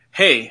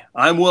Hey,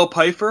 I'm Will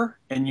Pfeiffer,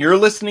 and you're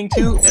listening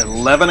to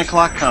 11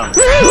 O'Clock Comics.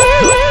 There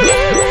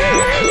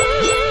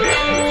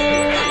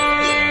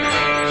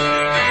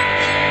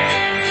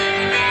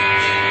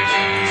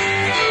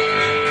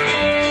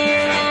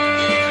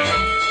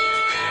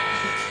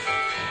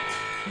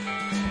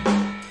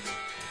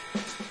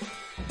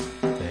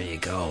you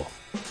go.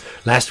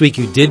 Last week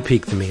you did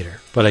peak the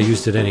meter, but I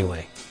used it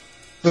anyway.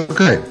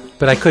 Okay.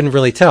 But I couldn't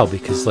really tell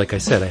because, like I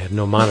said, I had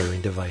no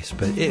monitoring device,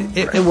 but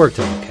it worked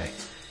out okay.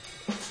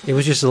 It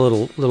was just a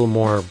little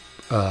more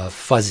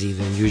fuzzy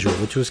than usual,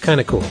 which was kind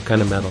of cool, kind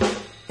of metal.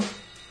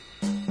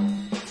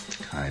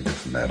 Kind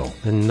of metal.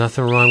 And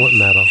nothing wrong with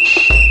metal.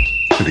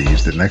 Could have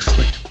used it next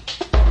week.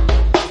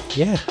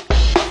 Yeah,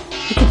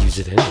 you could use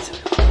it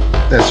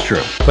anytime. That's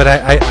true. But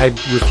I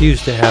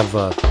refuse to have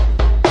a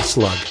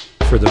slug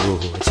for the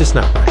woohoo. It's just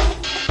not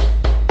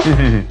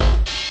right.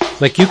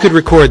 Like, you could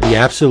record the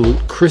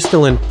absolute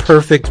crystalline,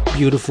 perfect,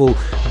 beautiful,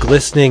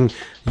 glistening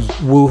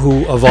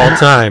woohoo of all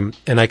time,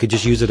 and I could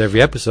just use it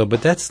every episode,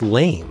 but that's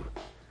lame.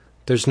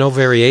 There's no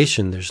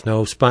variation. There's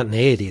no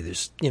spontaneity.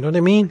 You know what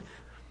I mean?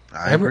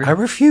 I agree. I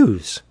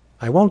refuse.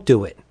 I won't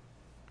do it.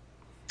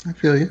 I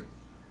feel you.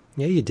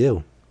 Yeah, you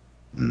do.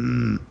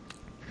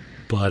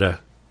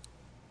 But,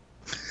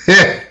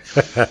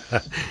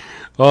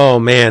 oh,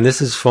 man,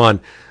 this is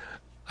fun.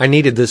 I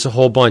needed this a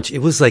whole bunch. It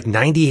was like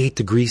 98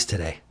 degrees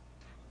today.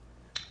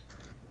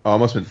 Oh, it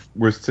must have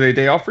been. Was today a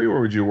day off for you, or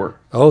would you work?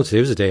 Oh, today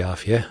was a day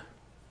off, yeah.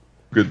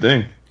 Good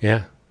thing.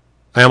 Yeah.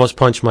 I almost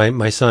punched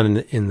my son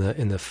in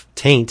the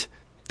taint.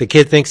 The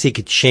kid thinks he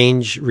could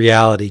change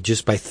reality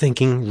just by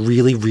thinking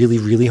really, really,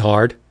 really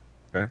hard.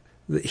 Okay.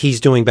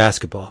 He's doing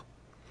basketball.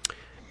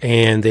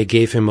 And they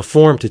gave him a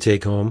form to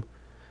take home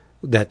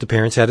that the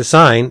parents had to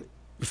sign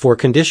for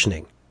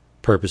conditioning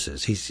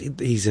purposes.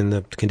 He's in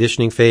the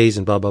conditioning phase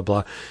and blah, blah,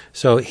 blah.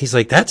 So he's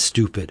like, that's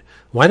stupid.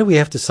 Why do we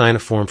have to sign a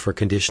form for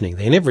conditioning?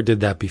 They never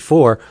did that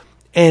before.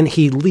 And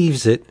he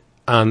leaves it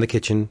on the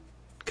kitchen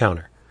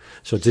counter.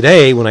 So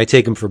today, when I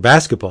take him for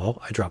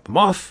basketball, I drop him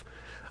off.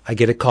 I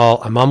get a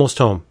call. I'm almost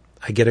home.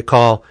 I get a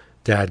call.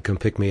 Dad, come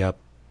pick me up.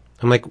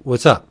 I'm like,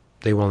 what's up?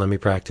 They won't let me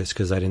practice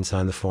because I didn't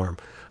sign the form.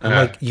 I'm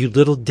like, you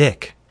little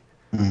dick.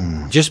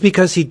 Just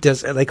because he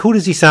does, like, who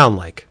does he sound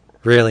like?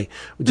 Really?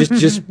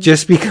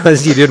 Just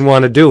because you didn't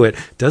want to do it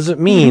doesn't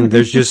mean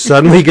they're just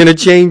suddenly going to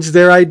change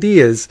their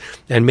ideas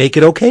and make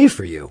it okay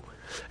for you.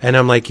 And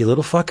I'm like, you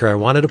little fucker, I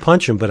wanted to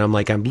punch him, but I'm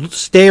like, I'm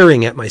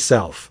staring at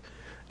myself.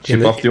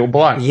 Chip off the old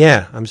block.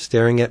 Yeah, I'm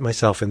staring at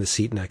myself in the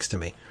seat next to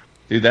me.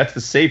 Dude, that's the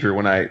savior.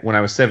 When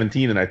I was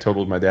 17 and I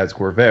totaled my dad's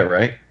Corvette,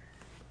 right?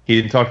 He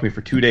didn't talk to me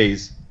for 2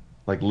 days,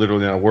 like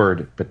literally not a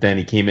word. But then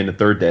he came in the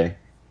third day,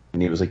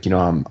 and he was like,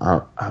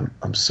 I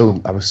was so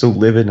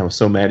livid and I was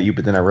so mad at you.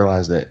 But then I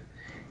realized that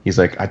he's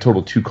like, I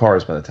totaled 2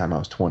 cars by the time I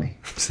was 20.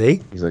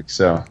 See? He's like,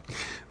 so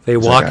they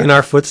walk in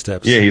our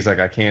footsteps. Yeah, he's like,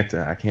 I can't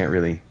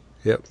really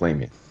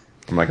blame you.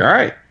 I'm like, all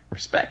right,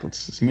 respect.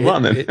 Let's move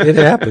on then. It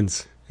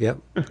happens. Yep.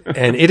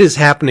 And it is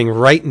happening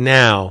right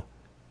now.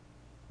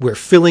 We're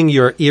filling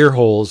your ear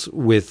holes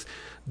with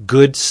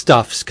good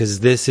stuffs because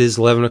this is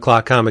 11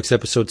 O'Clock Comics,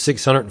 episode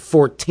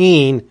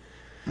 614.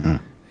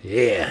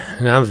 Yeah.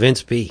 And I'm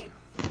Vince B.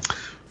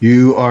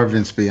 You are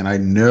Vince B, and I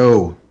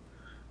know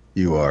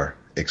you are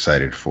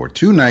excited for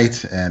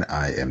tonight, and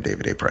I am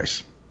David A.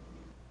 Price.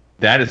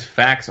 That is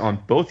facts on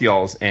both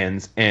y'all's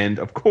ends. And,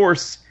 of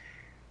course,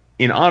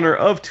 in honor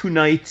of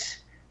tonight,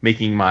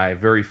 making my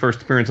very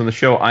first appearance on the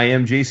show, I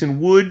am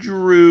Jason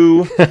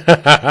Woodrue.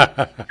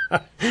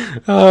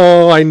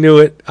 Oh, I knew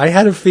it. I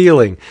had a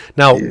feeling.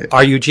 Now,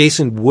 Are you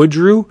Jason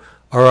Woodrue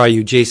or are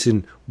you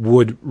Jason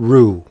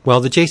Woodrue?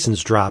 Well, the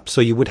Jason's dropped, so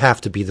you would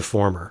have to be the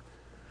former.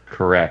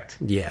 Correct.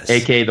 Yes.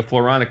 A.K.A. the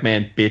Floronic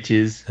Man,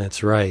 bitches.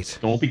 That's right.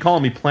 Don't be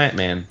calling me Plant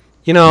Man.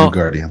 You know, New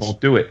Guardians. Don't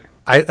do it.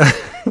 I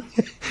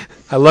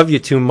love you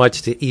too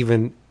much to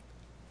even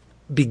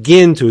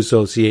begin to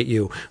associate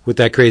you with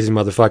that crazy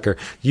motherfucker.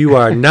 You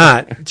are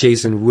not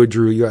Jason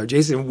Woodrue. You are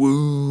Jason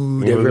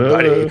Wood,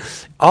 everybody.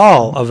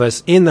 All of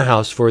us in the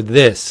house for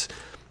this,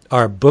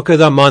 our Book of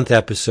the Month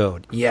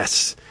episode.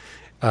 Yes.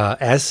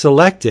 As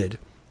selected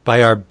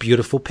by our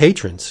beautiful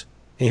patrons.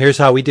 And here's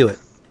how we do it.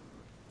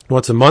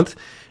 Once a month,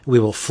 we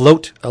will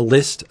float a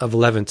list of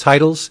 11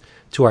 titles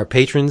to our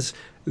patrons.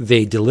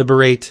 They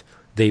deliberate,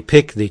 they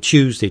pick, they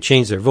choose, they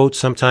change their votes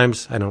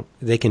sometimes.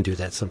 They can do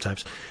that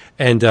sometimes.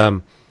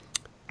 And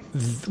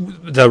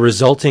the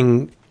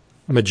resulting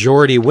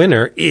majority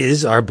winner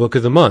is our Book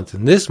of the Month.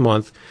 And this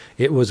month,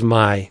 it was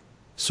my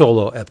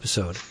solo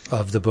episode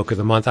of the Book of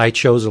the Month. I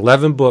chose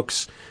 11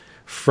 books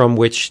from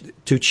which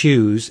to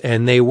choose,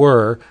 and they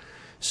were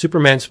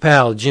Superman's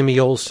Pal, Jimmy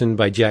Olsen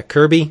by Jack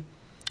Kirby,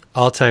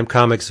 All-Time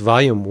Comics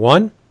Volume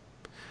 1,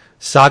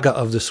 Saga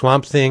of the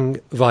Swamp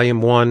Thing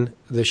Volume 1,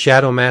 The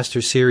Shadow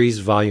Master Series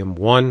Volume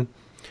 1,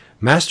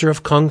 Master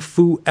of Kung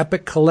Fu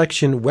Epic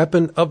Collection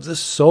Weapon of the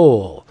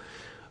Soul,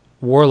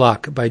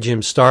 Warlock by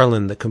Jim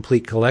Starlin, the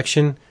complete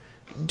collection,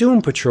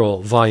 Doom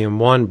Patrol Volume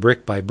 1,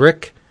 Brick by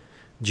Brick,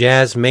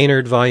 Jazz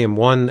Maynard Volume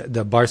 1,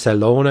 the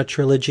Barcelona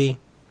Trilogy,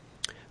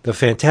 the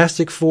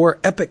Fantastic Four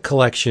Epic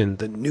Collection,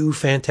 the new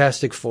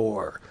Fantastic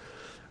Four,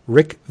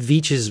 Rick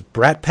Veitch's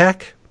Brat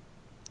Pack,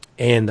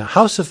 and the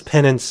House of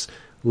Penance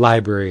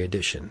Library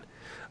Edition.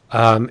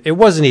 It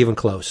wasn't even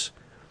close.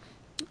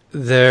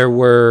 There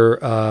were,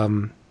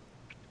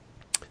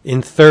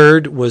 in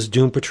third was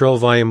Doom Patrol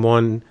Volume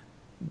 1.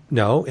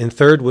 No, in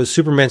third was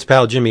Superman's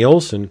Pal Jimmy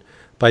Olsen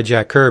by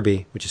Jack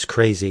Kirby, which is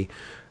crazy.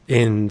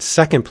 In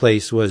second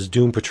place was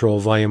Doom Patrol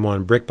Volume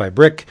 1 Brick by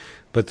Brick,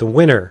 but the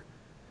winner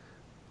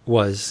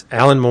was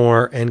Alan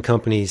Moore and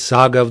Company's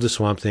Saga of the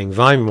Swamp Thing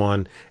Volume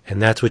 1,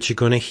 and that's what you're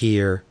going to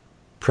hear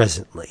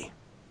presently.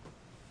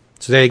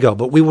 So there you go.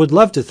 But we would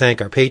love to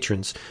thank our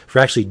patrons for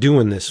actually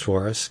doing this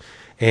for us.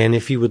 And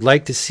if you would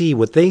like to see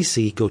what they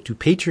see, go to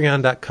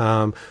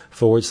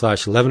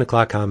patreon.com/11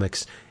 o'clock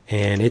comics,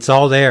 and it's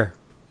all there.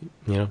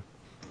 You know,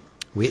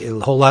 a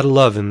whole lot of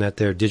love in that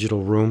there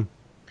digital room.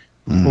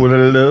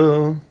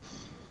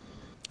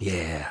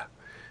 Yeah.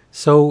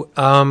 So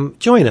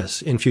join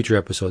us in future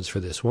episodes for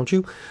this, won't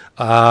you?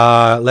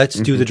 Let's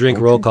do the drink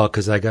roll call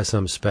because I got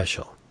something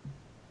special.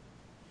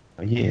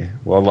 Yeah.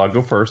 Well, I'll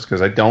go first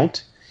because I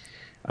don't.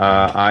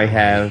 I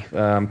have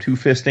two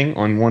fisting.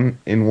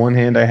 In one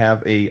hand, I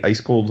have a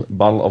ice cold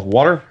bottle of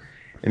water.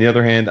 In the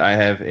other hand, I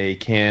have a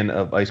can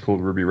of ice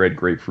cold ruby red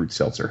grapefruit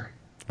seltzer.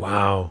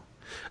 Wow.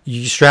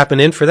 You strapping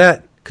in for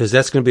that? Because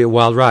that's going to be a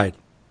wild ride.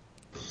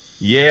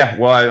 Yeah.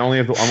 Well, I'm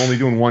only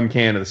doing one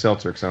can of the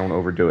seltzer because I don't want to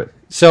overdo it.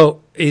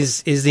 So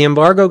is the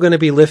embargo going to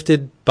be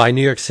lifted by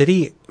New York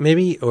City,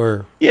 maybe,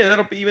 or? Yeah,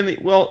 that'll be even.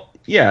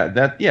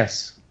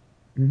 Yes.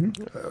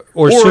 Mm-hmm.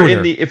 Or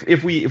sooner.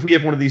 If we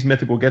have one of these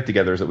mythical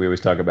get-togethers that we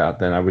always talk about,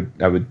 then I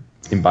would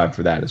imbibe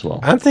for that as well.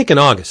 I'm thinking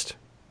August.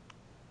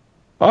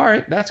 All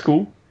right, that's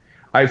cool.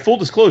 Full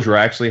disclosure,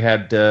 I actually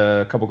had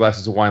a couple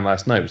glasses of wine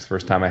last night. It was the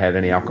first time I had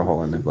any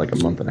alcohol in like a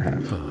month and a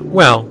half.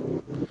 Well,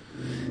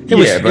 it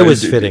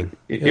was fitting.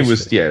 It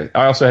was fitting. Yeah.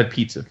 I also had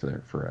pizza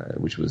for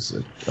which was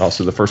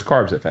also the first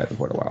carbs I've had in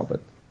quite a while.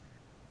 But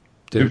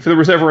if there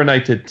was ever a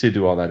night to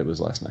do all that, it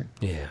was last night.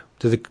 Yeah.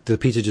 Did the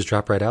pizza just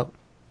drop right out?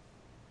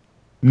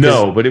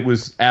 No, but it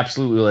was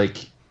absolutely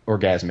like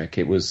orgasmic.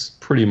 It was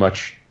pretty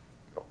much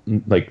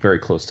like very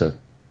close to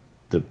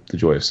the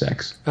joy of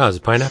sex. Oh, is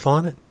there pineapple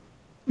on it?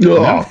 No,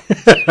 a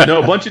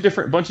bunch of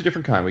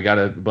different kind. We got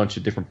a bunch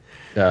of different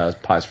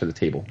pies for the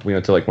table. We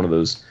went to like one of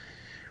those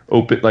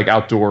open, like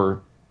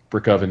outdoor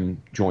brick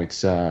oven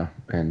joints,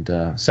 and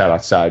sat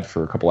outside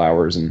for a couple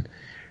hours and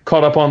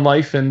caught up on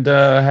life and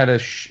had a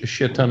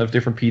shit ton of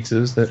different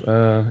pizzas. That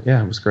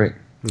it was great.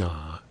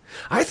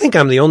 I think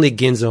I'm the only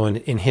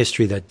Ginzo in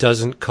history that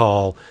doesn't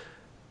call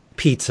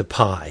pizza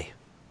pie.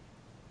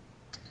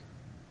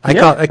 I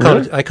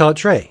call it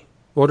tray.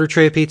 Order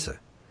tray of pizza.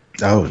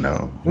 Oh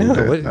no!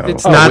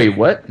 It's not. Wait,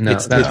 what? No,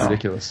 that's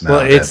ridiculous.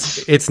 Well,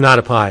 it's not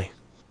a pie.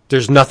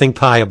 There's nothing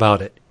pie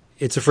about it.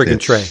 It's a friggin'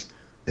 tray.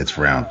 It's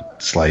round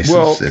slices.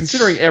 Well,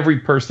 considering every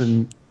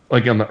person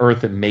like on the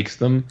earth that makes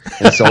them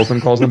and sells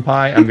them calls them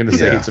pie, I'm going to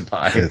say it's a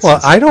pie.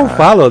 I don't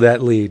follow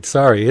that lead.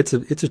 Sorry, it's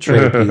a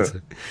tray of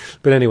pizza.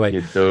 But anyway,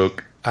 you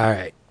doke. All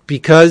right,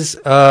 because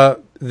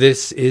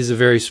this is a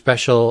very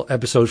special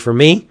episode for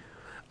me,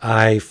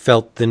 I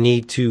felt the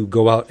need to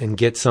go out and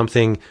get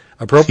something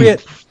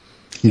appropriate.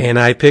 And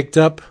I picked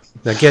up,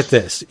 now get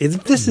this,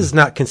 if this is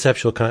not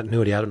conceptual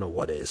continuity, I don't know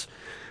what is.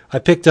 I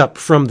picked up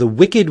from the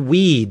Wicked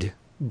Weed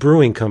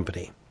Brewing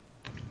Company.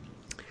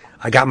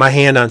 I got my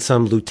hand on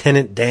some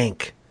Lieutenant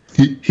Dank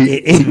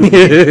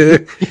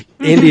Indian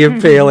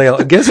Pale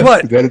Ale. Guess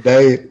what?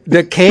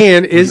 The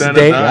can is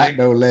Dank.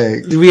 No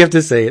legs. We have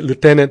to say it,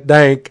 Lieutenant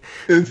Dank.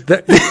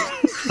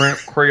 Shrimp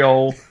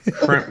Creole,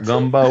 shrimp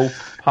gumbo,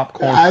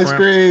 popcorn ice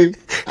cream,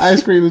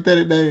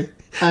 Lieutenant Dank.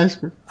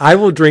 I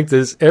will drink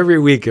this every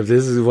week if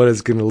this is what it's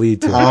going to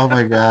lead to. Oh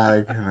my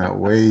god, I cannot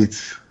wait.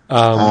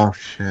 Oh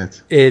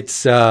shit.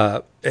 It's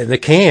and the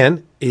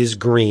can is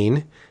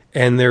green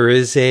and there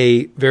is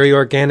a very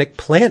organic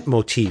plant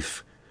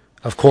motif,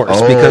 of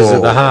course, because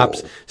of the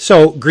hops.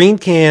 So green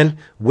can,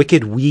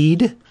 Wicked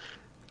Weed,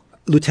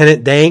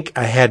 Lieutenant Dank,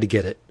 I had to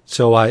get it.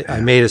 So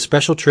I made a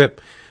special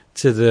trip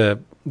to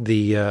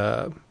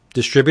the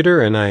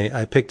distributor and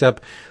I picked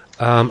up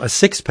a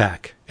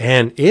 6-pack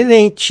and it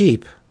ain't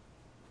cheap.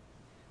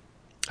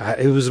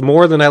 It was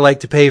more than I like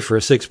to pay for a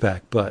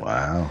 6-pack, but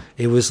wow,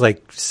 it was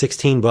like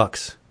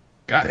 $16.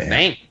 God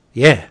dang.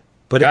 Yeah,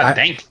 but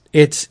dang.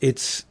 It's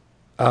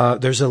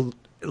there's a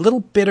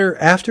little bitter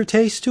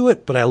aftertaste to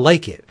it, but I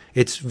like it.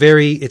 It's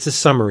a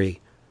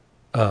summery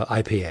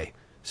IPA,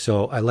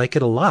 so I like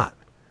it a lot.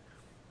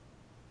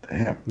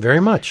 Damn, very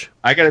much.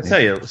 I got to tell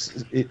you,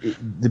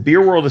 the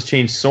beer world has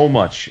changed so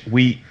much.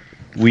 We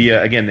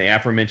again, the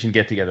aforementioned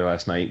get together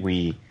last night.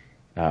 It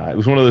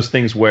was one of those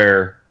things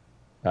where.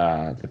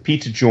 The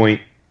pizza joint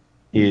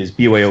is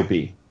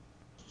BYOB,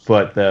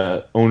 but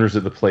the owners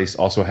of the place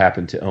also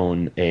happen to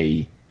own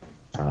a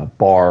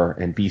bar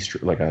and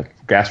bistro, like a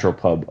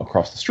gastropub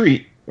across the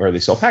street where they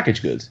sell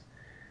packaged goods.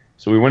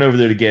 So we went over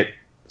there to get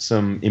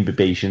some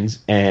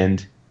imbibations,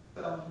 and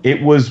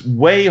it was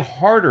way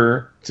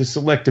harder to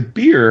select a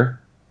beer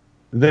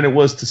than it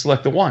was to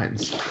select the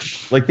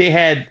wines. Like, they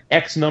had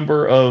X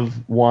number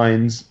of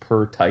wines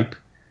per type.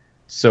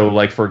 So,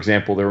 like, for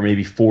example, there were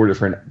maybe 4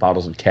 different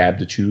bottles of Cab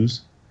to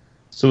choose.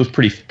 So it was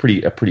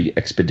a pretty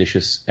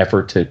expeditious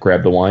effort to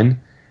grab the wine.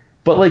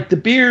 But, like, the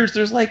beers,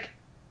 there's like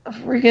a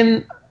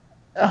freaking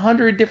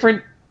 100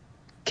 different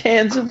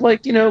cans of,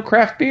 like, you know,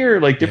 craft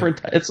beer, like different.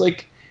 Yeah. It's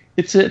like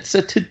it's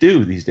a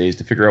to-do these days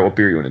to figure out what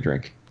beer you want to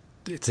drink.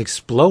 It's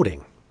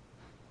exploding.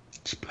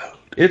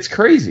 It's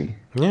crazy.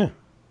 Yeah,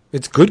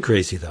 it's good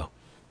crazy though.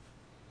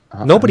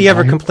 Nobody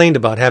ever complained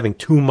about having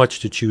too much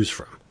to choose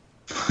from.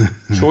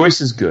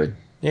 Choice is good.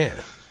 Yeah,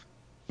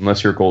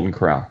 unless you're Golden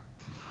Corral.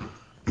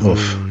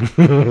 Oof.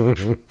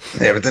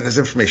 Yeah, but then there's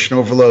information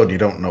overload. You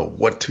don't know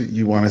what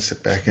you want to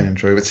sit back and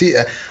enjoy. But see,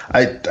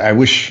 I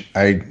wish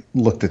I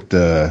looked at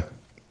the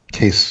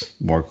case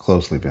more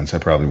closely, Vince. I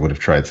probably would have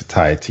tried to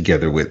tie it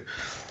together with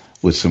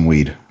some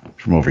weed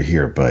from over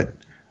here, but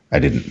I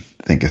didn't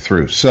think it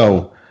through.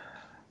 So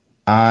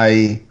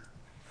I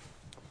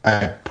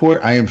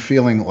am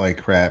feeling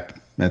like crap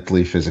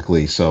mentally,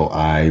 physically. So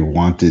I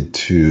wanted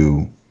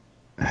to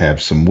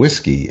have some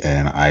whiskey,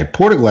 and I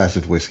poured a glass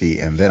of whiskey,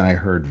 and then I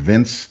heard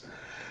Vince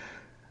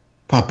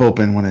pop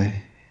open one of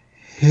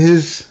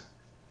his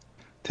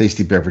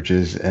tasty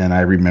beverages, and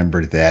I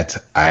remembered that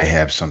I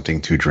have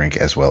something to drink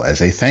as well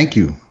as a thank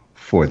you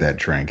for that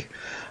drink.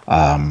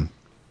 Darren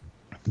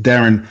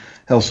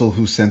Helsel,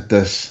 who sent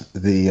us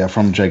the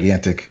from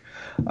Gigantic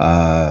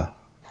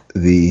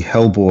the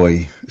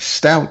Hellboy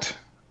Stout,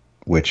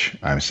 which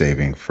I'm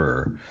saving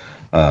for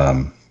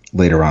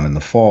later on in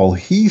the fall,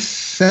 he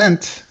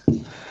sent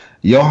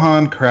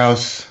Johann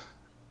Kraus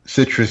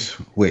Citrus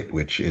Wit,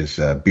 which is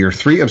beer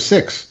 3 of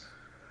 6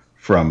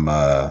 from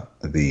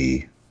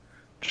the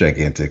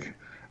Gigantic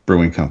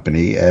Brewing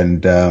Company,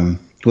 and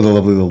with a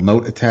lovely little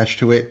note attached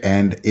to it,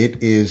 and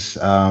it is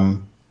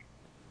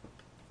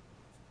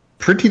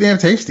pretty damn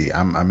tasty.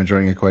 I'm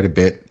enjoying it quite a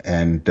bit,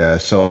 and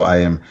so I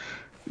am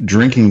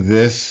drinking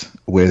this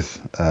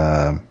with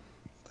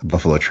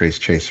Buffalo Trace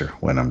Chaser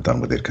when I'm done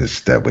with it,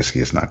 because that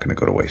whiskey is not going to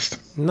go to waste.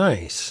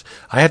 Nice.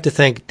 I have to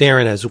thank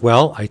Darren as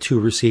well. I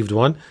too received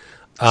one.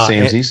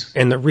 Samesies.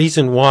 And the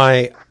reason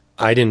why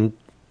I didn't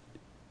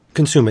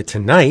consume it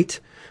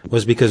tonight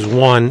was because,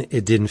 one,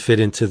 it didn't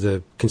fit into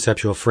the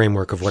conceptual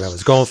framework of what I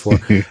was going for.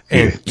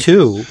 And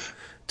two,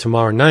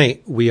 tomorrow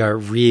night we are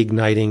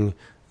reigniting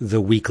the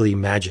weekly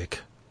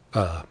Magic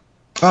oh,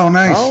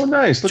 nice. Oh,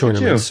 nice. Look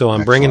tournament. at you. So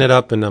I'm bringing it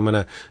up, and I'm going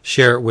to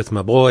share it with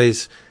my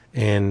boys.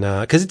 And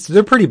because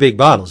they're pretty big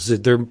bottles.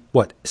 They're,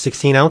 what,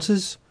 16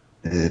 ounces?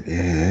 It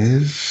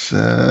is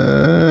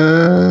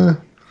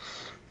 500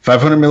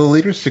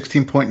 milliliters,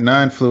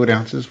 16.9 fluid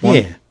ounces,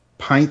 1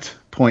 pint,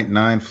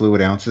 0.9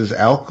 fluid ounces,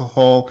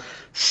 alcohol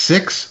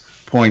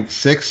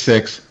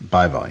 6.66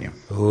 by volume.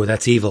 Oh,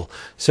 that's evil.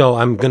 So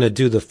I'm going to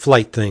do the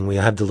flight thing. We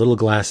have the little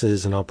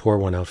glasses, and I'll pour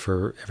one out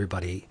for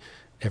everybody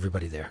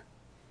there.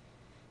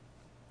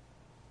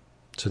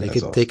 So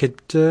they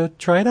could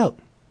try it out.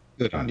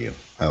 Good on you.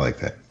 I like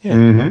that. Yeah.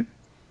 Mm-hmm.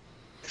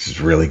 This is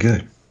really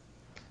good.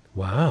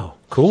 Wow.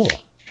 Cool.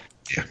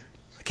 Yeah.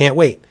 I can't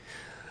wait.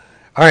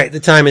 All right. The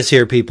time is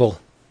here,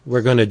 people.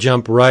 We're going to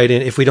jump right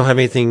in. If we don't have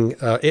anything,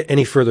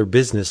 any further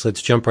business,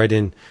 let's jump right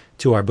in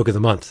to our book of the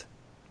month.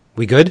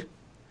 We good?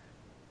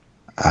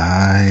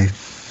 I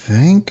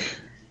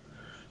think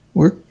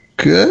we're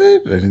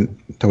good.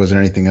 There wasn't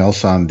anything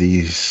else on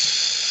the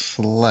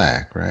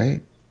Slack,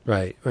 right?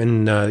 Right.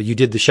 And you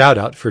did the shout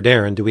out for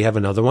Darren. Do we have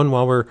another one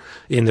while we're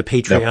in the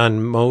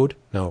Patreon mode?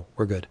 No,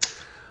 we're good.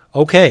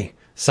 Okay.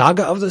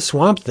 Saga of the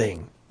Swamp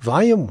Thing,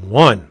 Volume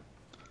 1.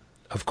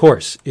 Of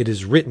course, it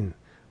is written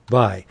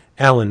by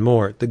Alan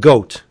Moore, the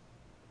GOAT,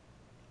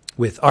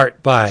 with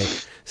art by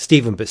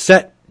Stephen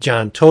Bissette,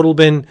 John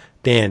Totleben,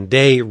 Dan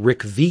Day, Rick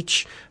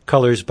Veitch,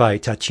 colors by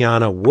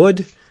Tatjana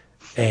Wood,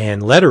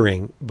 and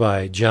lettering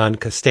by John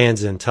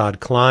Costanza and Todd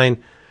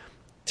Klein.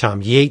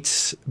 Tom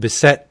Yeates,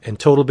 Bissette, and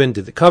Totleben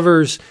did the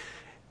covers.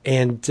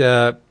 And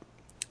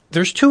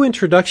there's 2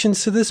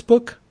 introductions to this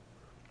book.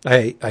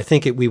 I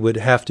think we would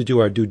have to do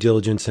our due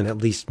diligence and at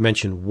least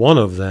mention one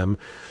of them,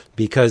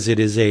 because it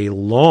is a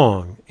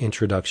long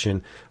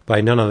introduction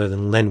by none other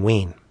than Len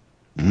Wein.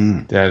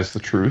 That is the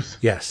truth.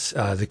 Yes,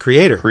 the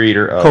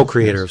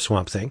co-creator of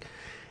Swamp Thing.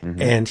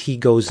 Mm-hmm. And he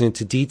goes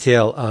into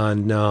detail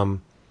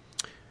on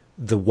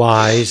the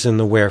whys and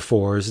the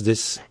wherefores.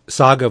 This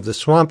Saga of the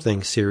Swamp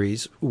Thing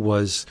series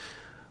was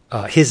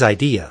his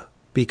idea,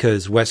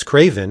 because Wes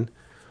Craven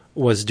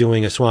was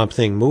doing a Swamp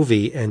Thing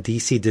movie, and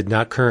DC did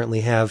not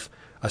currently have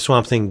a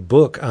Swamp Thing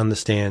book on the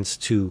stands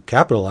to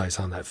capitalize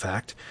on that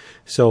fact.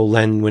 So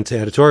Len went to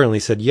editorial and he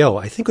said, yo,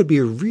 I think it would be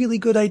a really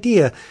good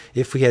idea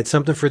if we had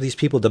something for these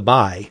people to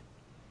buy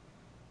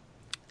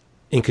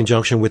in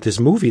conjunction with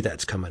this movie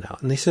that's coming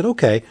out. And they said,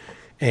 okay.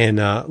 And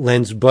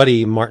Len's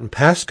buddy, Martin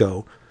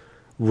Pascoe,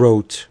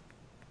 wrote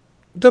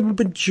the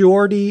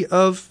majority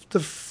of the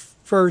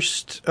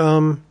first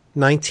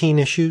 19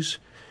 issues.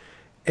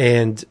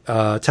 And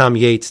Tom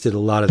Yeates did a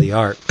lot of the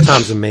art.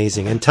 Tom's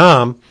amazing. And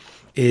Tom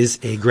is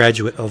a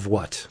graduate of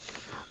what?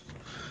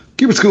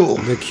 Cubert School.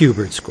 The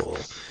Cubert School.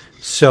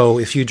 So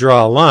if you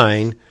draw a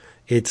line,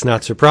 it's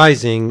not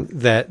surprising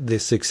that the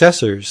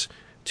successors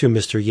to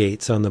Mr.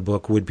 Yeates on the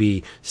book would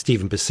be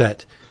Stephen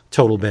Bissette,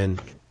 Totleben,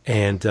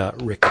 and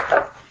Rick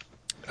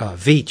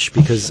Veitch,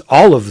 because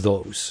all of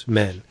those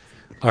men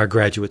are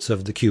graduates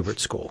of the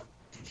Cubert School.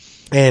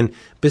 And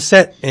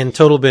Bissette and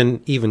Totleben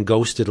even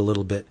ghosted a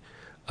little bit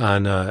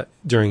on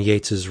during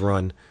Yeats's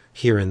run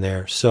here and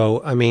there.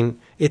 So, I mean,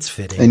 it's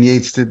fitting. And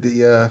Yeates did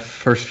the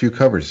first few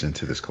covers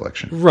into this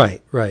collection.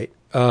 Right.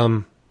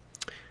 And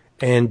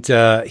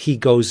he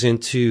goes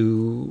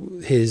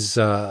into his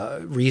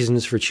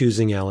reasons for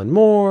choosing Alan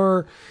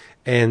Moore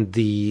and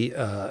the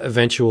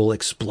eventual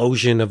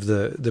explosion of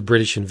the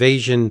British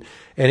invasion.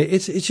 And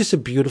it's just a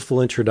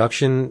beautiful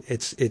introduction.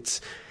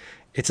 It's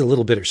a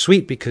little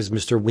bittersweet because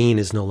Mr. Ween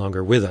is no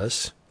longer with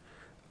us,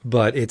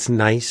 but it's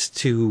nice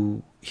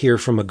to hear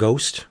from a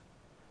ghost,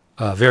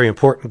 a very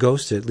important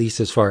ghost, at least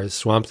as far as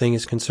Swamp Thing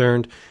is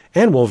concerned,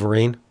 and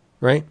Wolverine,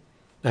 right?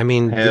 I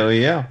mean, hell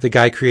yeah. The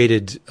guy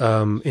created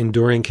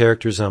enduring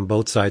characters on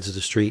both sides of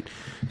the street.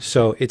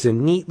 So it's a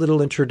neat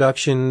little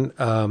introduction.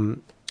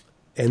 And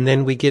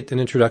then we get an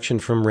introduction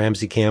from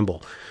Ramsey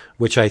Campbell,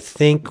 which I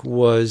think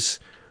was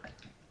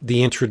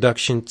the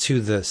introduction to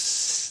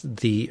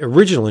the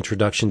original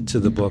introduction to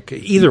the book.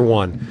 Either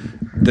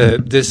one.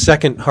 The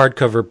second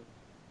hardcover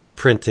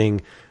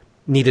printing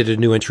needed a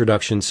new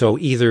introduction. So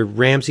either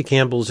Ramsey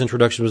Campbell's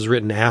introduction was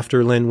written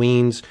after Len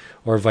Ween's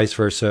or vice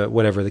versa,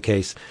 whatever the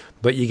case.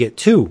 But you get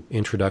two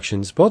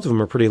introductions. Both of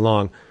them are pretty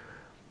long.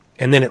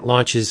 And then it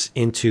launches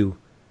into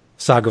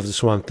Saga of the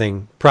Swamp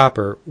Thing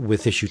proper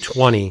with issue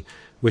 20,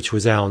 which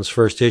was Alan's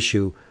first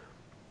issue,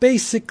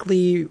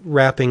 basically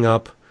wrapping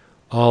up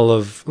a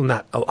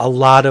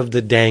lot of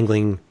the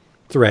dangling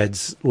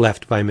threads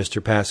left by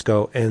Mr.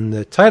 Pascoe. And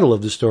the title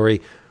of the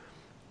story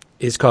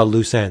is called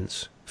Loose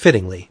Ends,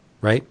 fittingly,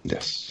 right?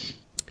 Yes.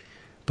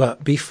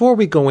 But before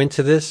we go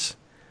into this,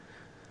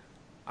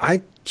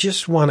 I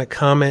just want to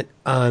comment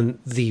on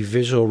the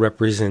visual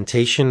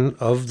representation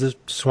of the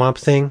Swamp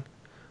Thing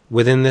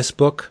within this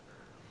book.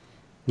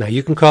 Now,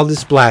 you can call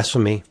this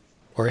blasphemy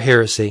or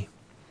heresy.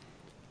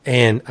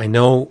 And I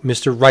know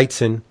Mr.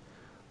 Wrightson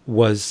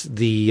was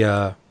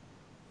the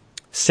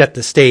set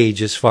the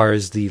stage as far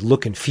as the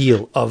look and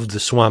feel of the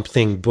Swamp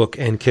Thing book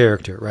and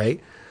character, right?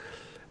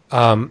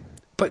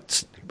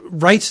 But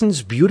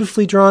Wrightson's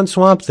beautifully drawn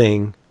Swamp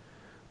Thing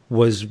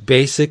was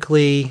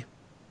basically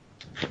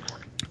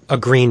a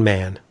green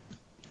man.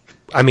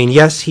 I mean,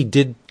 yes, he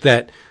did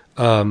that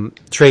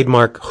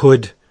trademark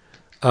hood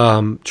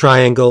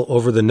triangle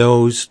over the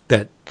nose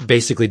that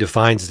basically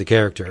defines the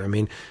character. I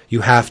mean,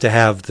 you have to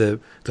have the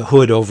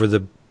hood over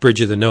the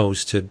bridge of the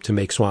nose to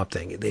make Swamp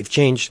Thing. They've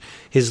changed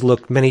his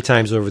look many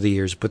times over the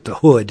years, but the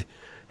hood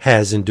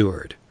has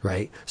endured,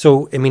 right?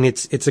 So, I mean,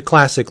 it's a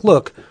classic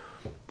look,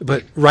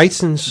 but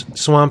Wrightson's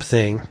Swamp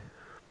Thing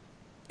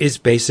is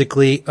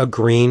basically a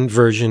green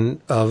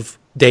version of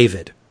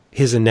David.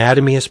 His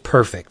anatomy is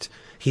perfect.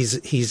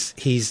 He's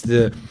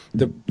the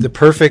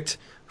perfect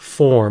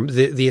form,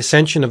 the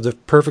ascension of the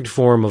perfect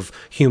form of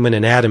human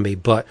anatomy,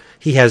 but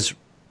he has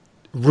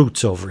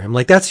roots over him.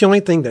 Like, that's the only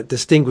thing that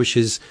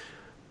distinguishes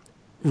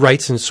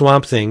Wrightson's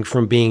Swamp Thing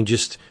from being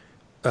just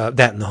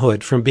that in the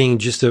hood, from being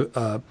just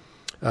a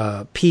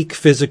peak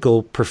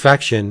physical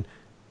perfection,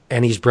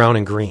 and he's brown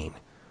and green.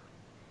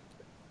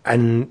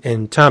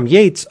 And Tom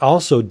Yeates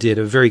also did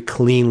a very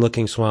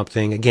clean-looking Swamp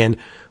Thing, again,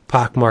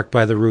 pockmarked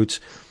by the roots,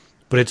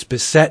 but it's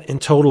Bissette and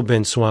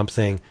Totleben Swamp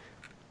Thing.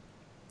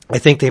 I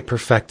think they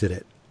perfected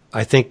it.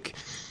 I think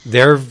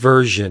their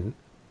version,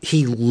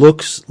 he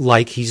looks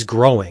like he's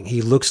growing.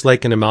 He looks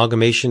like an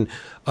amalgamation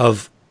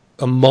of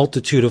a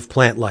multitude of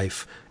plant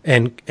life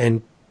and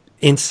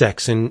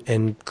insects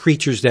and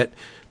creatures that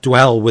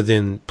dwell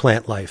within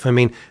plant life. I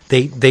mean,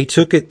 they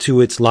took it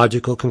to its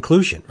logical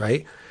conclusion,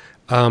 right?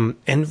 And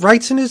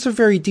Wrightson is a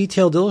very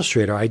detailed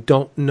illustrator. I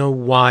don't know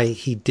why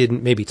he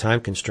didn't, maybe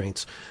time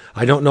constraints.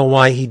 I don't know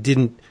why he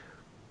didn't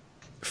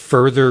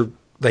further,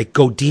 like,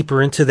 go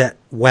deeper into that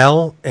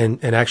well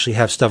and actually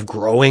have stuff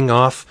growing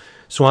off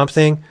Swamp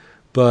Thing.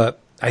 But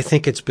I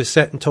think it's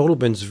Bissette and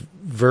Totleben's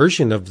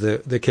version of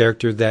the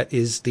character that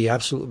is the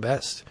absolute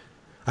best.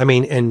 I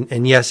mean,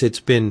 and yes, it's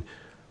been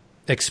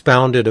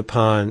expounded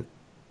upon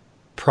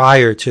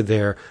prior to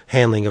their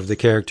handling of the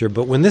character.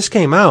 But when this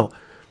came out,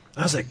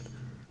 I was like,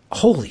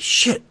 holy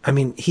shit. I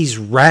mean, he's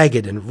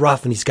ragged and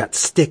rough, and he's got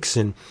sticks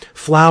and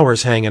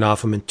flowers hanging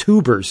off him and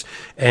tubers.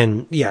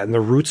 And yeah, and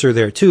the roots are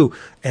there too.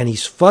 And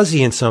he's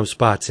fuzzy in some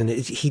spots. And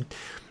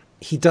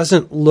he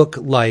doesn't look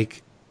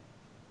like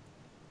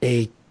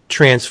a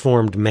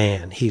transformed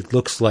man. He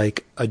looks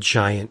like a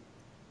giant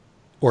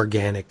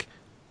organic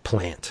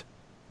plant.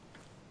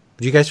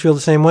 Do you guys feel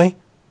the same way?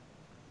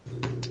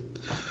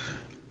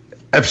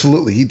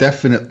 Absolutely. He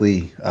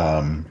definitely,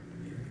 I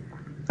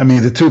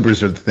mean, the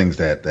tubers are the things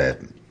that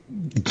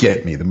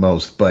get me the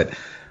most, but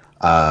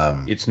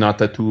it's not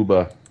the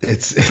tuba.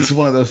 It's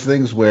one of those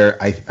things where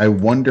I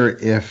wonder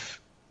if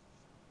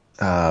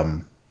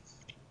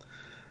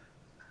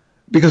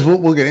because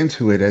we'll get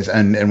into it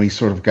and we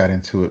sort of got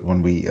into it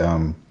when we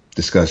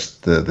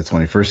discussed the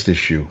 21st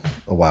issue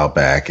a while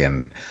back,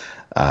 and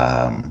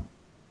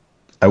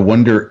I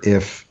wonder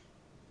if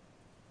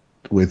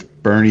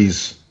with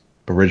Bernie's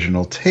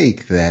original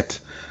take that,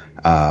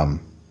 and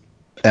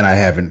I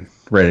haven't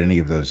read any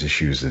of those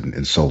issues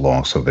in so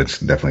long, so that's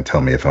definitely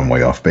tell me if I'm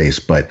way off base,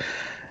 but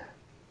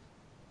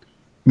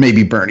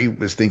maybe Bernie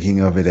was thinking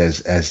of it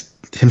as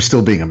him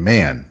still being a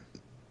man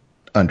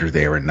under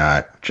there and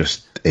not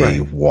just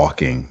a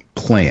walking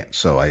plant.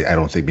 So I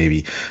don't think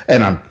maybe,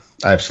 and I'm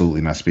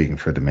absolutely not speaking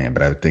for the man,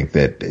 but I would think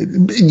that,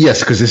 yes,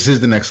 because this is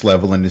the next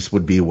level and this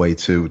would be a way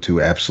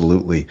to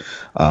absolutely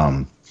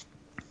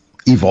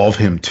evolve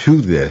him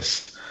to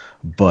this.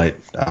 But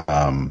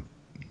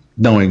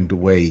knowing the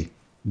way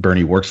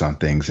Bernie works on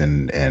things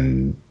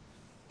and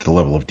the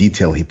level of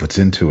detail he puts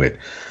into it,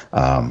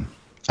 I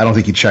don't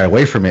think he'd shy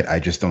away from it. I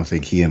just don't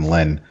think he and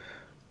Len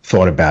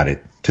thought about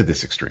it to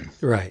this extreme.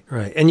 Right.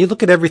 And you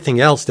look at everything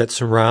else that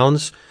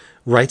surrounds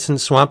Wrightson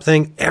Swamp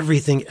Thing,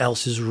 everything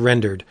else is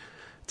rendered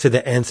to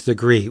the nth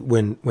degree.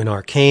 When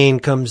Arcane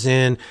comes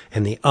in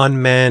and the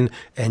Unmen,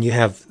 and you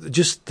have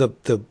just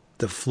the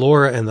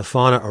flora and the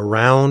fauna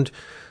around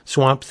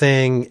Swamp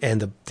Thing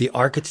and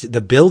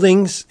the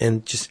buildings,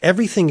 and just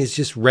everything is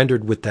just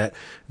rendered with that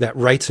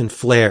Wrightson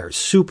flair,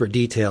 super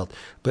detailed.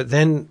 But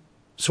then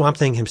Swamp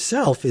Thing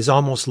himself is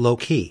almost low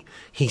key.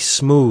 He's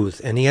smooth,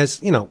 and he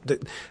has,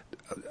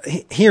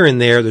 here and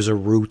there's a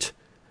root,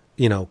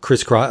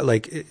 crisscross,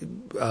 like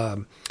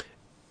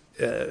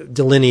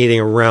delineating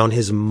around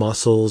his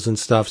muscles and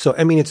stuff. So,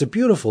 I mean, it's a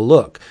beautiful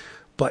look,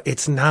 but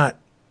it's not,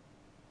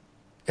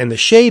 and the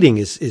shading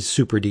is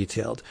super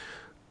detailed,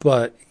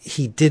 but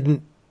he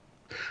didn't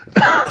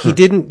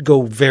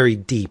go very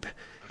deep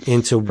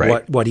into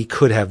what he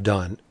could have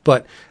done.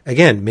 But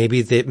again,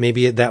 maybe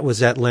that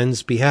was at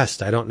Len's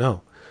behest. I don't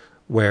know,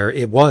 where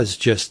it was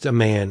just a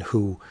man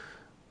who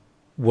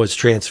was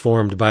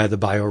transformed by the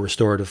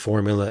biorestorative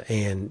formula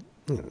and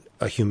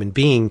a human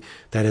being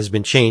that has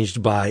been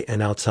changed by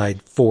an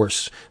outside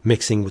force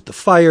mixing with the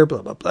fire,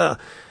 blah, blah, blah.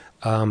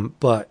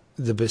 But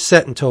the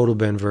Bissette and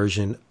Totleben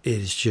version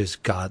is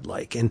just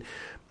godlike. And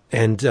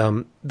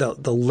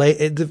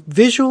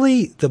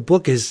visually, the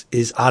book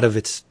is out of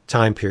its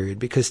time period,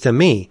 because to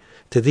me,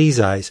 to these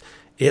eyes,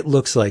 it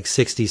looks like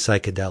 60s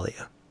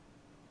psychedelia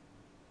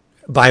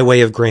by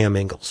way of Graham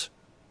Ingalls,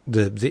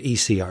 the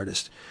EC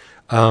artist.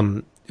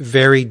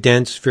 Very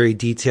dense, very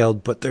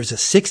detailed, but there's a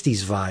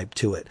 60s vibe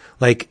to it.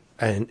 Like,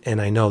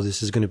 and I know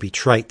this is going to be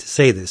trite to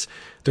say this,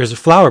 there's a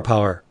Flower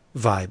Power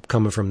vibe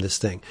coming from this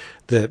thing.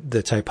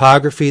 The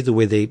typography, the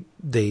way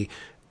they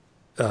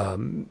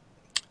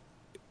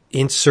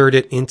insert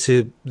it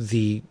into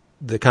the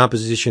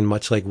composition,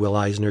 much like Will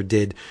Eisner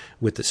did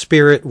with The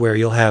Spirit, where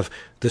you'll have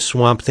the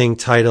Swamp Thing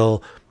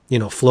title,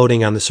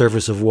 floating on the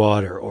surface of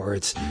water, or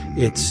it's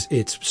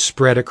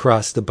spread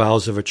across the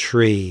boughs of a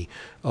tree,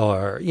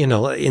 or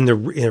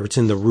it's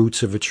in the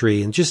roots of a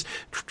tree, and just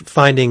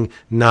finding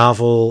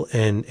novel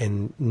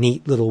and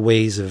neat little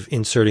ways of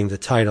inserting the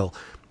title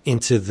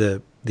into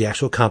the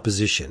actual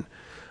composition.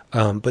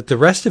 But the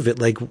rest of it,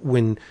 like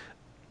when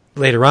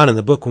later on in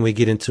the book, when we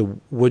get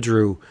into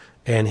Woodrue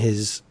and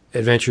his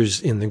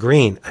adventures in the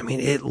green, I mean,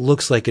 it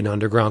looks like an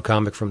underground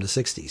comic from the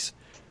 60s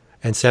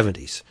and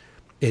 70s.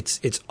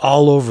 It's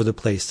all over the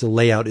place. The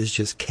layout is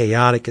just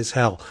chaotic as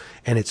hell,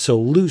 and it's so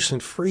loose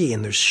and free,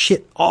 and there's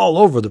shit all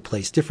over the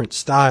place, different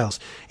styles.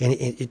 And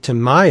it to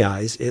my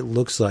eyes, it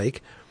looks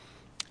like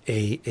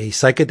a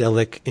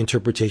psychedelic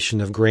interpretation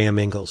of Graham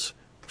Ingalls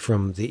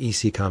from the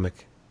EC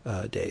comic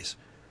days.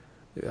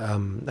 I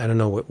don't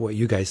know what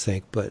you guys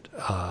think, but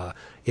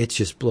it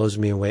just blows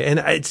me away. And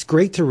it's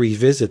great to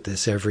revisit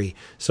this every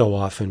so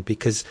often,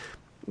 because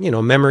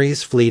memory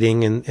is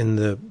fleeting, and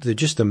the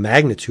just the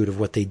magnitude of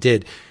what they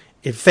did,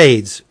 it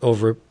fades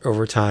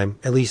over time,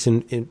 at least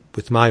in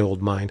with my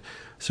old mind.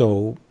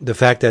 So the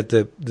fact that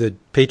the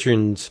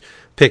patrons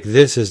picked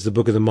this as the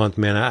book of the month,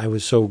 man, I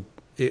was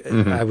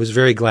I was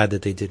very glad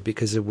that they did,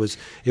 because it was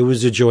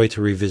a joy to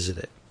revisit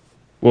it.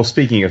 Well,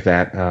 speaking of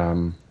that,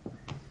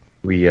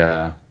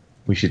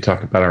 we should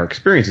talk about our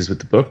experiences with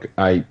the book.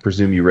 I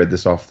presume you read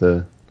this off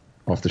the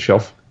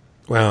shelf.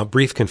 Well,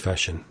 brief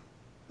confession.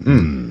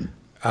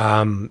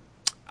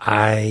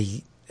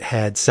 I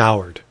had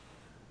soured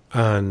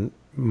on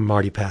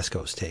Marty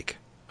Pascoe's take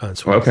on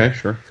Swamp Thing. Okay,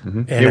 sure.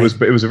 Mm-hmm.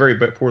 It was a very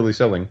poorly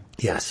selling.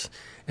 Yes,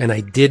 and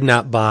I did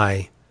not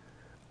buy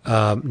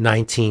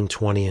 19,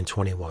 20, and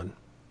 21.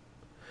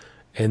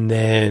 And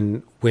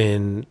then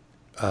when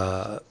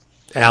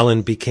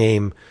Alan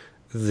became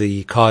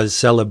the cause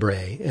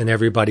celebre and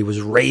everybody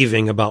was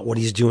raving about what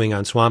he's doing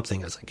on Swamp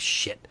Thing, I was like,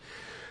 shit.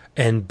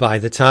 And by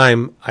the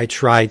time I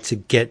tried to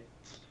get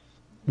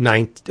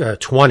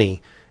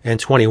 20 and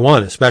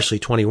 21, especially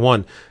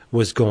 21,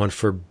 was going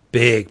for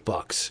big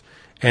bucks,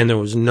 and there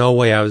was no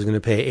way I was going to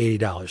pay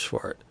 $80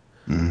 for it.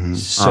 Mm-hmm.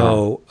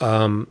 So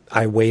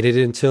I waited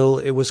until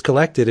it was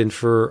collected, and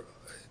to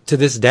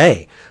this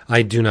day,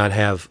 I do not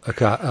have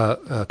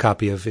a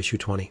copy of issue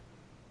 20.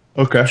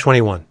 Okay.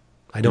 21.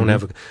 I don't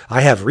have.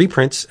 I have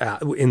reprints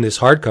in this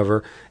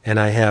hardcover, and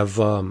I have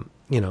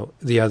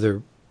the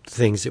other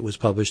things it was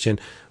published in.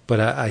 But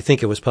I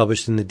think it was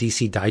published in the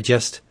DC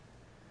Digest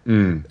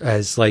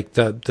as like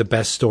the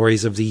best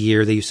stories of the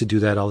year. They used to do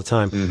that all the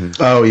time. Mm-hmm.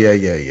 Oh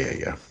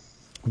yeah.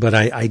 But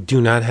I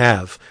do not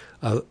have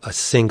a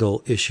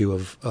single issue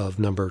of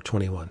number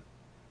 21.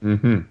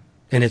 Mm-hmm.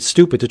 And it's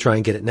stupid to try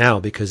and get it now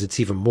because it's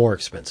even more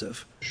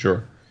expensive.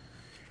 Sure.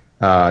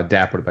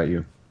 Dap, what about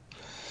you?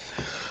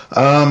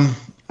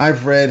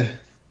 I've read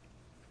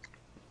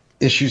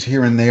issues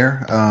here and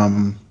there.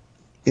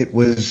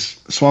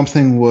 Swamp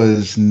Thing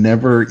was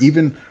never,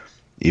 even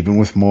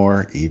with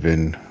more,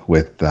 even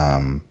with,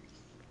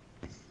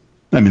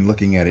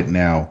 looking at it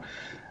now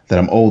that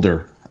I'm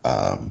older,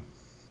 I'm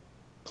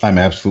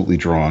absolutely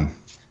drawn,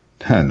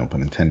 no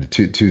pun intended,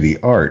 to the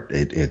art.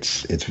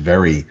 It's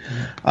very,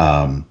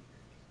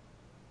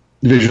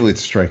 visually it's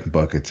a striking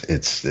book.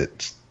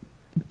 It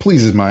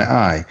pleases my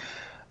eye.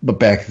 But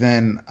back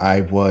then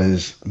I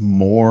was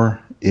more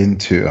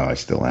into, I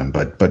still am,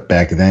 but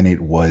back then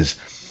it was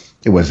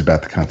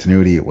about the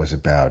continuity. It was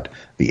about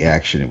the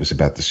action. It was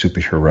about the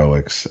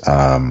superheroics.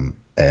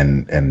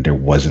 And there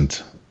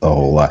wasn't a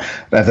whole lot.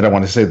 Not that I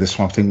want to say this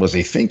Swamp Thing was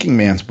a thinking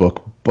man's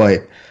book,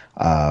 but,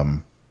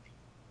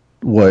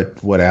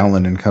 what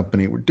Alan and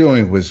company were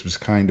doing was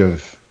kind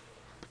of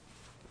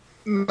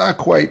not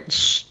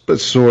quite, but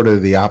sort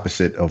of the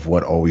opposite of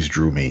what always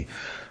drew me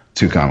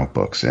to comic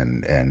books.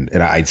 And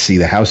I'd see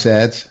the house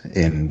ads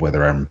in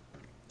whether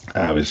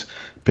I was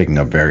picking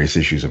up various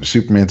issues of a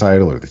Superman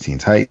title or the Teen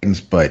Titans,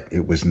 but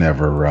it was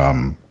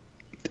never,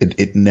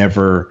 it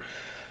never,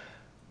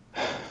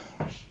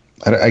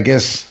 I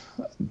guess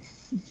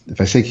if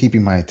I say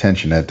keeping my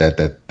attention,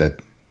 that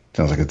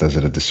sounds like it does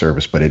it a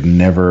disservice, but it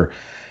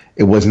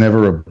was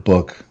never a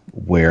book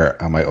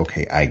where I'm like,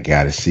 okay, I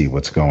got to see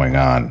what's going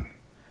on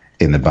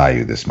in the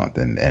Bayou this month.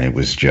 And it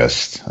was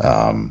just,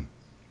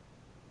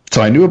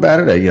 so I knew about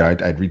it.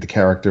 I'd read the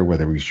character,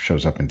 whether he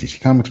shows up in DC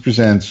Comics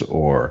Presents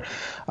or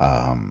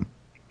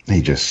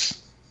he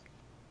just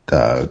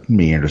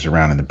meanders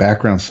around in the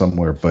background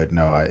somewhere. But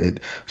no,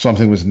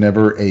 Something was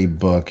never a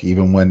book,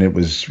 even when it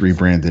was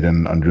rebranded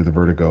and under the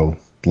Vertigo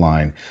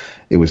line.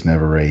 It was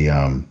never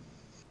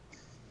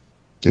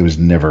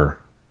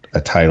a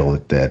title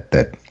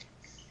that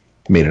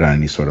made it on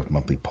any sort of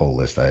monthly poll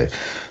list.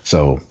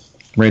 So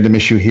random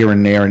issue here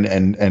and there,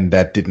 and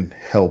that didn't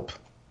help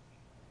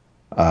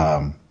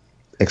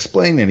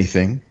explain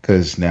anything,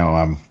 because now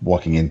I'm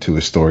walking into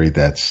a story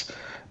that's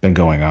been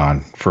going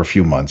on for a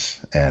few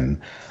months, and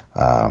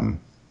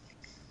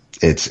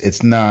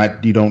it's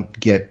not, you don't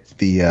get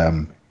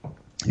the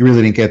you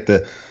really didn't get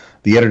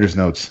the editor's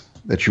notes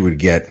that you would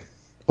get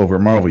over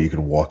at Marvel. You could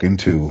walk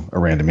into a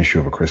random issue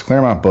of a Chris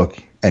Claremont book,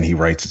 and he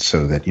writes it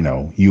so that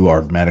you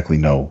automatically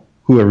know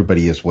who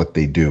everybody is, what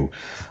they do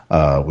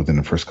within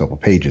the first couple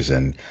pages.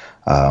 And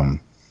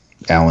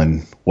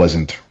Alan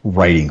wasn't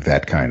writing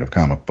that kind of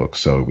comic book,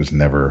 so it was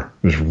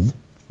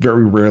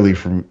very rarely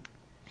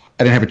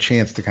I didn't have a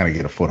chance to kind of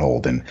get a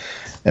foothold and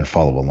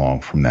follow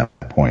along from that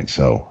point.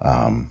 So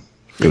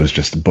it was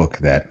just a book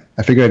that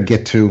I figured I'd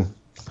get to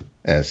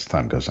as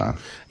time goes on.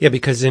 Yeah,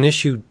 because in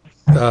issue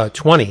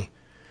 20,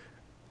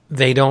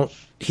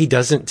 he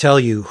doesn't tell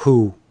you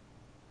who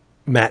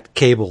Matt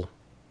Cable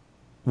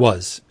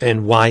was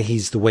and why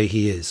he's the way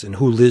he is, and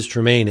who Liz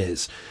Tremaine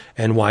is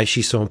and why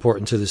she's so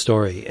important to the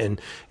story. And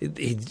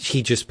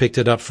he just picked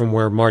it up from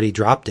where Marty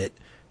dropped it,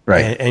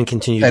 right, and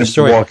continued the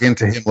story. And walk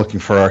into him looking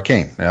for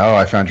Arcane. Oh,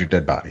 I found your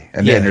dead body,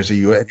 and then there's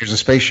a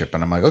spaceship,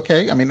 and I'm like,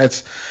 okay. I mean,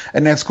 that's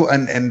cool,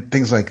 and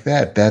things like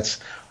that.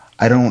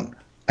 I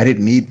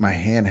didn't need my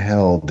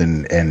handheld,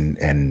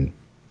 and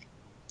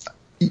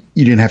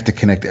you didn't have to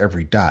connect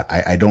every dot.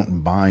 I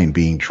don't mind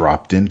being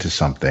dropped into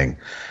something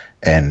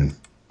and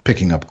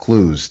picking up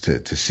clues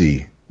to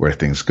see where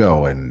things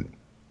go. And,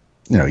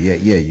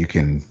 you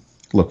can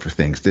look for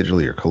things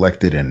digitally or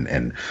collect it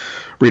and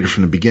read it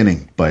from the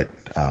beginning. But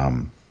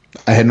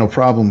I had no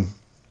problem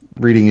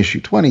reading issue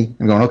 20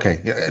 and going,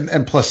 okay.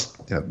 And plus,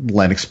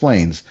 Len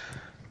explains,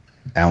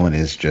 Alan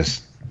is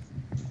just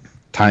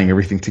tying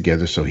everything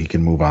together so he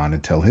can move on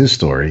and tell his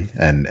story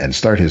and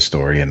start his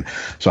story. And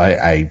so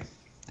I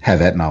had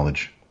that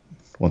knowledge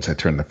once I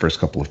turned the first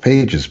couple of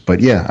pages. But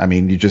yeah, I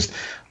mean, you just,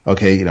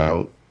 okay,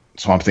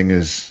 Swamp Thing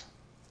is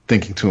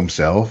thinking to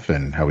himself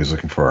and how he's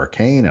looking for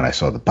Arcane, and I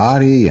saw the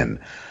body, and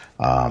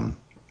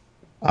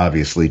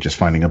obviously just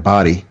finding a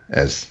body,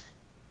 as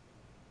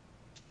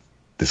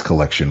this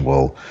collection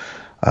will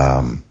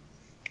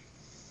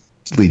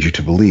lead you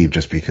to believe,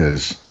 just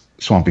because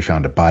Swampy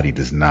found a body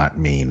does not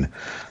mean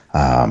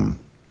it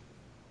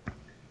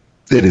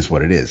is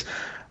what it is.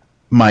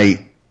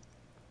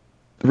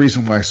 The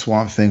reason why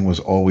Swamp Thing was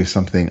always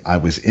something I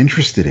was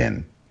interested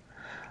in,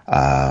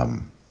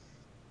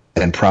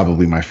 and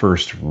probably my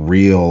first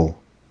real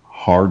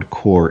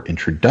hardcore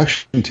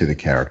introduction to the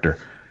character,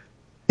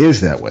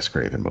 is that Wes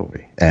Craven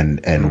movie.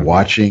 And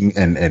watching,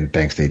 and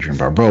thanks to Adrian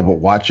Barbeau,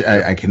 but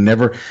I can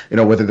never,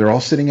 whether they're all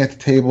sitting at the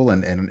table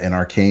and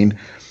Arcane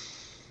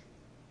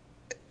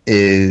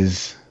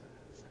is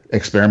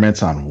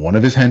experiments on one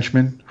of his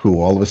henchmen,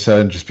 who all of a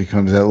sudden just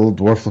becomes that little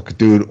dwarf-looking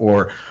dude,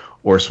 or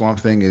Swamp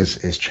Thing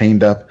is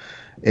chained up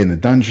in the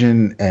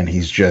dungeon and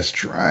he's just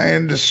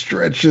trying to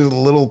stretch his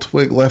little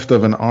twig left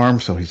of an arm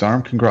so his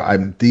arm can grow.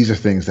 These are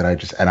things that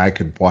I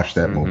could watch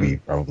that movie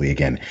probably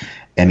again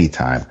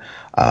anytime.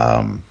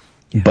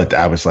 But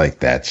I was like,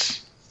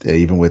 that's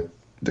even with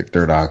Dick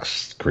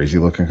Durdock's crazy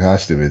looking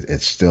costume,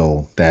 it's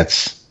still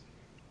that's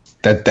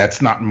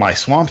not my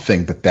Swamp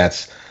Thing, but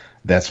that's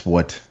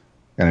what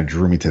kind of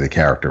drew me to the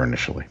character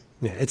initially.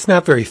 Yeah, it's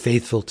not very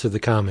faithful to the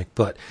comic,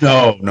 but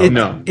No.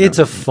 it's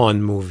a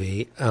fun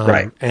movie,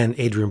 right? And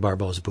Adrian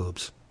Barbeau's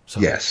boobs. So,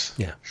 yes,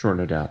 yeah, Sure,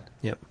 no doubt.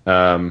 yep.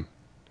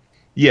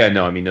 Yeah,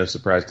 no, I mean, no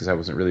surprise because I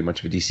wasn't really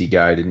much of a DC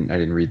guy. I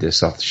didn't read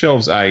this off the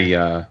shelves.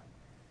 I'm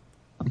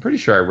pretty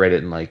sure I read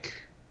it in like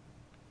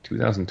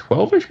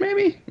 2012ish,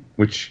 maybe,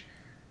 which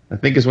I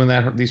think is when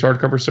these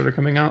hardcovers started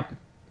coming out.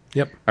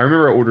 Yep. I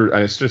remember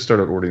I just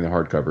started ordering the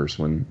hardcovers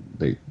when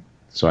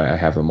so I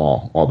have them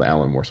all the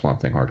Alan Moore Swamp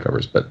Thing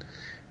hardcovers, but.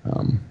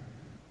 And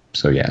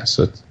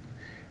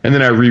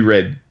then I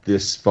reread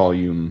this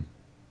volume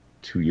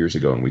 2 years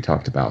ago, and we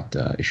talked about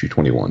issue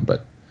 21.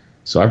 But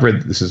so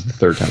this is the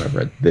third time I've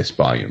read this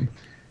volume,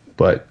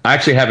 but I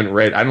actually haven't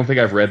read. I don't think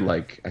I've read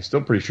I'm still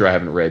pretty sure I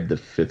haven't read the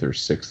 5th or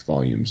 6th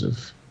volumes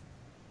of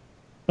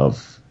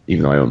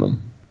even though I own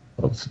them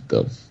of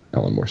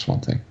Alan Moore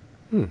Swamp Thing.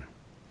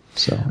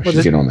 So I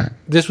should get on that.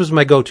 This was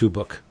my go-to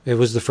book. It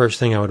was the first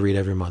thing I would read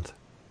every month.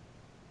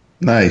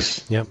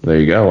 Nice. Yep. There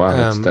you go.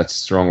 Wow, that's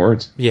strong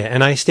words. Yeah,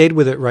 and I stayed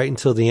with it right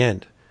until the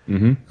end.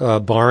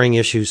 Mm-hmm. Barring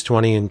issues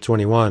 20 and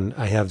 21,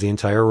 I have the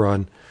entire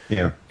run.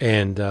 Yeah.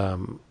 And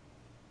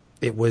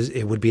it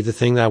would be the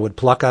thing that I would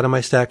pluck out of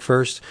my stack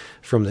first,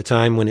 from the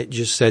time when it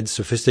just said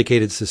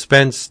sophisticated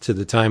suspense to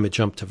the time it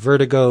jumped to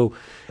Vertigo.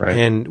 Right.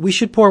 And we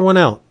should pour one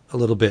out a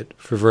little bit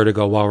for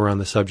Vertigo while we're on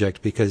the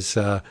subject, because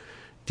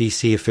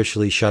DC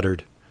officially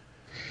shuttered.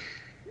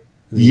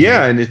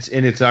 Yeah, and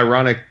it's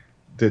ironic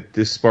that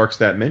this sparks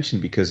that mention,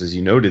 because as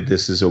you noted,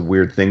 this is a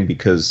weird thing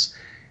because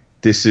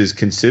this is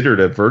considered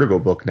a Vertigo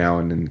book now,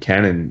 and in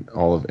canon,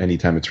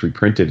 anytime it's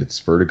reprinted, it's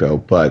Vertigo,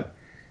 but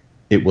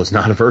it was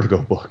not a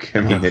Vertigo book.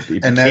 I mean,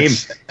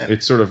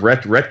 it's sort of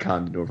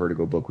retconned into a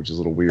Vertigo book, which is a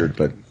little weird,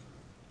 but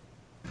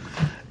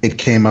it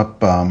came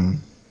up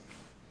from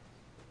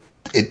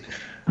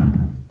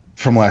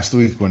last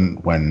week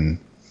when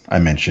I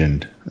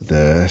mentioned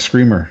the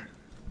Screamer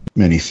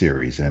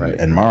miniseries,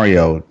 and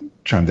Mario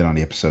chimed in on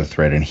the episode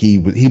thread, and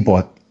he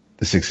bought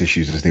the 6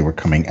 issues as they were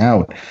coming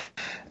out,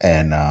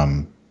 and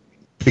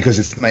because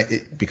it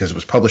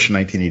was published in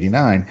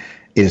 1989,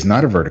 it is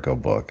not a Vertigo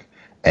book,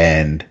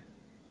 and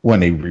when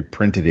they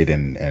reprinted it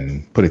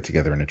and put it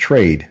together in a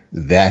trade,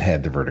 that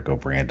had the Vertigo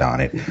brand on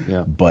it.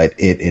 Yeah. But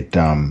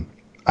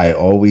I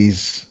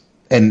always,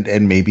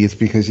 and maybe it's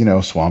because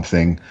Swamp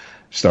Thing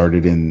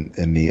started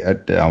in the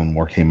Alan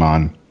Moore came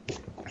on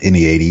in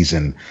the 80s,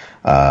 and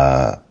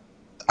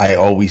I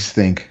always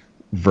think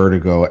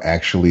Vertigo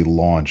actually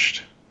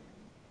launched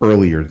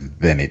earlier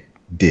than it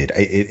did.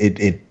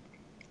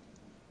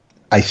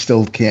 I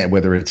still can't,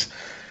 whether it's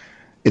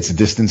a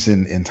distance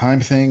in time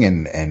thing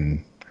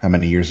and how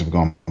many years have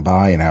gone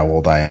by and how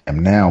old I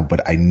am now,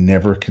 but I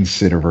never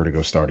consider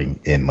Vertigo starting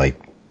in like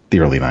the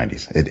early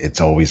 90s.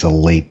 It's always a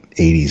late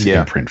 80s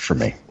imprint for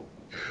me.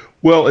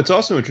 Well, it's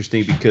also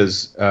interesting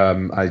because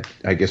I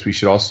guess we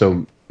should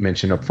also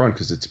mention up front,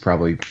 because it's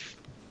probably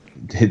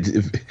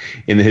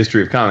in the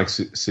history of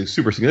comics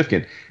super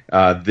significant.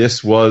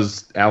 This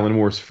was Alan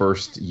Moore's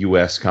first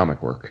U.S.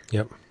 comic work.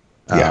 Yep.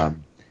 Yeah.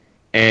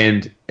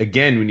 And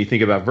again, when you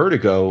think about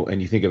Vertigo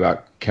and you think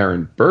about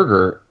Karen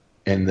Berger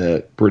and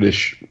the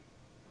British,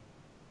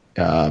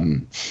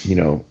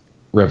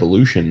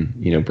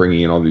 revolution,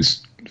 bringing in all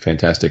these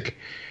fantastic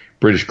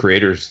British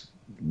creators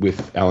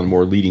with Alan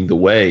Moore leading the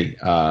way,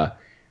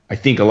 I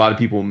think a lot of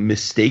people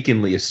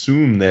mistakenly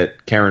assume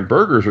that Karen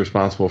Berger is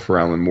responsible for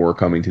Alan Moore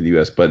coming to the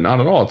U.S., but not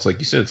at all. It's like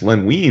you said, it's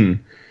Len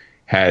Wein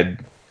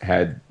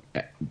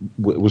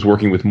was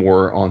working with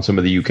Moore on some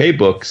of the UK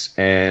books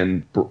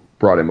and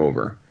brought him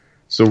over.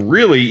 So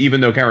really, even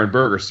though Karen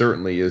Berger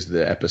certainly is the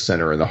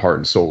epicenter and the heart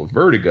and soul of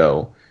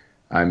Vertigo,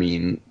 I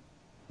mean,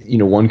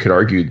 one could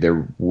argue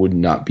there would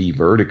not be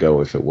Vertigo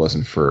if it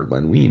wasn't for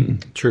Len Wein.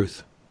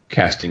 Truth.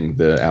 Casting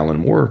the Alan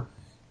Moore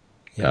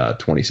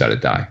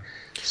 20-sided die.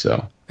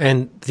 So.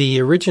 And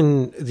the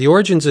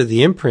origins of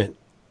the imprint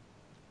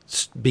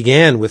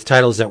began with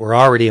titles that were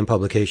already in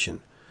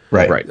publication.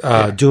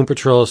 Right. Doom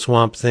Patrol,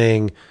 Swamp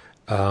Thing,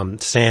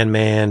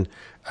 Sandman.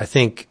 I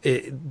think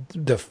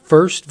the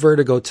first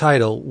Vertigo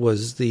title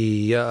was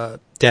the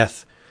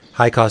Death,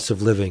 High Cost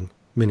of Living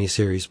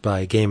miniseries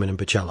by Gaiman and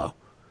Pichello.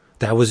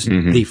 That was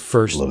the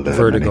first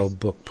Vertigo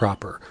book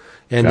proper.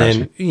 And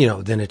then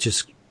it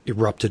just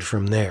erupted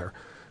from there.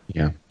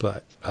 Yeah.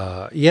 But,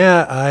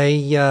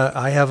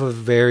 I have a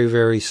very,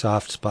 very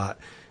soft spot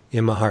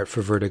in my heart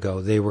for Vertigo.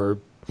 They were...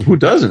 Who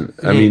doesn't?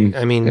 I mean,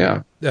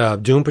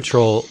 Doom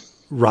Patrol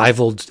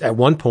rivaled at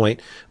one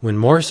point when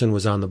Morrison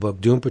was on the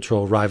book. Doom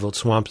Patrol rivaled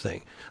Swamp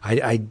Thing.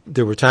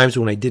 There were times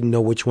when I didn't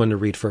know which one to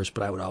read first,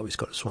 but I would always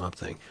go to Swamp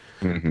Thing.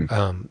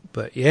 Mm-hmm.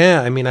 But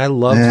yeah, I mean, I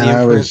loved the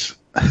imprint.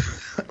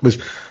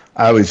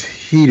 I was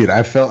heated.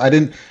 I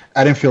didn't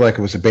feel like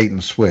it was a bait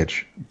and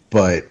switch,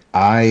 but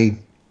I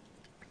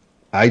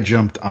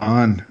jumped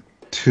on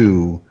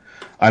to.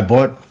 I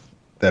bought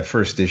that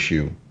first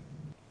issue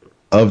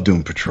of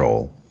Doom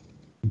Patrol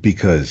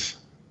because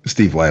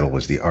Steve Lytle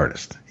was the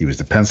artist. He was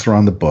the penciler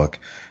on the book,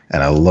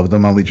 and I loved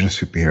them on Legion of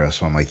Superheroes.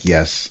 So I'm like,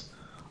 yes,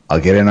 I'll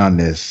get in on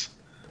this.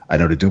 I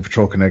know the Doom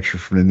Patrol connection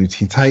from the New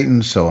Teen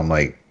Titans, so I'm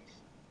like,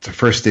 it's the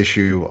first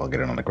issue. I'll get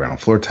in on the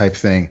ground floor type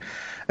thing.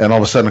 And all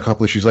of a sudden, a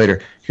couple issues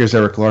later, here's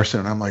Eric Larson,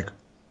 and I'm like,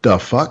 the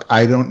fuck?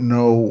 I don't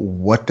know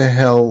what the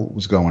hell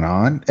was going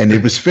on. And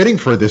it was fitting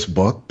for this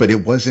book, but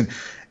it wasn't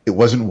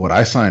what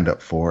I signed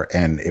up for.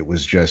 And it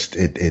was just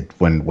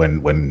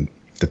when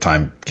the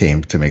time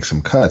came to make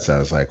some cuts, I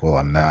was like, well,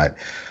 I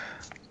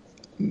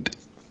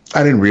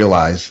didn't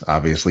realize,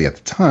 obviously, at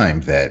the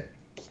time that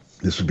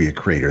this would be a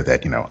creator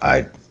that,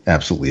 I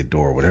absolutely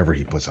adore whatever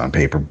he puts on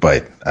paper.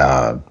 But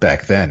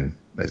back then,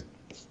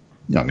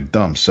 young and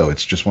dumb. So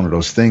it's just one of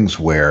those things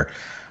where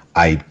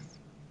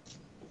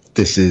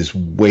this is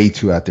way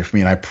too out there for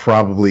me. And I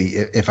probably,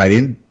 if I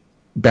didn't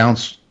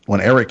bounce when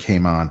Eric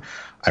came on,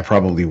 I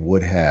probably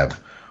would have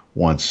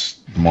once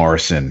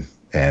Morrison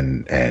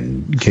and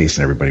Case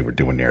and everybody were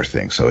doing their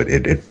thing. So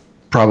it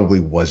probably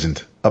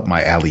wasn't up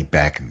my alley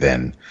back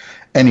then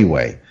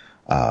anyway.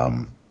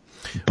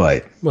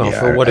 But well,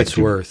 for what it's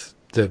worth,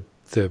 the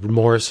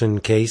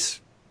Morrison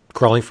Case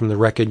Crawling from the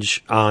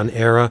Wreckage on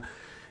era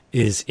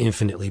is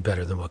infinitely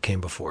better than what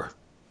came before.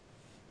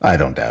 I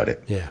don't doubt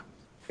it. Yeah.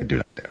 I do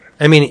not doubt it.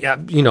 I mean,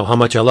 you know how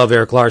much I love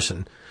Eric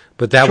Larson,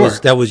 but that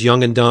was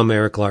young and dumb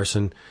Eric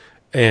Larson,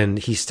 and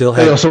he still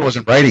had. He also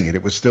wasn't writing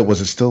it. Was it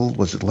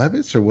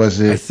Levitz or was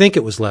it? I think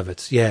it was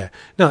Levitz. Yeah.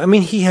 No, I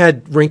mean he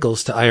had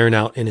wrinkles to iron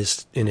out in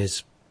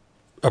his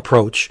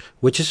approach,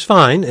 which is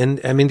fine,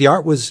 and I mean the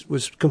art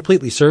was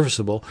completely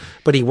serviceable,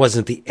 but he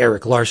wasn't the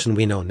Eric Larson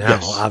we know now,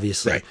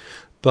 obviously. Right.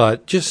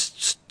 But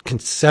just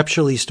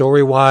conceptually,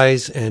 story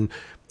wise, and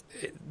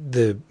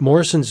the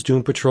Morrison's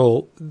Doom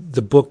Patrol,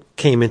 the book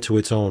came into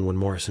its own when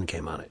Morrison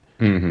came on it.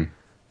 Mm-hmm.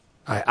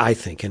 I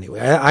think anyway.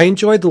 I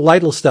enjoyed the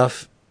Lytle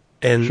stuff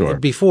and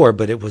before,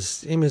 but it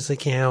was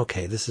like, yeah,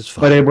 okay, this is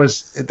fine.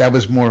 But that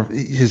was more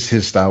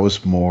his style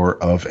was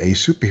more of a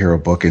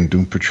superhero book, and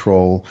Doom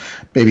Patrol.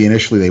 Maybe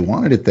initially they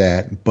wanted it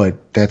that,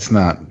 but that's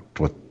not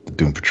what the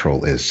Doom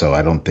Patrol is. So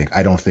I don't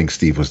think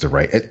Steve was the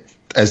right.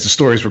 As the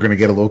stories were going to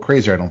get a little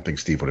crazier, I don't think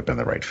Steve would have been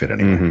the right fit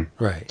anyway.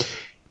 Mm-hmm. Right.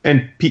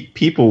 And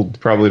people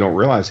probably don't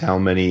realize how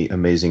many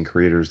amazing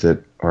creators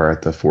that are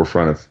at the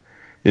forefront of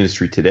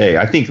industry today.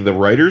 I think the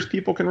writers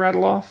people can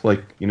rattle off,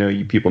 like,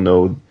 you people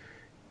know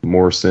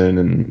Morrison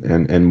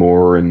and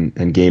Moore and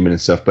Gaiman and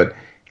stuff. But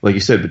like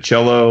you said,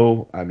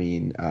 Bocello, I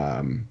mean,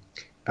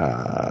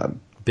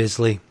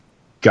 Bisley,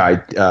 Guy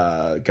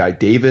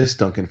Davis,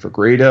 Duncan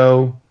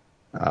Fegredo,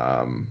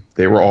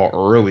 they were all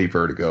early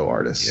Vertigo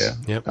artists.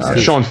 Yeah. Yep.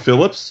 Sean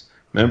Phillips,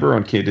 remember,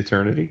 on Kid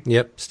Eternity?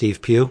 Yep.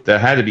 Steve Pugh. That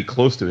had to be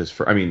close to his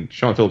first. I mean,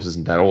 Sean Phillips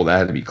isn't that old. That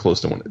had to be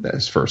close to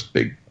his first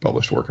big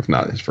published work, if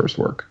not his first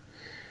work.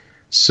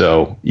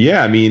 So,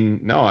 yeah,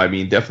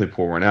 definitely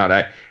pour one out.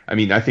 I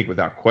think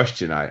without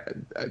question,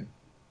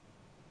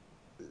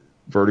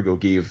 Vertigo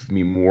gave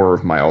me more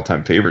of my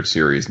all-time favorite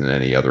series than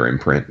any other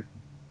imprint.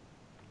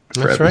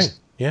 That's right.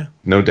 Yeah.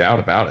 No doubt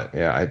about it.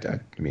 Yeah,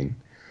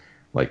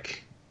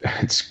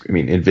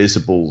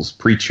 Invisibles,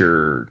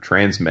 Preacher,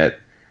 Transmet,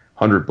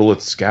 100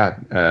 Bullets, Scott,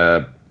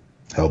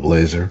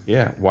 Hellblazer.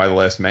 Yeah, Why the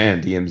Last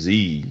Man,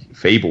 DMZ,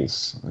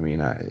 Fables. I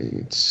mean,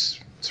 it's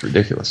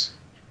ridiculous.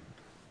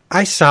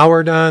 I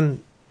soured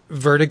on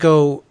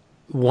Vertigo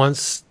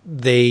once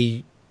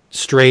they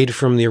strayed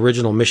from the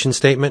original mission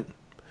statement.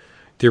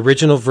 The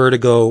original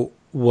Vertigo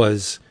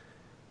was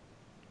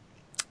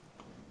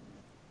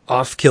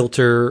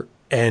off-kilter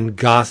and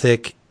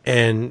gothic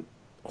and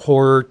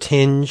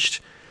horror-tinged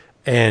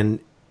and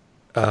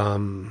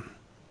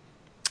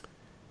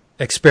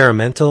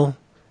experimental.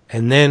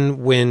 And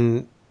then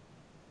when,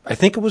 I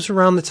think it was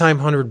around the time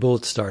 100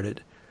 Bullets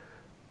started,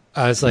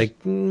 I was like,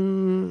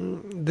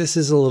 this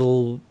is a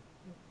little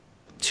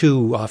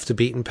too off the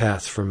beaten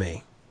path for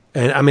me.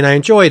 And I mean, I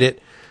enjoyed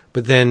it,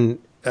 but then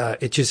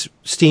it just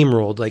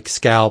steamrolled, like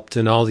Scalped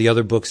and all the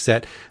other books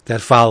that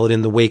followed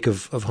in the wake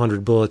of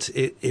 100 Bullets.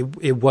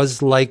 It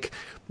was like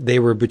they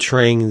were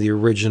betraying the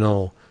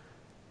original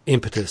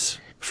impetus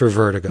for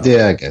Vertigo.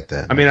 Yeah, I get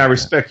that. I mean, I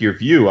respect your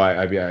view.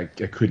 I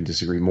couldn't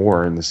disagree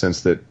more in the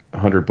sense that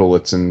 100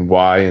 Bullets and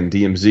Y and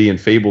DMZ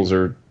and Fables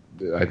are,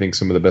 I think,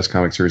 some of the best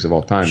comic series of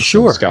all time.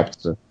 Sure.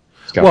 So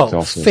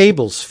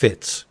Fables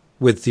fits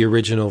with the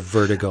original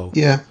Vertigo.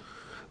 Yeah.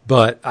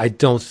 But I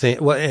don't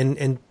think,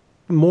 and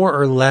more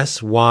or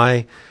less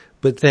Y,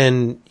 but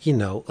then,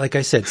 like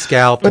I said,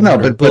 Scalped. But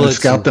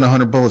Scalped and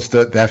 100 Bullets,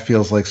 that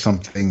feels like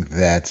something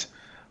that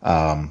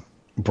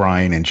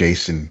Brian and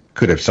Jason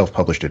could have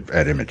self-published it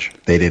at Image.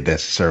 They didn't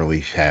necessarily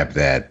have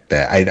that.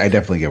 I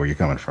definitely get where you're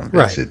coming from.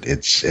 Right.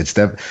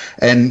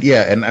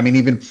 And I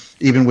mean,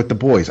 even with the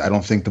boys, I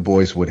don't think the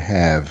boys would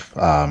have.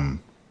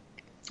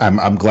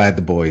 I'm glad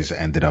the boys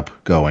ended up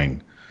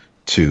going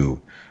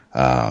to.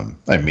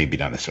 Maybe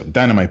not necessarily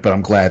Dynamite, but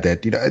I'm glad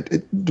that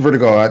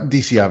Vertigo,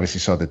 DC obviously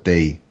saw that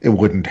it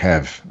wouldn't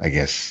have, I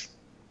guess,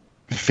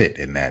 fit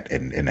in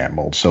that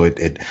mold. So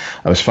I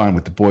was fine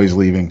with the boys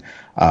leaving.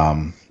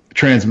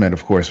 Transmet,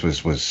 of course,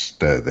 was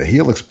the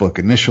Helix book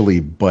initially,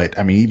 but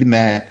I mean, even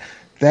that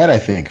I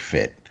think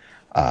fit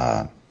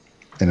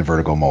in the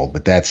Vertigo mold,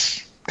 but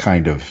that's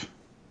kind of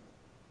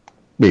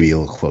maybe a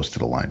little close to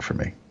the line for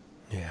me.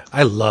 Yeah,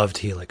 I loved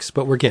Helix,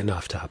 but we're getting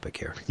off topic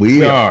here.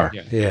 We are.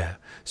 Yeah.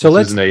 So this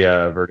let's isn't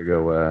a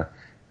Vertigo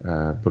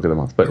book of the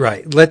month, but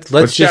right.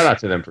 Let's shout out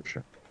to them for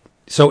sure.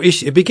 So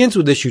it begins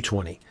with issue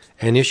 20,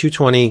 and issue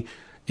 20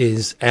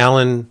 is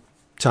Alan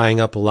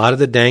tying up a lot of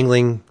the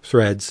dangling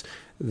threads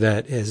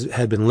that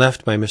had been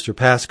left by Mr.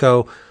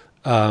 Pascoe.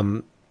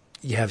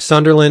 You have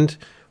Sunderland,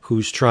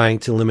 who's trying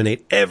to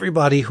eliminate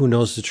everybody who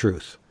knows the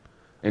truth.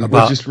 And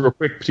just real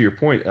quick to your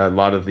point, a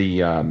lot of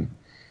the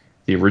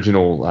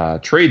original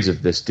trades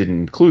of this didn't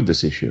include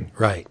this issue.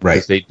 Right.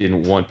 Because they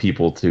didn't want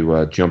people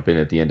to jump in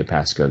at the end of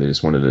Pascoe. They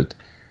just wanted to,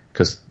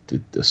 because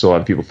so a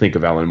lot of people think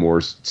of Alan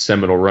Moore's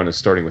seminal run as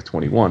starting with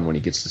 21 when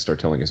he gets to start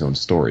telling his own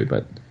story.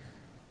 But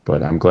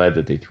I'm glad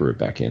that they threw it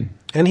back in.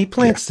 And he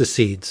plants the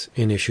seeds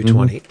in issue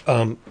 20,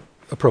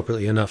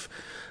 appropriately enough.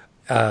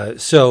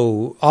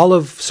 So all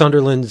of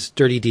Sunderland's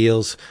dirty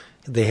deals,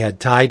 they had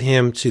tied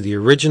him to the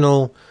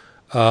original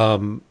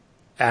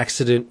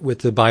accident with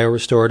the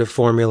biorestorative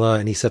formula,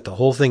 and he set the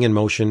whole thing in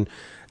motion.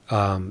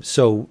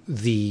 So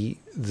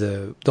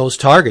those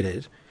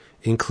targeted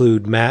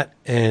include Matt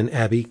and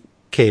Abby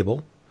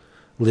Cable,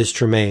 Liz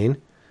Tremaine,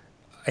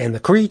 and the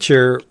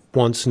creature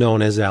once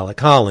known as Alec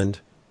Holland.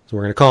 So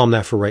we're going to call him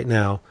that for right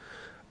now.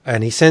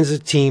 And he sends a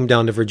team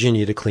down to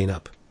Virginia to clean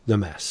up the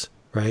mess,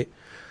 right?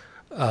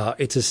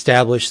 It's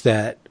established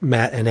that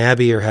Matt and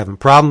Abby are having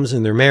problems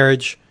in their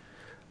marriage,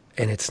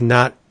 and it's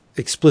not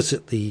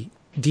explicitly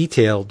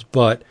detailed,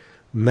 but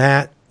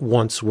Matt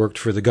once worked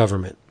for the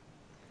government.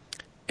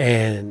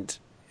 And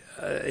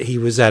he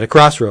was at a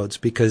crossroads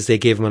because they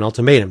gave him an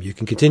ultimatum. You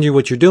can continue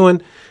what you're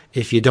doing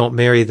if you don't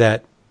marry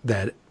that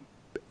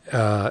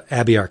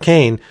Abby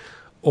Arcane,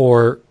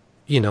 or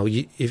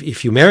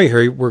if you marry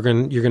her,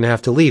 you're gonna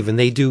have to leave. And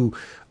they do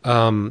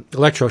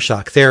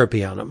electroshock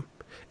therapy on him,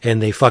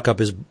 and they fuck up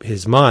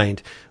his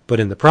mind. But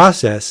in the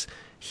process,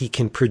 he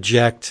can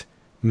project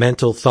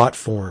mental thought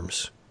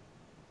forms.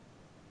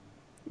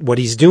 What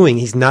he's doing,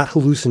 he's not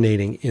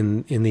hallucinating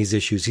in these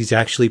issues. He's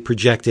actually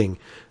projecting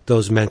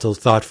those mental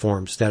thought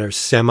forms that are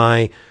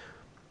semi-solid.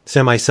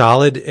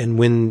 And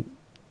when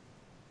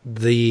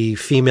the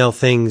female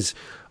things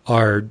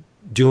are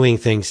doing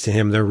things to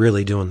him, they're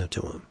really doing them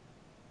to him.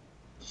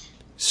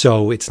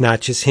 So it's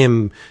not just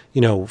him,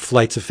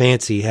 flights of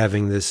fancy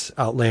having this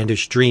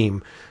outlandish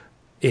dream.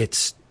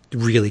 It's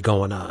really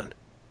going on,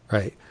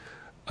 right?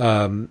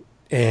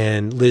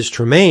 And Liz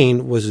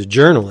Tremaine was a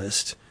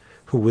journalist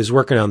who was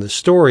working on the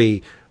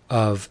story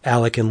of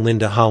Alec and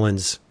Linda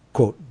Holland's,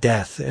 quote,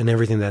 death and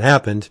everything that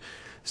happened.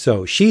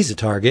 So she's a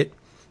target.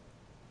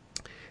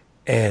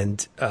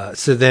 And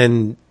so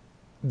then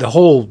the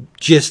whole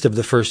gist of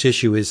the first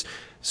issue is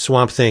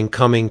Swamp Thing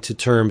coming to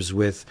terms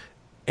with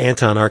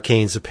Anton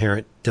Arcane's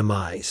apparent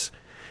demise.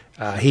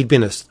 He'd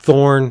been a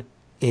thorn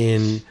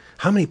in...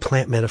 How many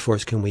plant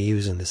metaphors can we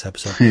use in this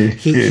episode?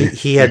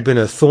 He had been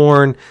a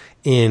thorn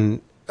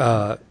in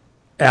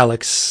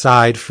Alec's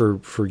side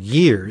for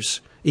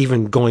years,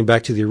 even going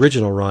back to the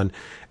original run.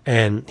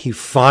 And he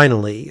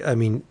finally,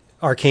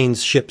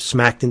 Arcane's ship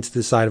smacked into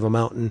the side of a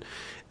mountain,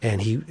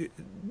 and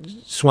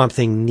Swamp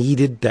Thing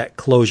needed that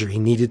closure. He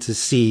needed to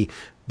see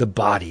the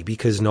body,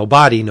 because no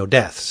body, no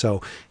death.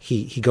 So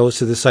he goes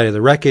to the site of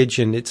the wreckage,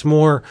 and it's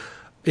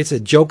a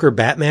Joker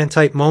Batman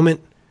type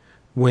moment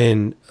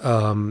when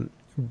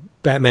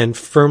Batman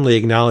firmly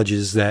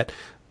acknowledges that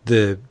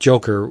the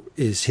Joker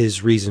is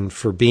his reason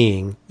for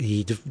being.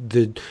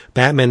 The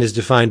Batman is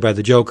defined by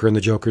the Joker, and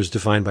the Joker is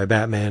defined by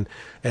Batman,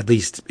 at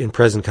least in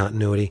present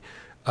continuity.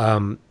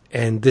 And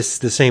this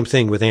the same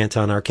thing with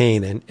Anton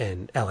Arcane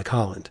and Alec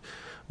Holland,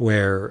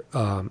 where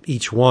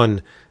each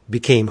one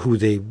became who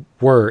they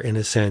were in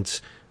a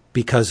sense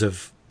because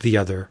of the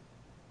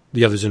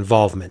other's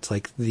involvement.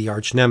 Like the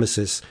arch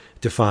nemesis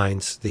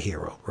defines the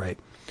hero, right?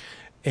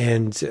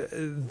 And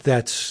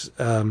that's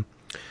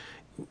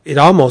it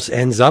almost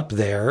ends up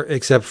there,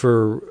 except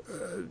for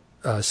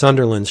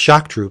Sunderland's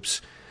shock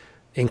troops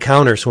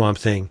encounter Swamp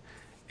Thing,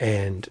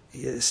 and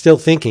still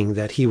thinking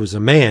that he was a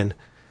man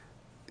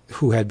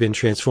who had been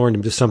transformed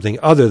into something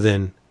other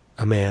than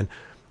a man,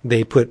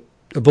 they put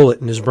a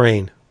bullet in his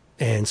brain,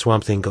 and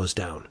Swamp Thing goes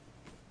down,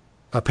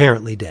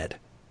 apparently dead,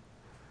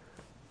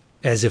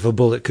 as if a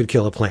bullet could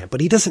kill a plant.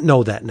 But he doesn't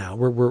know that now.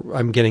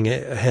 I'm getting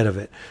ahead of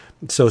it.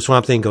 So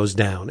Swamp Thing goes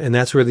down, and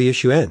that's where the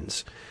issue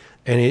ends.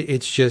 And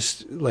it's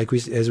just,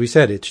 as we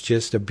said, it's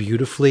just a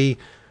beautifully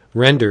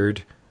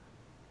rendered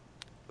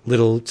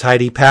little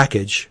tidy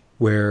package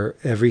where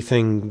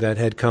everything that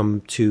had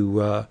come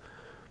to a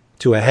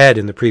head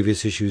in the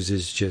previous issues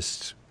is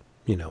just,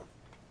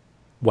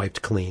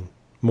 wiped clean,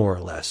 more or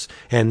less.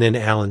 And then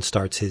Alan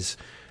starts his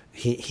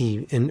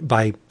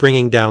by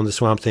bringing down the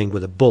Swamp Thing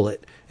with a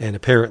bullet and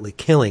apparently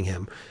killing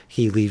him,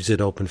 he leaves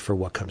it open for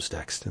what comes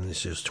next. And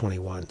this is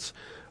 21's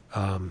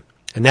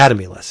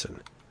anatomy lesson.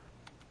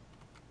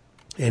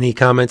 Any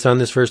comments on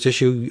this first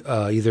issue,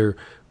 either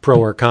pro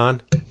or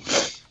con?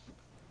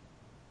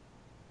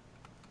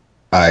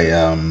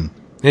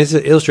 It's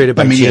illustrated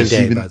by Gene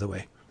Day, by the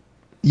way.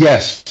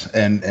 Yes,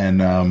 and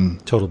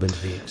Totleben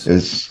Veitch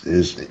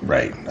is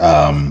right.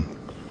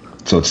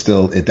 So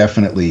it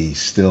definitely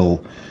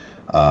still.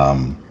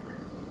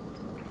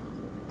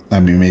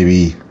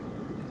 Maybe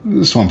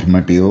Swampy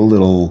might be a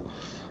little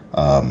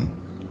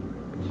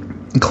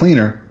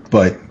cleaner,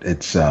 but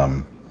it's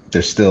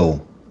there's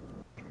still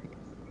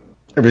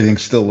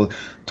everything's still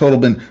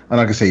Totleben. I'm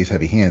not gonna say he's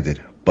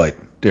heavy-handed, but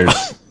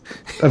there's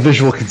a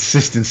visual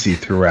consistency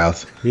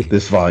throughout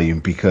this volume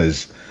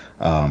because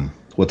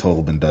what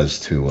Totleben does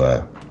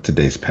to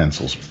today's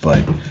pencils.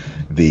 But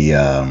the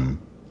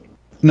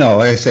no,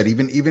 like I said,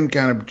 even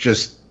kind of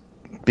just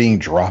being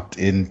dropped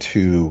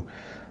into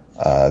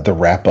the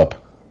wrap up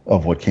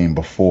of what came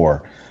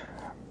before,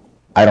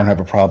 I don't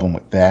have a problem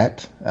with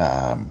that.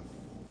 The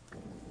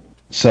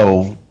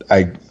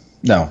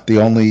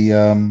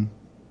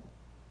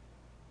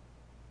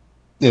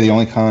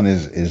only con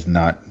is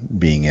not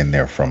being in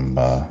there from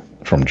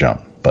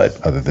jump.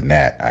 But other than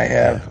that, I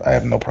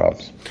have no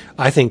problems.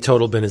 I think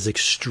Totleben is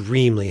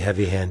extremely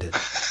heavy-handed.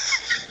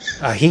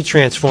 He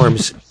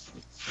transforms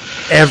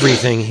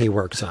everything he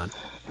works on.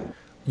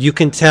 You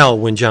can tell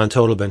when John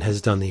Totleben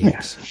has done the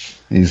inks.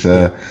 He's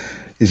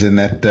in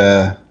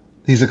that.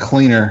 He's a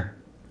cleaner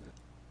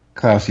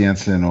Klaus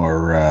Jensen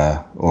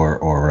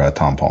or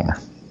Tom Palmer.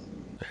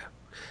 Yeah.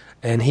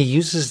 And he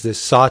uses this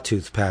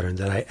sawtooth pattern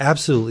that I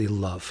absolutely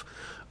love,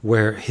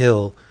 where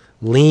he'll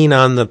lean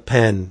on the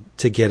pen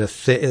to get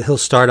he'll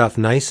start off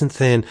nice and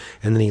thin,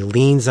 and then he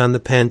leans on the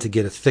pen to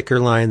get a thicker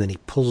line, then he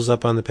pulls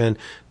up on the pen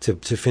to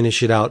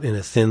finish it out in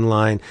a thin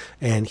line,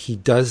 and he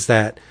does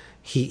that.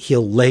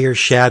 He'll layer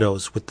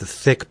shadows with the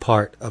thick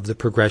part of the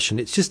progression.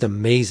 It's just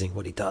amazing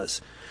what he does.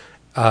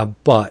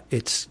 But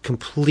it's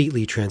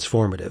completely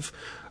transformative.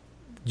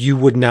 You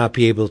would not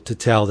be able to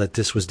tell that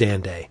this was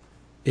Dan Day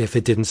if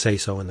it didn't say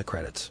so in the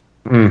credits.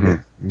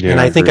 Mm-hmm. Yeah, and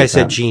I think I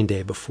said that. Gene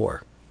Day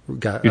before. You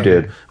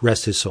did.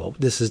 Rest his soul.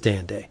 This is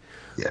Dan Day.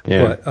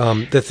 Yeah. But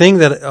the thing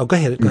that... Oh, go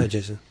ahead,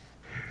 Jason.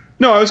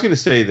 No, I was going to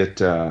say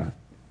that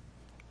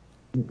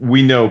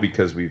we know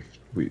because we've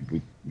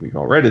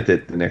all read it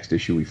that the next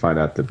issue we find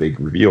out the big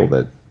reveal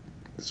that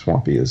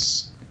Swampy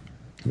is,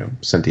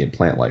 sentient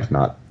plant life,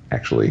 not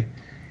actually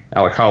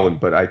Alec Holland.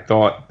 But I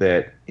thought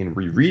that in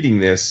rereading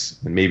this,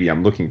 and maybe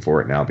I'm looking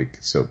for it now,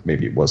 so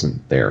maybe it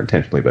wasn't there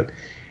intentionally, but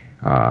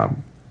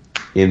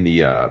in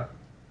the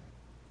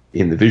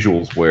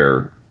visuals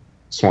where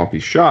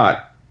Swampy's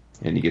shot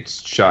and he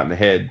gets shot in the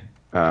head,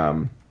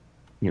 right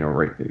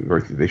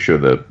they show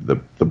the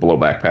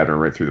blowback pattern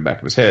right through the back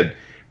of his head.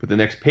 But the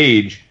next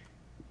page,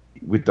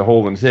 with the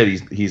hole in his head,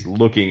 he's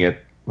looking at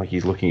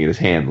his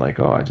hand, like,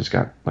 oh, I just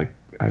got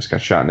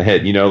shot in the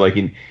head.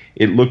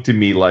 It looked to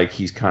me like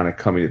he's kind of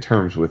coming to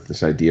terms with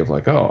this idea of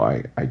like,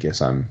 oh, I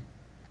guess I'm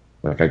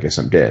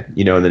dead.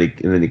 And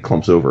then he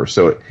clumps over.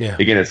 So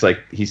again, it's like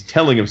he's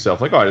telling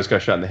himself like, oh, I just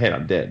got shot in the head,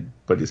 I'm dead.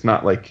 But it's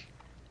not like,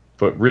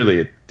 but really,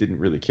 it didn't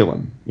really kill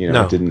him.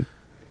 No. It didn't.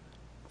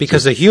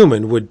 Because a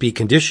human would be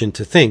conditioned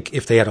to think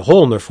if they had a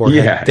hole in their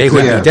forehead, they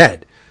would be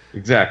dead.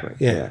 Exactly.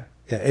 Yeah.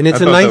 And it's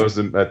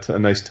that's a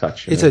nice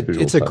touch. It's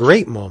a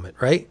great moment,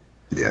 right?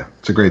 Yeah,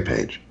 it's a great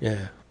page.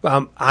 Yeah.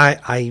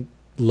 I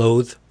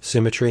loathe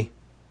symmetry.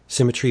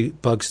 Symmetry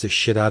bugs the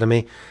shit out of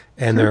me,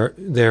 and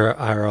there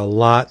are a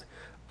lot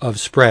of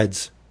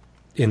spreads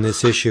in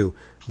this issue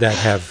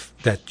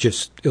that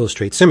just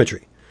illustrate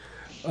symmetry.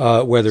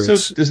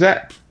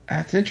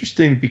 That's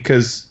interesting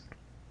because,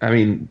 I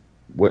mean,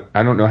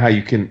 I don't know how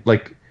you can,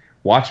 like,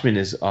 Watchmen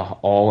is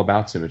all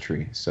about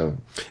symmetry, so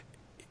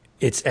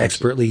it's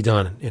expertly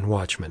done in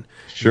Watchmen.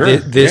 Sure,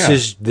 this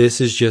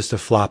is just a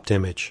flopped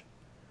image.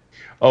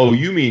 Oh,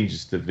 you mean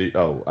just so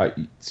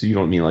you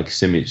don't mean like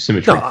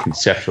symmetry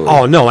conceptually?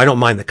 Oh no, I don't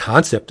mind the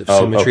concept of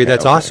symmetry.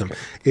 That's awesome. Okay.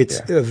 It's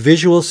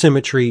visual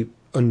symmetry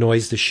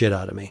annoys the shit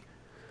out of me.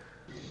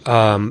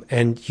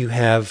 And you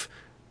have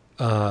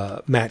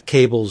Matt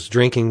Cable's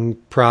drinking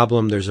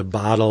problem. There's a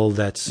bottle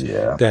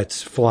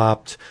that's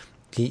flopped.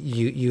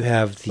 You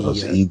have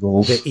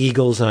the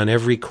eagles on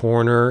every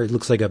corner. It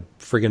looks like a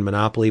friggin'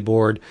 Monopoly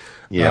board.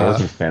 Yeah, I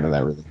wasn't a fan of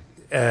that really.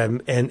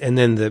 And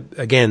then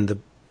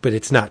but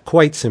it's not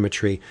quite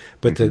symmetry.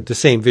 But the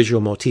same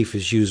visual motif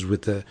is used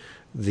with the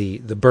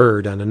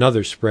bird on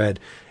another spread.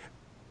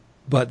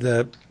 But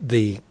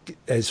the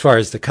as far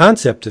as the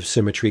concept of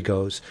symmetry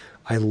goes,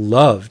 I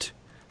loved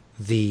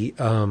the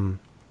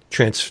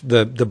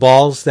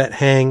balls that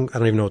hang. I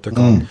don't even know what they're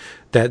called.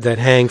 That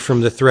hang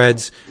from the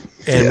threads,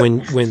 and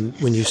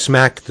when you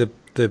smack the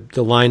the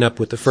lineup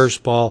with the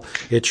first ball.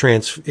 It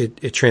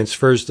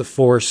transfers the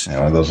force. Yeah,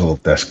 one of those little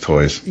desk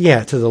toys.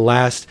 Yeah, to the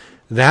last.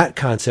 That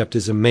concept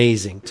is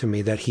amazing to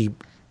me that he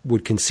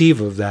would conceive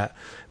of that,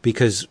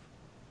 because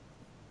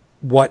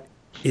what's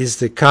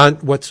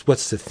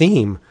the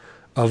theme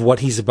of what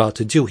he's about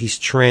to do? He's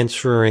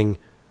transferring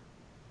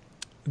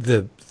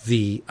the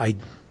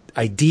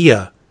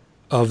idea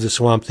of the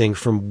Swamp Thing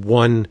from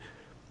one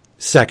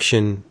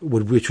section,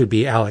 which would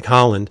be Alec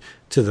Holland,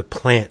 to the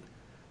plant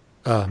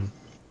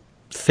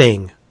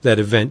thing that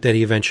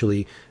he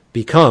eventually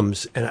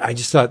becomes. And I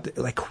just thought,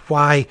 like,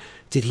 why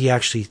did he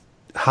actually?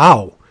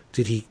 How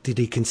did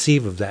he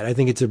conceive of that? I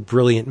think it's a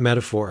brilliant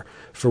metaphor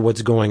for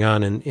what's going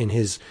on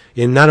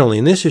in not only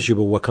in this issue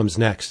but what comes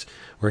next,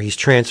 where he's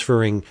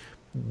transferring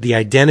the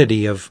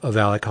identity of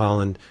Alec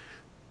Holland,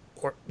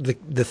 or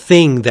the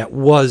thing that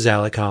was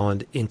Alec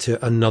Holland,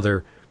 into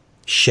another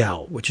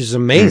shell, which is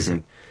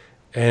amazing.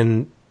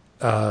 And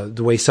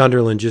the way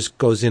Sunderland just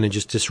goes in and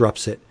just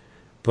disrupts it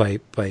by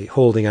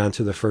holding on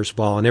to the first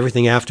ball, and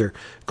everything after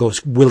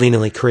goes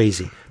willy-nilly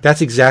crazy.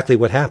 That's exactly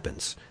what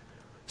happens.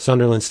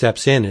 Sunderland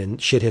steps in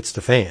and shit hits the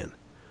fan.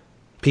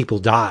 People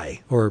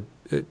die, or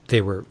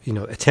they were,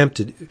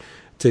 attempted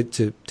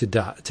to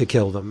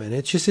kill them, and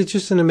it's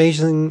just an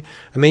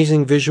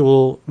amazing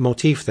visual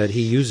motif that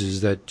he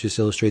uses that just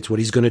illustrates what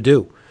he's going to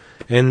do.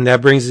 And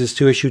that brings us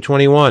to issue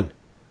 21.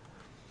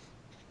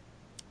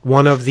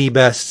 One of the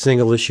best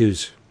single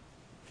issues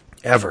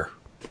ever.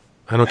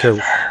 I don't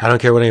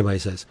care what anybody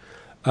says.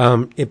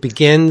 It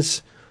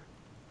begins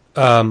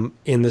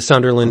in the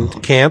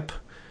Sunderland camp,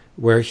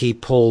 where he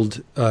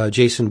pulled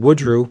Jason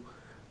Woodrue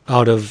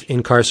out of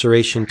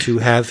incarceration to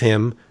have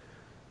him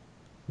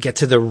get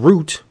to the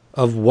root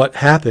of what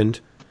happened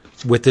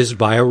with this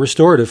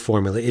biorestorative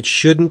formula. It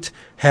shouldn't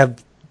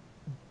have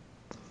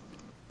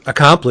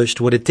accomplished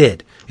what it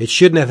did. It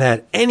shouldn't have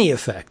had any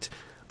effect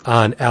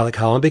on Alec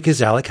Holland,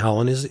 because Alec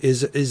Holland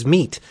is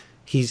meat.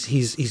 He's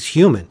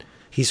human.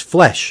 He's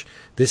flesh.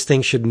 This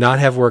thing should not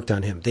have worked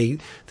on him.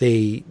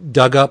 They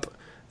dug up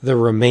the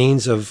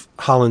remains of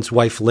Holland's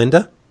wife,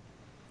 Linda,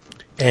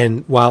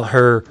 and while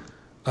her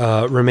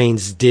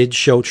remains did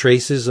show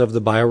traces of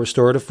the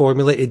biorestorative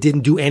formula, it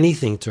didn't do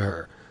anything to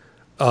her,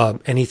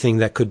 anything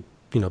that could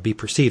be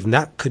perceived. And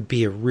that could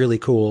be a really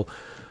cool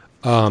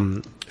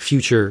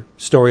future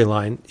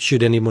storyline,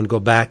 should anyone go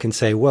back and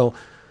say, well,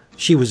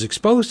 she was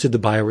exposed to the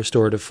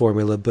biorestorative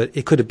formula, but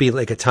it could be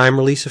like a time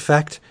release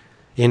effect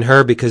in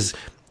her because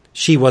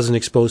she wasn't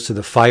exposed to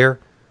the fire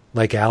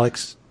like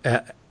Alec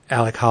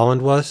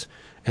Holland was.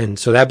 And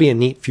so that'd be a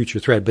neat future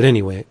thread. But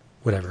anyway,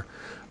 whatever.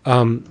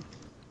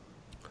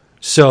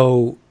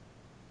 So,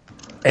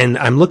 and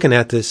I'm looking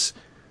at this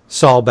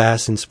Saul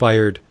Bass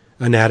inspired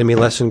anatomy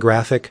lesson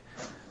graphic,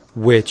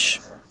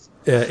 which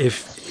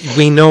if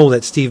we know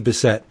that Steve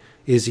Bissette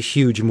is a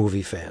huge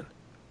movie fan.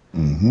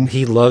 Mm-hmm.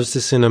 He loves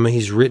the cinema.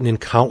 He's written in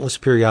countless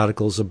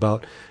periodicals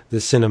about the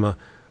cinema.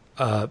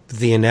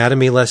 The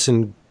anatomy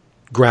lesson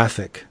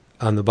graphic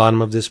on the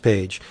bottom of this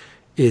page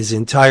is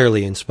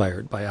entirely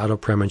inspired by Otto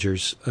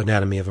Preminger's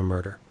Anatomy of a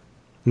Murder.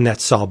 And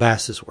that's Saul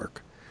Bass's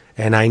work.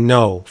 And I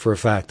know for a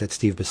fact that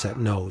Steve Bissette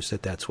knows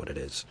that that's what it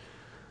is.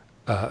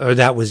 Or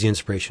that was the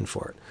inspiration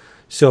for it.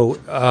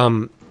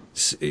 So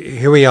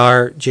here we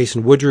are.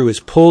 Jason Woodrue is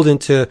pulled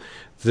into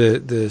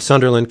the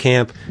Sunderland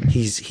camp.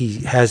 He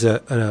has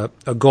a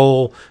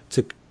goal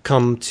to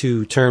come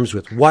to terms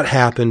with what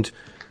happened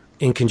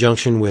in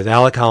conjunction with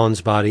Alec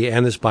Holland's body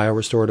and this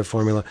biorestorative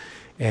formula.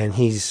 And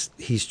he's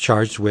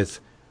charged with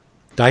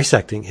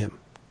dissecting him.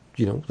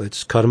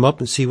 Let's cut him up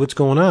and see what's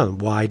going on.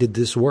 Why did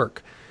this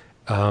work?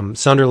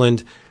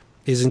 Sunderland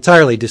is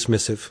entirely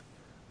dismissive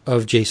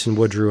of Jason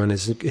Woodrue and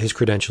his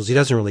credentials. He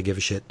doesn't really give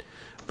a shit.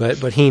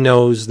 But he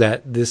knows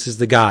that this is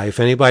the guy. If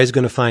anybody's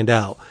going to find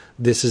out,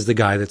 this is the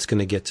guy that's going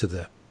to get to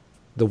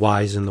the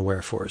whys and the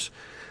wherefores.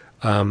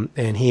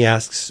 And he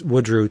asks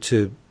Woodrue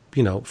to,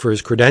 for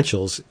his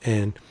credentials.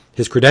 And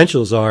his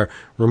credentials are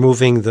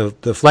removing the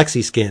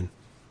flexi skin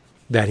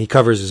that he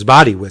covers his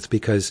body with,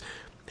 because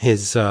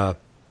his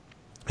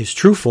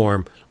true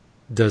form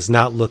does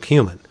not look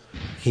human.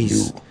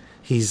 He's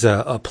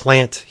a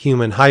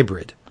plant-human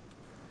hybrid.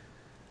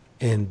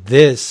 And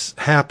this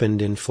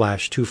happened in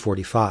Flash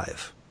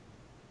 245,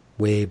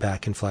 way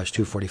back in Flash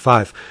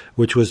 245,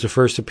 which was the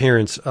first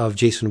appearance of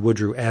Jason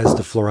Woodrue as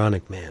the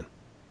Floronic Man.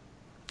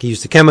 He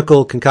used a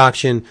chemical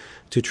concoction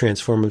to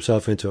transform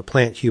himself into a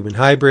plant-human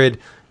hybrid,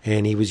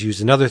 and he was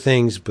used in other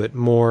things, but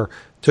Moore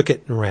took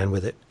it and ran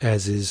with it,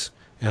 as is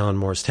Alan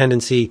Moore's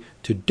tendency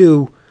to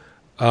do.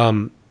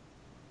 And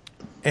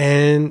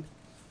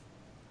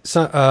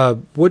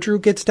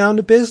Woodrue gets down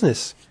to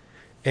business,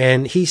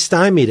 and he's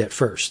stymied at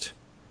first.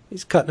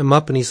 He's cutting him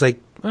up, and he's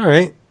like, all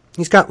right,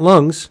 he's got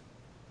lungs,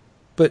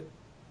 but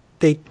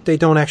they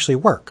don't actually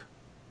work.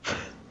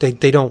 They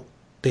don't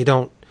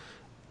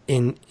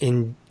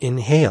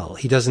inhale.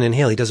 He doesn't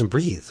inhale. He doesn't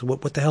breathe.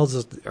 What the hell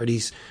are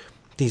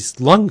these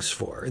lungs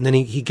for? And then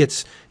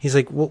he's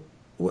like, well,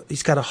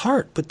 he's got a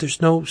heart, but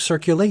there's no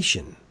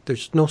circulation.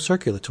 There's no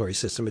circulatory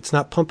system. It's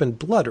not pumping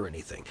blood or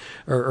anything,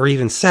 or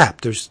even sap.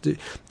 There's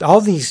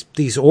all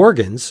these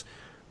organs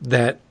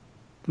that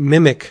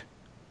mimic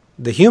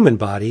the human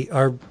body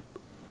are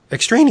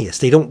extraneous.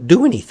 They don't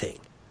do anything.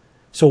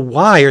 So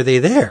why are they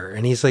there?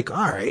 And he's like,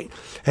 all right.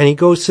 And he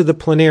goes to the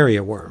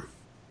planaria worm.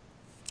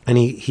 And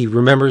he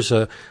remembers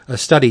a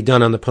study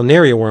done on the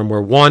planaria worm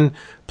where one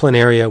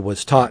planaria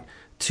was taught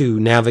to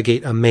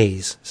navigate a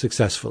maze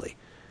successfully.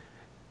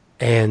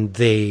 And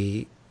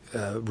they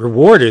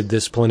rewarded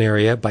this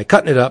planaria by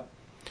cutting it up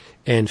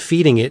and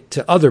feeding it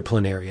to other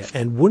planaria.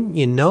 And wouldn't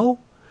you know,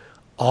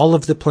 all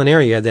of the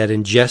planaria that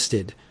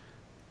ingested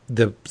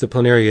the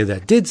planaria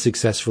that did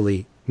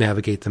successfully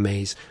navigate the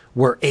maze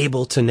were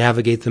able to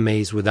navigate the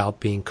maze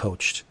without being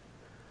coached.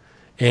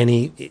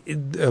 And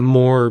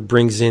Moore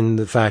brings in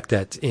the fact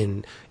that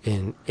in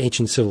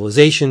ancient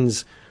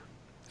civilizations,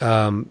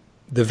 the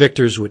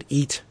victors would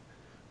eat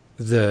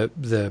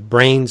the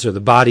brains or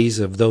the bodies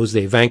of those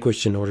they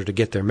vanquished in order to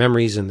get their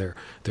memories and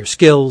their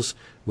skills,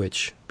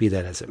 which, be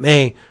that as it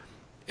may.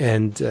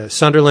 And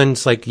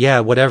Sunderland's like,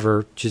 yeah,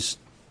 whatever, just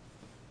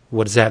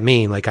what does that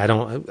mean? Like,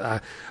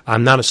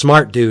 I'm not a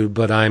smart dude,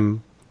 but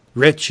I'm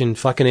rich and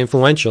fucking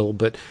influential,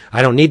 but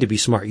I don't need to be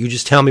smart. You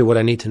just tell me what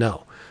I need to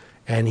know.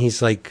 And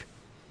he's like,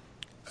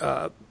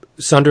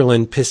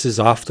 Sunderland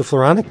pisses off the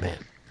Floronic Man,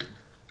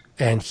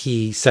 and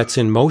he sets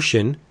in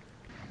motion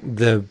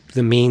the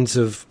means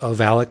of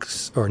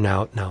Alex, or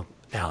now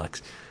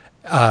Alex,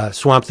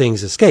 Swamp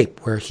Thing's escape,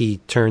 where he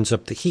turns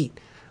up the heat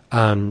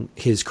on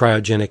his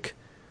cryogenic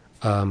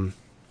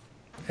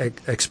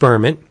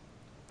experiment,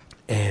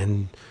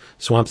 and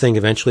Swamp Thing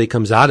eventually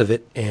comes out of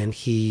it, and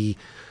he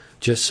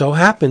just so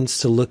happens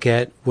to look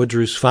at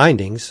Woodrew's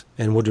findings,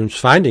 and Woodrew's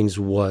findings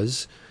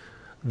was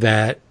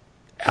that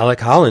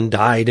Alec Holland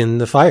died in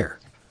the fire.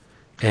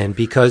 And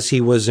because he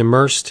was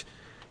immersed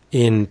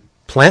in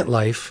plant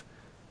life,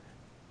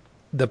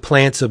 the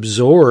plants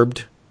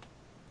absorbed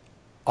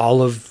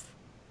all of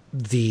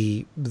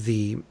the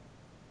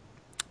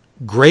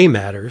gray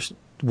matters,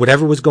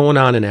 whatever was going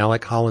on in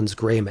Alec Holland's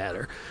gray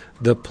matter.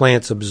 The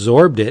plants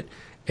absorbed it,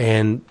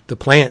 and the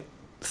plant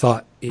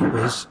thought it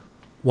was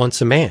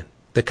once a man.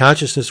 The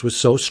consciousness was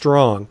so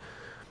strong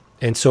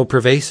and so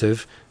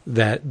pervasive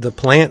that the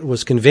plant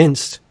was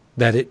convinced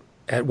that it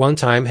at one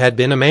time had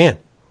been a man.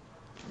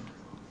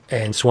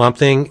 And Swamp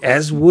Thing,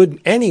 as would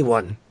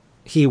anyone,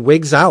 he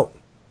wigs out.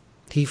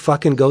 He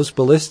fucking goes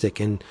ballistic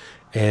and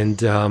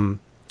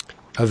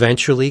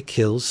eventually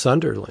kills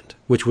Sunderland,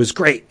 which was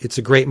great. It's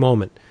a great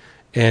moment.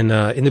 And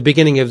in the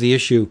beginning of the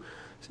issue,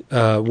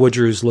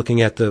 Woodrew's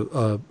looking at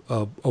a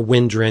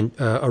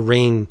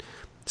rain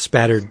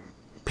spattered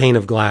pane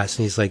of glass,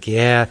 and he's like,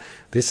 yeah,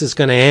 this is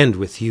going to end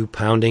with you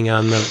pounding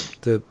on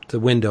the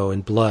window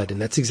in blood.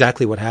 And that's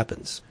exactly what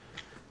happens.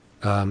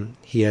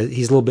 He's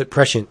a little bit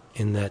prescient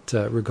in that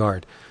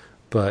regard.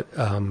 But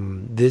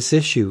this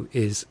issue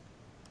is,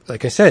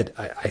 like I said,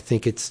 I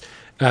think it's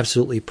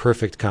absolutely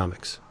perfect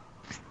comics.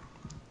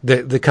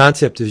 The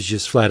concept is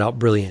just flat out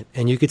brilliant.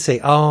 And you could say,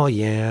 oh,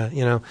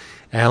 yeah,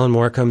 Alan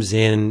Moore comes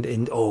in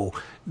and,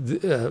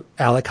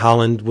 Alec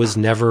Holland was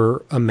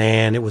never a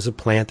man. It was a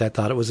plant that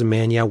thought it was a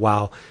man. Yeah,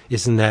 wow.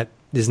 Isn't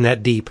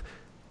that deep?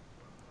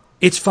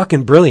 It's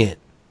fucking brilliant.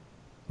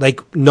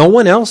 Like, no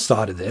one else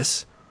thought of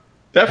this.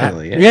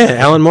 Definitely, yeah.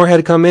 Alan Moore had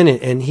to come in,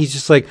 and he's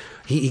just like,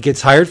 he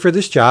gets hired for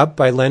this job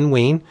by Len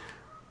Wein,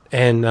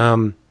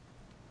 and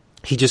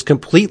he just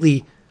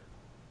completely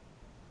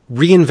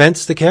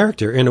reinvents the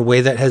character in a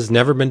way that has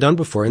never been done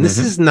before. And this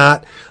is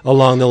not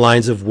along the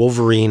lines of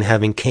Wolverine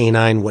having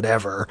canine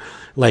whatever.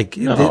 Like,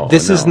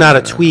 this is not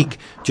a tweak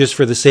just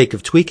for the sake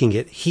of tweaking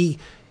it. He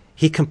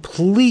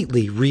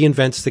completely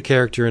reinvents the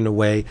character in a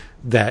way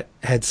that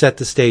had set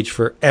the stage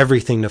for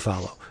everything to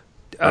follow.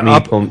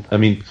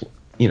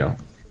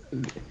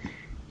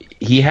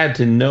 He had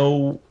to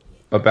know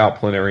about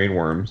planarian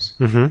worms.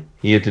 Mm-hmm.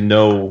 He had to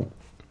know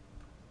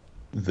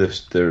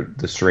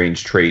the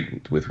strange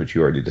trait with which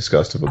you already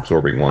discussed of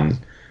absorbing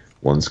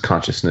one's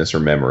consciousness or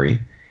memory.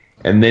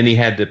 And then he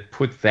had to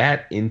put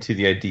that into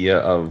the idea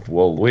of,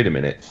 well, wait a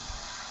minute,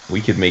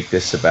 we could make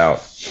this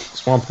about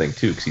Swamp Thing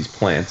too, because he's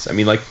plants. I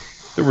mean, like,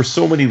 there were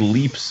so many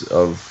leaps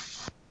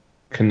of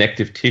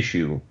connective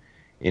tissue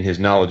in his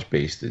knowledge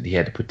base that he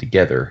had to put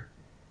together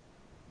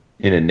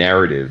in a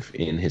narrative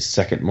in his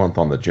second month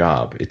on the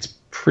job. It's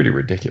pretty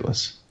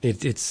ridiculous.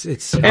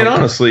 It's and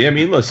honestly, I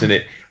mean, listen,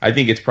 I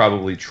think it's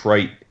probably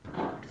trite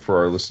for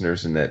our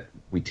listeners in that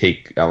we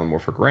take Alan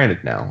Moore for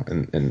granted now,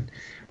 and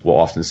we'll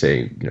often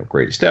say,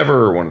 greatest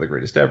ever or one of the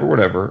greatest ever,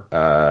 whatever.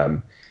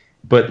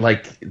 But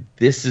like,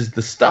 this is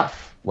the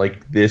stuff.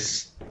 Like,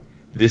 this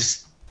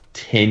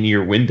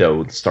 10-year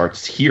window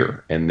starts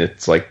here, and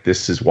it's like,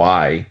 this is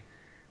why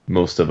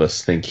most of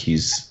us think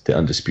he's the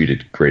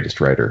undisputed greatest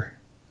writer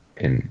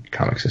in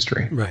comics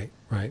history. Right.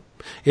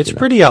 It's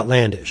pretty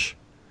outlandish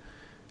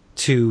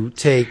to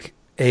take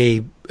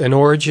an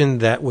origin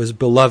that was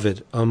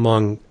beloved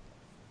among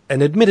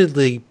an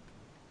admittedly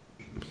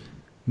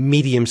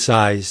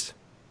medium-sized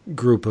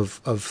group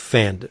of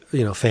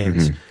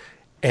fans,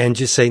 and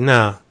just say,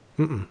 nah,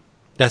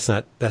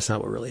 That's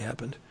not what really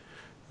happened.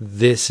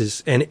 This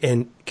is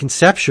and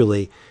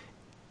conceptually,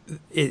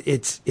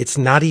 it's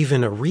not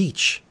even a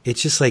reach.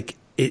 It's just like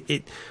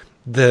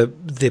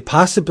the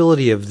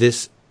possibility of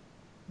this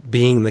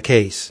being the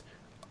case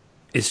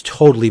is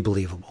totally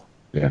believable.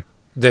 Yeah,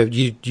 that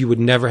you would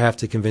never have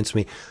to convince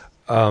me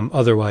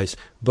otherwise.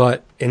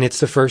 And it's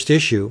the first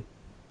issue.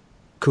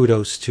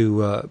 Kudos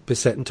to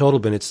Bissette and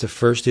Totleben. It's the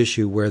first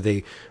issue where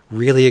they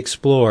really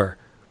explore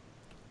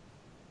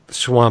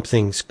Swamp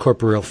Thing's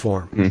corporeal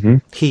form. Mm-hmm.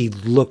 He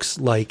looks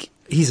like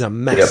he's a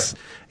mess.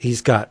 Yep.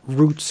 He's got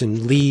roots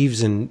and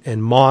leaves and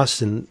moss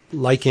and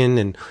lichen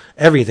and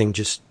everything.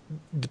 Just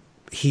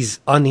he's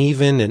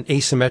uneven and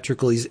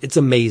asymmetrical. It's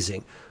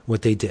amazing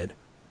what they did.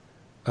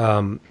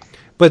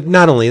 But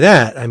not only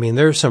that, I mean,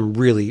 there are some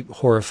really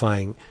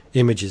horrifying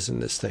images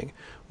in this thing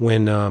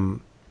when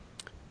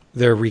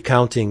they're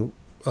recounting.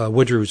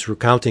 Woodrow's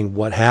recounting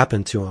what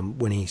happened to him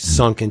when he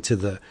sunk into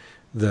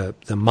the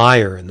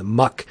mire and the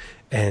muck,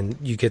 and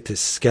you get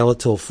this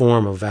skeletal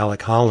form of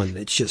Alec Holland.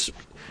 It's just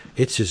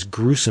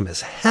gruesome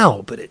as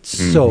hell, but it's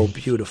so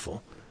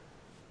beautiful.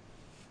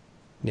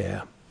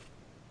 Yeah,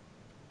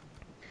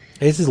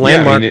 this is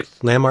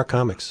landmark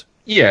comics.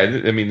 Yeah,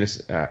 I mean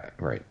this.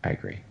 Right, I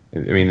agree. I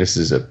mean this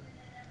is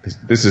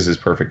as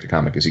perfect a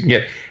comic as you can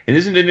get. And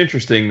isn't it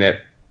interesting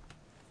that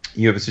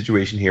you have a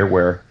situation here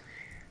where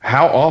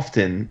how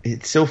often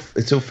it's so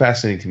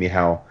fascinating to me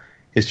how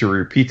history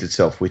repeats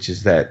itself, which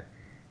is that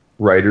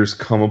writers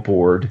come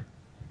aboard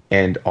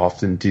and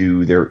often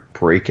do their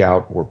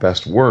breakout or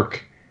best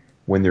work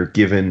when they're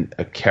given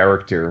a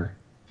character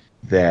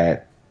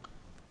that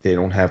they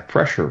don't have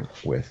pressure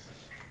with.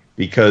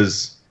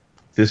 Because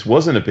this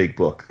wasn't a big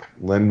book.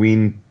 Len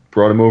Wein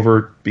brought him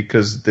over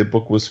because the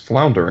book was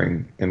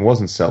floundering and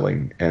wasn't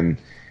selling. And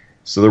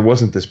so there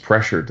wasn't this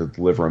pressure to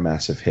deliver a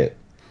massive hit.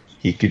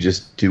 He could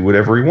just do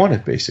whatever he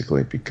wanted,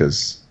 basically,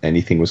 because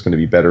anything was going to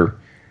be better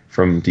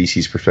from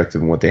DC's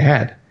perspective than what they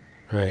had.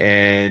 Right.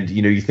 And,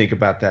 you think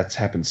about that's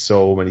happened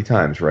so many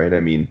times, right? I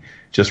mean,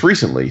 just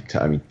recently,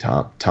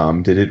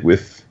 Tom did it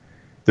with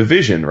The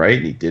Vision, right?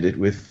 And he did it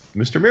with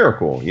Mr.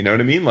 Miracle. You know what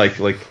I mean? Like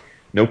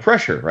no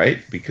pressure, right?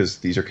 Because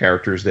these are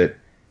characters that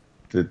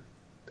the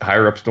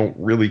higher-ups don't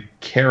really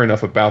care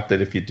enough about,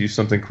 that if you do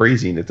something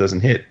crazy and it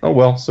doesn't hit, oh,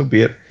 well, so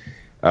be it.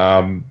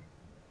 Byrne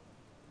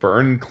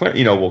and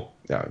Claremont,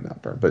 no,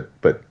 not Byrne,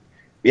 but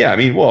yeah, I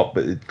mean,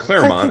 but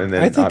Claremont, and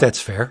then I think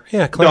that's fair.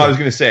 Yeah, Claremont. No, I was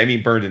going to say, I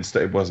mean, Byrne didn't.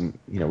 It wasn't.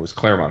 It was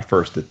Claremont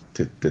first. You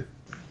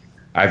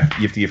have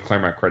to give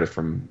Claremont credit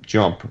from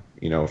Jump,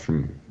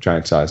 from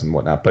Giant Size and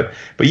whatnot. But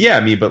yeah,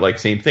 I mean, but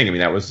same thing. I mean,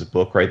 that was a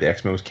book, right? The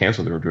X-Men was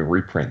canceled. They were doing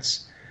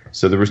reprints,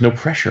 so there was no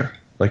pressure.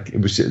 It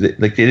was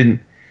they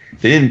didn't.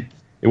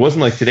 It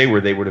wasn't like today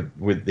where they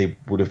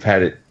would have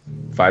had it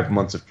 5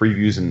 months of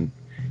previews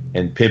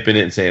and pimping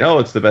it and saying, oh,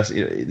 it's the best.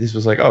 This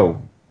was like,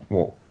 oh,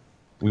 well,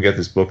 we got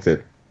this book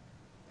that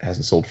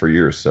hasn't sold for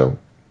years, so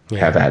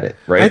have at it,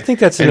 right? I think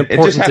that's an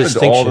important distinction. It just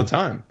happens all the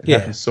time. It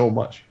happens so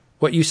much.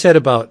 What you said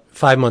about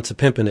 5 months of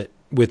pimping it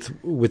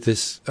with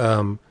this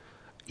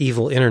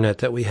evil internet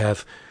that we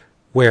have,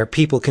 where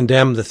people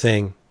condemn the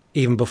thing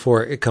even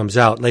before it comes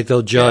out, like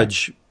they'll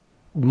judge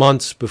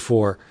months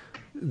before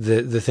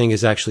the thing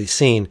is actually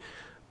seen.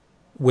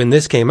 When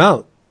this came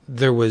out,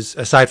 there was,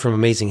 aside from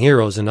Amazing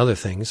Heroes and other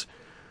things,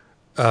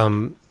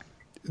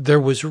 there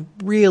was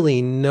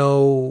really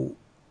no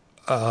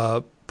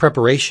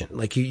preparation.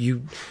 Like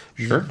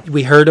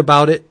we heard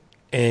about it,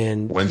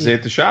 and Wednesday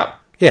at the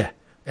shop. Yeah,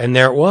 and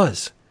there it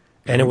was,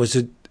 and it was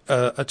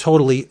a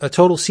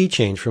total sea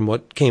change from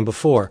what came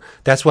before.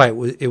 That's why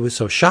it was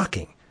so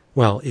shocking.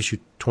 Well, issue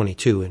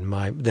 22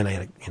 then I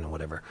had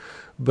whatever,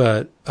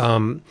 but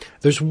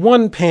there's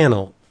one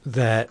panel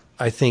that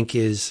I think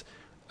is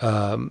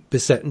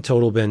Bissette and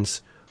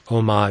Totleben's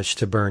homage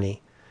to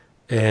Bernie,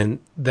 and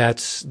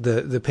that's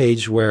the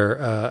page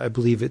where I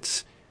believe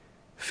it's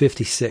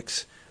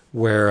 56.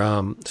 Where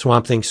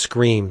Swamp Thing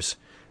screams,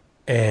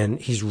 and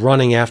he's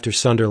running after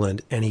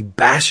Sunderland, and he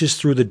bashes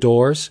through the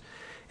doors,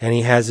 and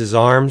he has his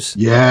arms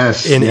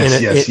in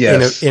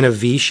a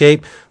V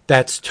shape.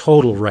 That's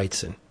total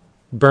Wrightson.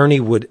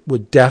 Bernie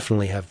would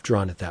definitely have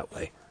drawn it that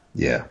way.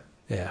 Yeah.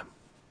 Yeah.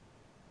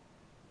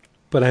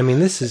 But I mean,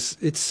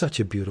 it's such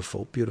a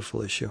beautiful,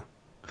 beautiful issue.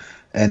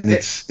 And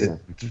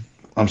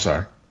I'm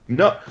sorry.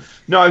 No,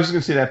 I was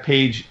going to say that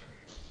page,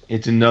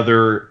 it's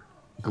another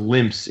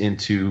glimpse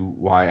into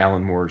why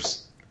Alan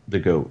Moore's the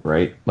GOAT,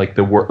 right? Like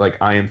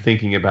I am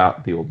thinking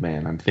about the old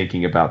man. I'm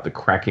thinking about the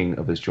cracking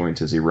of his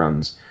joints as he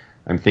runs.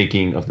 I'm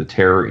thinking of the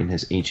terror in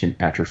his ancient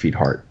atrophied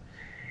heart.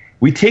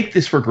 We take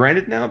this for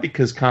granted now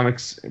because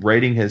comics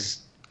writing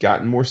has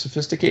gotten more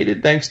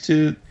sophisticated thanks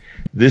to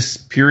this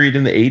period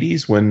in the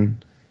 80s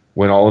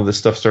when all of this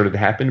stuff started to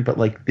happen. But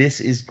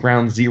this is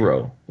ground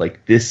zero.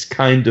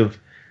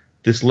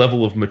 This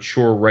level of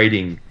mature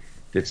writing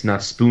that's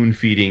not spoon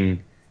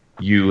feeding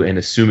you and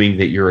assuming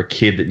that you're a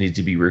kid that needs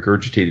to be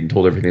regurgitated and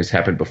told everything that's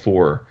happened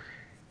before,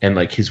 and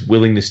his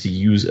willingness to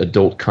use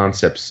adult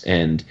concepts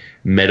and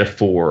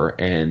metaphor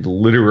and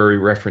literary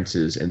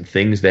references and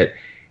things that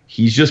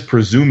he's just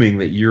presuming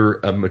that you're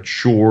a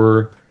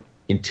mature,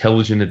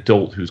 intelligent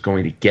adult who's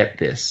going to get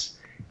this.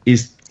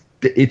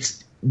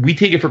 We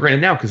take it for granted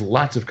now because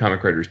lots of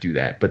comic writers do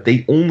that, but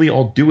they only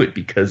all do it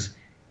because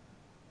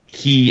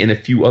he and a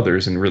few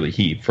others, and really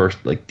he first,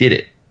 like, did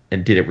it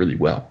and did it really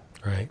well.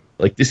 Right.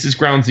 Like, this is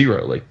ground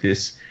zero. Like,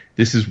 this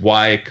is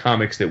why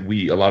comics that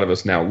a lot of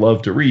us now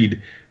love to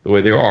read the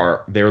way they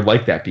are, they're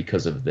like that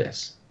because of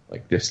this.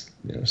 Like this,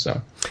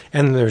 so.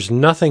 And there's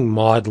nothing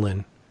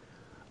maudlin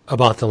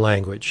about the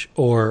language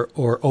or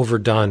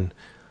overdone.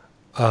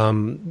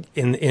 In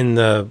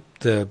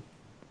the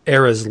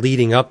eras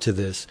leading up to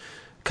this,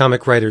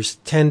 comic writers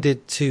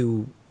tended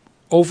to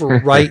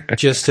overwrite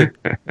just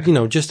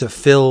to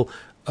fill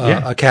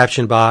a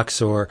caption box,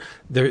 or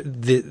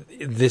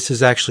this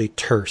is actually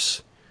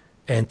terse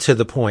and to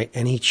the point,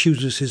 and he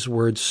chooses his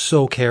words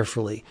so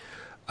carefully.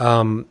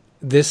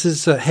 This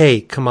is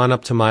hey, come on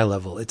up to my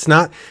level.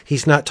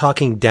 He's not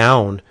talking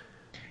down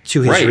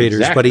to his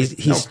readers, exactly.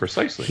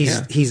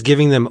 but he's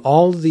giving them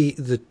all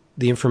the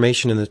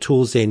information and the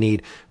tools they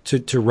need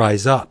to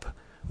rise up,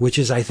 which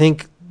is, I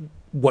think,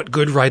 what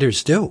good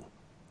writers do.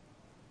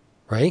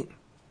 Right?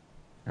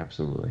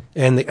 Absolutely.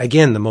 And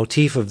again, the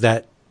motif of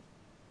that,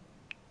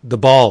 the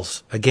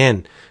balls,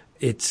 again,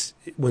 it's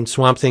when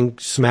Swamp Thing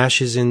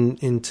smashes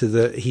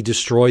into he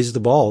destroys the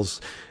balls.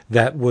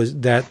 That was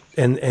that,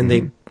 and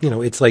they,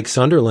 it's like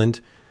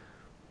Sunderland.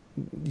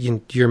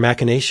 Your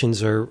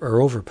machinations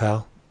are over,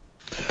 pal.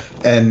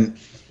 And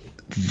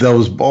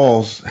those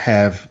balls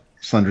have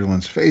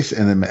Sunderland's face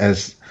in them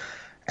as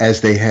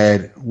they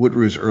had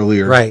Woodrew's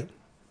earlier, right?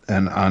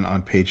 And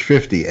on page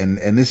 50,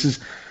 and this is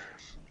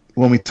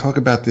when we talk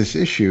about this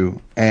issue,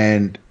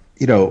 and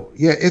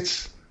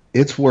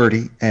it's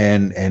wordy,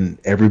 and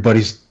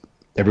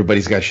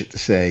everybody's got shit to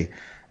say,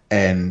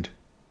 and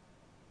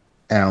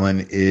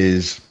Alan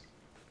is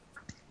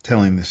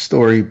telling the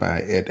story by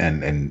it,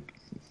 and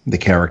the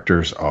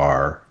characters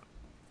are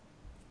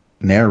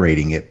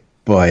narrating it,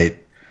 but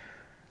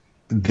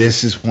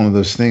this is one of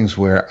those things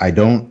where I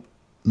don't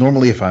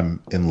normally, if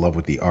I'm in love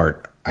with the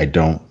art, I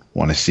don't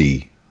want to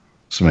see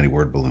so many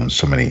word balloons,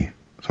 so many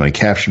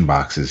caption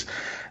boxes,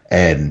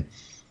 and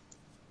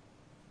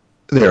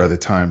there are the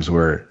times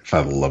where if I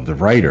love the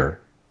writer,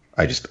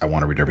 I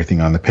want to read everything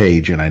on the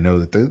page, and I know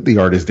that the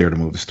art is there to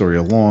move the story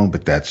along,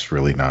 but that's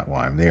really not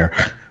why I'm there.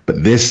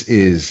 But this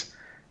is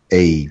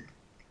a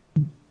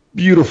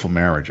beautiful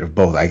marriage of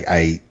both.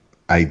 I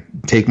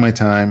take my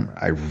time,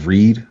 I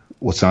read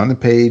what's on the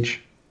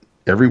page,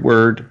 every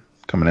word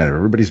coming out of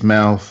everybody's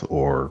mouth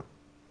or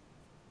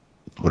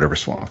whatever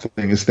Swamp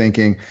Thing is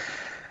thinking,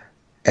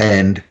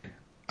 and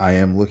I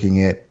am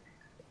looking at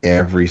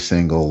every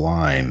single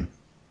line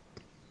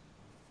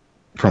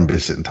from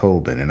Bissette and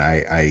Totleben, and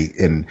I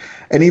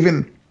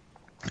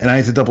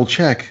had to double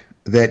check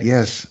that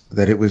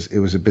that it was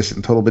a Bissette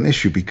and Totleben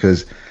issue,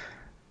 because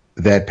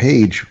that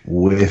page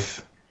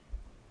with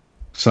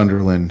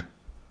Sunderland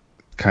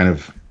kind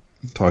of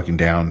talking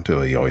down to,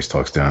 he always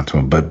talks down to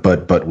him,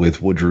 but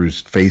with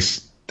Woodrew's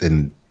face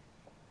and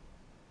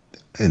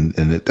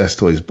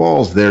Destoy's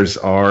balls,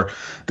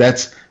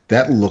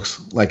 that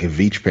looks like a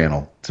Veitch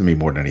panel to me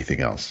more than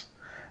anything else,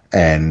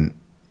 and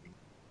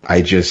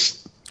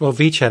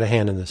Veitch had a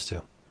hand in this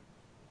too.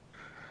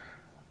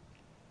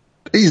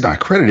 He's not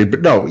credited,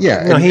 but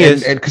he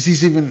is, because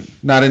he's even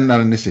not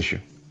in this issue.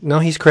 No,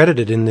 he's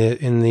credited in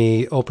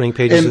the opening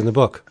pages in the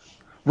book.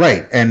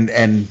 Right, and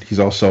he's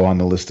also on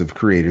the list of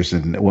creators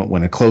and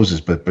when it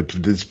closes. But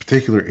this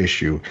particular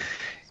issue,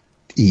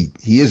 he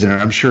isn't.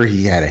 I'm sure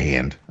he had a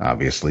hand,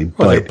 obviously.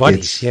 Well, they're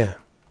buddies, yeah.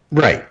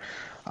 Right.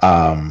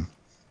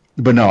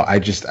 But no,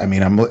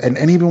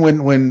 I'm even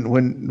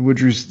when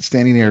Woodrew's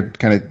standing there,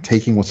 kind of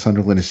taking what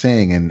Sunderland is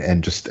saying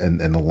and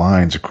the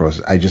lines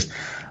across,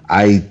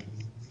 I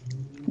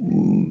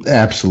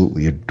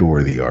absolutely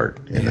adore the art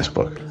in this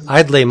book.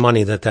 I'd lay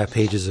money that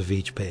page is a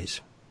Veitch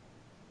page,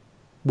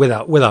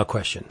 without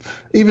question.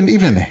 Even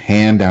the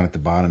hand down at the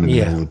bottom in the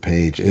middle of the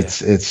page, it's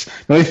the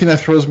only thing that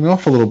throws me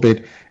off a little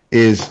bit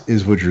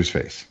is Woodrew's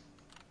face,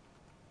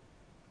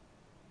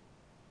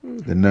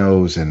 the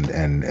nose and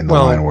the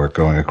line work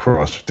going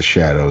across with the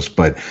shadows,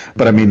 but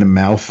I mean the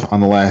mouth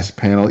on the last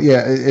panel,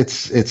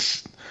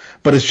 it's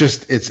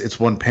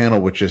one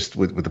panel with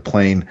the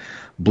plain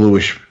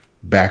bluish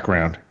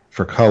background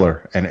for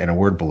color and a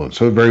word balloon.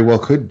 So it very well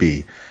could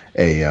be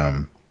a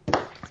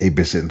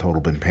Bissette and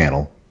Totleben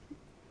panel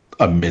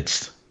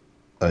amidst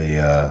in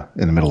the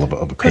middle of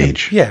a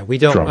page. Yeah, we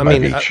don't. I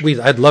mean,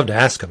 I'd love to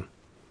ask him.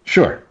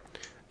 Sure.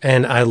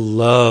 And I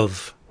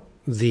love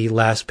the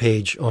last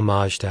page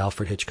homage to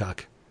Alfred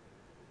Hitchcock,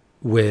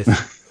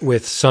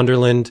 with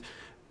Sunderland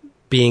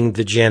being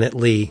the Janet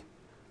Leigh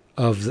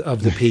of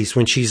the piece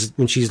when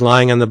she's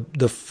lying on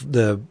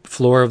the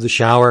floor of the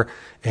shower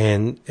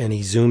and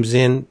he zooms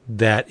in.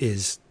 That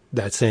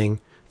saying,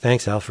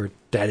 "Thanks, Alfred."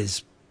 That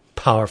is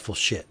powerful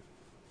shit.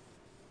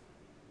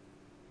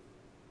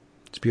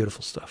 It's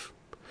beautiful stuff.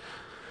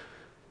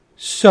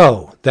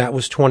 So that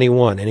was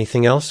 21.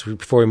 Anything else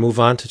before we move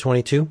on to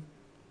 22?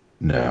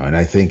 No, and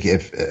I think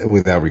if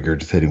without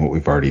regurgitating what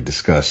we've already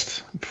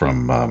discussed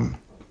from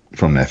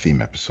that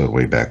theme episode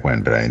way back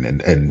when, but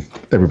and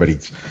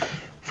everybody's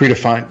free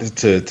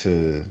to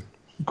to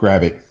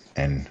grab it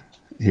and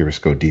hear us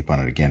go deep on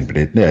it again. But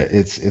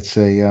it's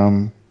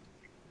a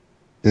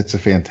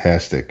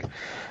fantastic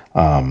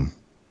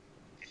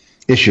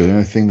issue. The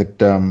only thing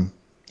that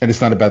and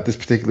it's not about this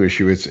particular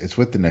issue. It's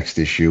with the next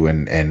issue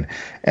and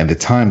the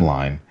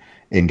timeline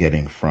in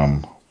getting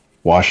from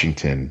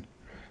Washington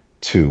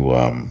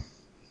to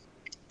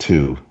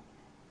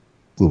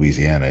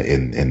Louisiana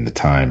in the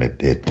time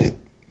it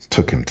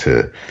took him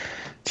to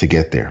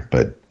get there.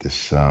 But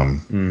this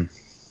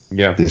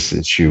this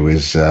issue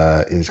is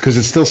because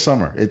it's still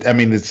summer.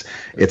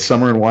 It's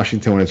summer in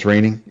Washington when it's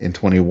raining in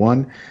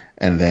 21,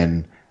 and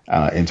then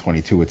in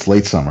 22 it's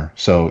late summer.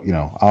 So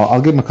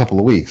I'll give him a couple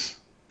of weeks,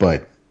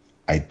 but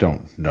I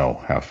don't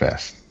know how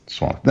fast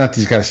Swamp. Not that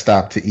he's got to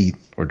stop to eat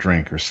or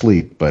drink or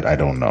sleep, but I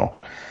don't know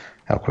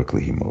how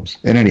quickly he moves.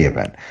 In any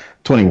event,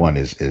 21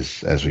 is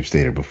as we've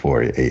stated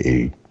before,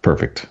 a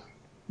perfect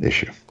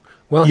issue.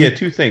 Well, yeah,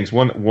 two things.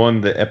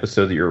 One, the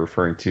episode that you're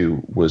referring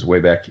to was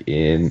way back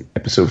in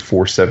episode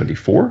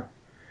 474.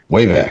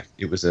 Way back.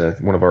 It was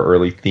one of our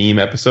early theme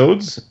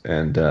episodes,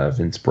 and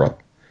Vince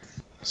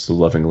so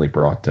lovingly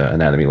brought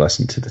Anatomy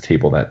Lesson to the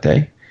table that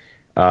day.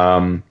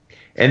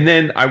 And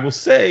then I will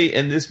say,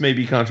 and this may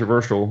be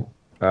controversial,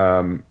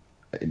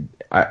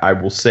 I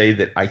will say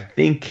that I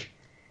think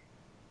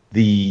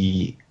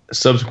the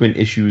subsequent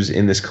issues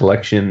in this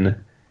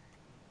collection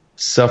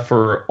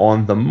suffer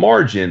on the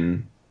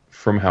margin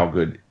from how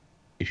good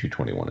issue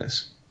 21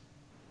 is.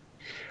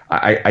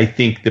 I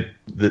think that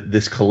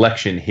this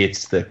collection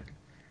hits the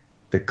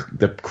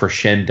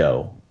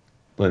crescendo,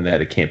 and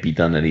that it can't be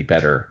done any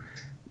better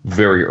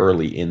very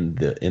early in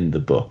the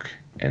book,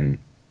 and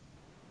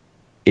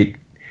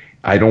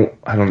I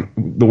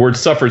don't the word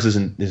suffers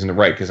isn't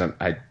right, because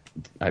I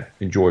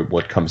enjoy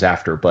what comes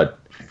after, but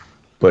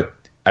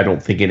I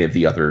don't think any of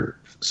the other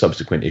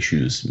subsequent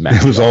issues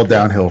match. It was all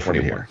downhill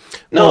from here.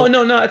 No,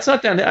 it's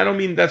not downhill. I don't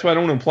mean, that's why I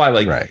don't imply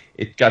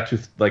it got to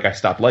I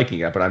stopped liking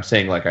it, but I'm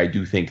saying I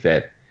do think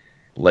that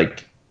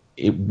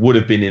it would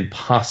have been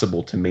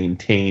impossible to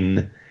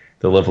maintain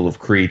the level of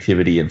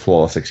creativity and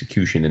flawless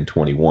execution in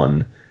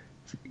 21.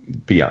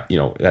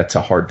 Beyond, that's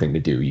a hard thing to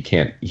do. You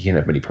can't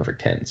have many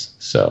perfect 10s.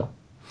 So,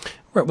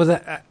 right. Well,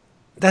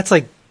 that's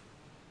like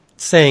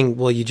saying,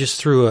 well, you just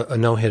threw a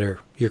no-hitter,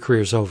 your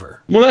career's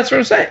over. Well, that's what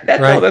I'm saying.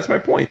 Right? No, that's my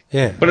point.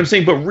 Yeah. But I'm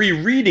saying,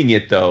 rereading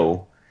it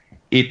though,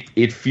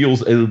 it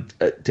feels,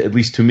 at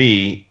least to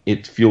me,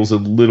 it feels a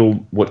little,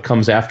 what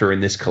comes after in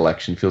this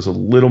collection feels a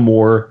little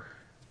more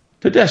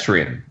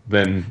pedestrian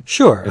than.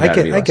 Sure,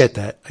 I get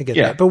that.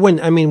 But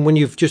when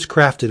you've just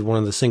crafted one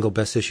of the single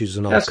best issues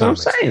in all comics, what I'm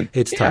saying.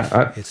 It's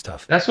tough. It's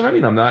tough. That's what I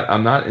mean. I'm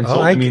not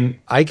insulting.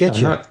 I get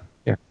you.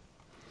 Yeah.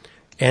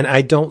 And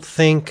I don't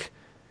think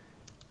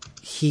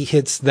he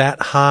hits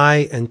that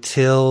high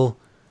until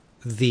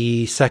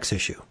the sex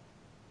issue,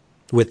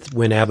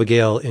 when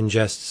Abigail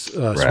ingests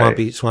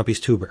Swampy's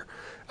tuber.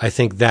 I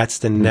think that's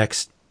the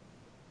next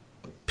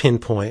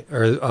pinpoint,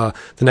 or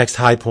the next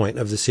high point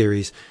of the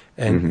series.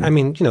 And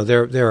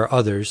there are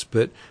others,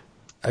 but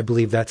I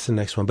believe that's the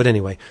next one. But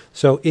anyway,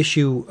 so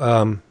issue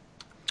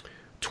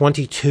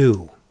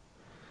 22,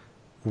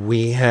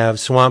 we have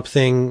Swamp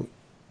Thing.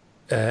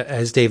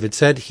 As David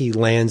said, he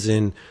lands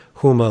in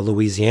Houma,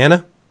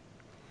 Louisiana,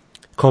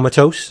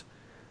 comatose,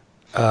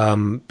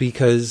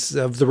 because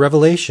of the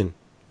revelation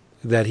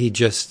that he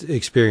just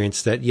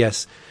experienced, that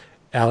yes,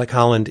 Alec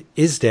Holland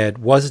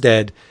was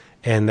dead,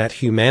 and that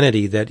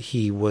humanity that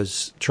he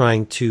was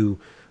trying to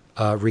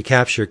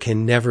recapture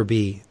can never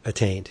be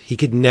attained. He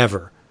could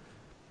never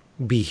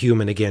be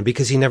human again,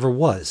 because he never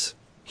was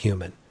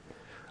human.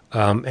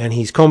 And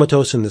he's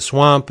comatose in the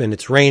swamp, and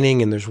it's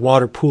raining, and there's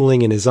water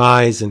pooling in his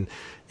eyes and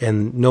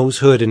nose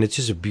hood, and it's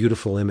just a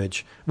beautiful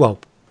image. Well,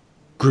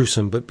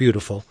 gruesome, but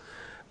beautiful.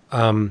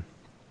 And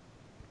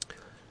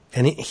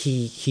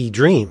he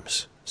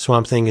dreams.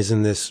 Swamp Thing is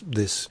in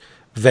this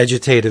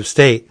vegetative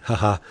state,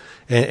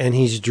 and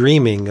he's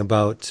dreaming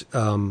about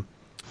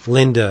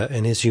Linda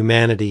and his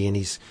humanity, and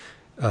he's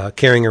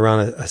carrying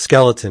around a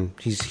skeleton.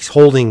 He's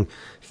clutching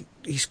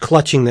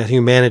that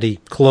humanity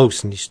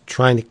close, and he's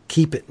trying to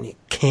keep it, and he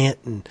can't.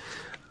 And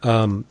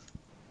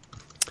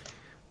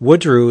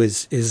Woodrue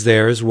is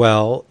there as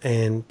well,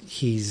 and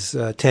he's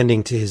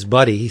tending to his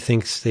buddy. He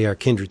thinks they are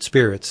kindred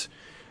spirits.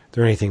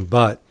 They're anything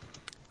but.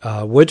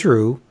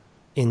 Woodrue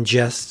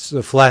ingests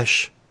the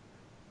flesh,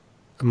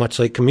 much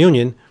like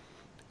communion,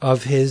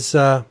 of his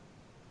god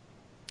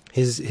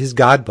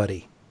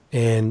buddy,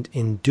 and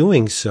in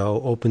doing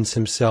so opens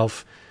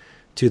himself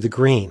to the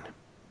green.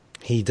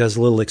 He does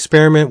a little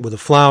experiment with a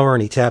flower,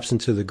 and he taps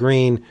into the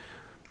green,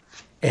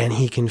 and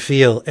he can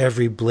feel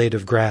every blade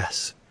of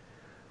grass.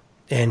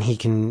 And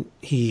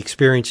he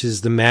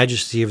experiences the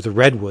majesty of the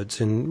redwoods.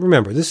 And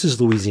remember, this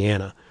is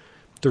Louisiana.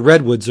 The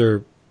redwoods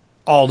are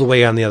all the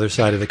way on the other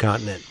side of the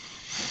continent.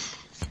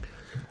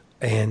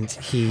 And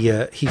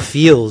he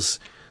feels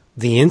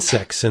the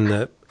insects and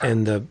the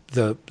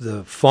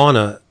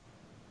fauna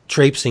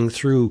traipsing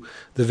through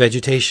the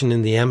vegetation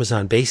in the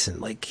Amazon basin.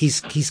 Like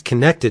he's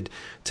connected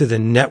to the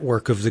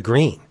network of the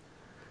green,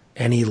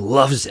 and he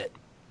loves it.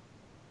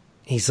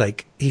 He's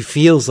like, he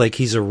feels like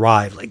he's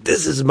arrived. Like,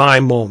 this is my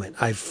moment.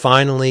 I've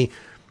finally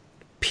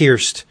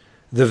pierced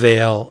the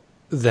veil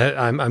that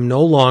I'm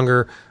no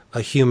longer a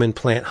human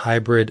plant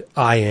hybrid.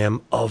 I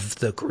am of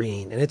the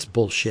green. And it's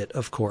bullshit,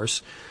 of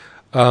course.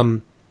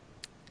 And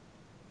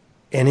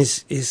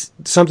is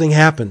something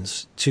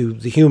happens to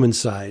the human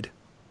side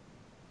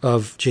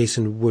of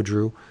Jason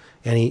Woodrue,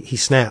 and he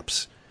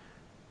snaps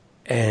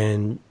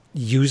and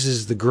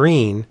uses the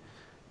green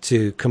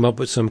to come up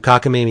with some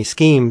cockamamie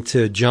scheme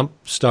to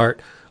jumpstart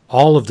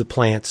all of the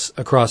plants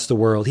across the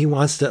world. He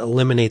wants to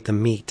eliminate the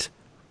meat,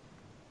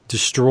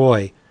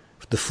 destroy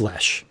the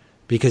flesh,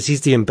 because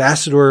he's the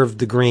ambassador of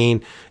the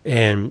green,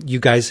 and you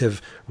guys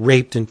have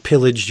raped and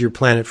pillaged your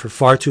planet for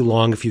far too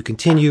long. If you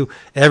continue,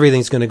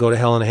 everything's going to go to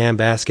hell in a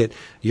handbasket.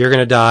 You're going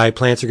to die.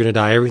 Plants are going to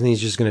die.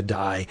 Everything's just going to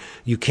die.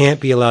 You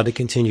can't be allowed to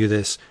continue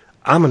this.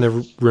 I'm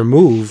going to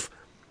remove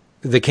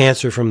the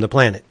cancer from the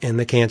planet, and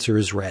the cancer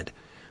is red.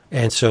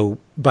 And so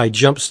by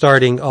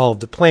jump-starting all of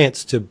the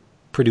plants to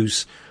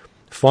produce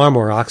far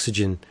more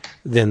oxygen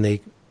than they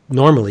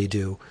normally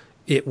do,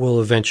 it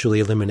will eventually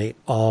eliminate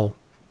all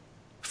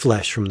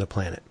flesh from the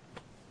planet.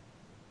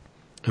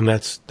 And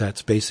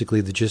that's basically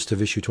the gist of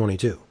issue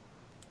 22.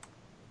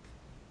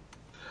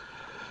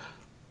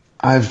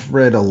 I've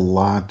read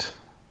more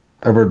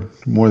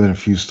than a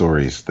few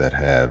stories that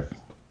have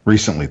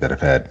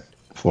had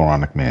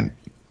Floronic Man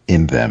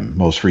in them.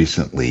 Most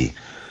recently,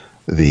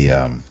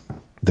 the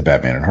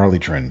Batman and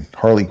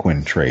Harley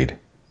Quinn trade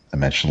I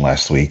mentioned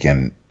last week,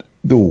 and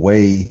the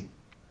way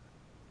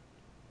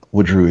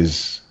Woodrue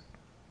is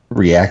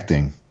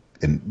reacting,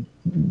 and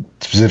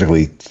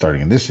specifically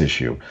starting in this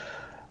issue,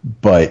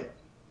 but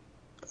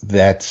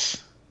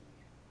that's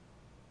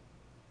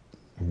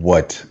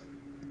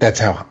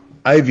how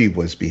Ivy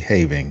was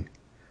behaving,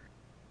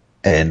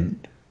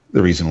 and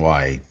the reason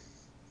why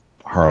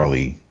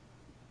Harley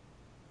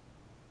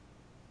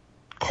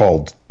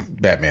called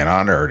Batman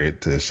on her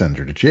to send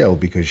her to jail,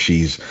 because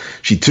she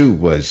too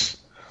was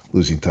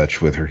losing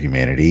touch with her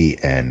humanity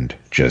and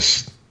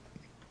just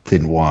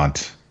didn't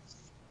want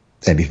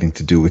anything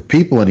to do with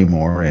people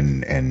anymore,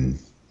 and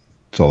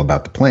it's all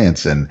about the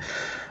plants. And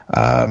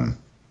I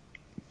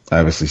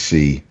obviously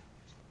see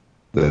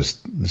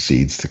those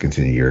seeds, to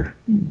continue your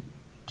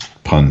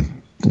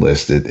pun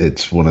list.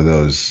 It's one of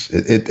those.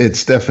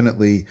 It's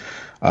definitely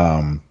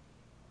something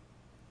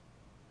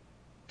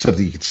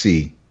you could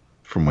see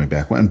from way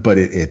back when, but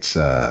I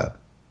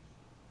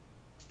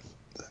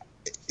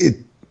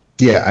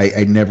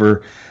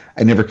never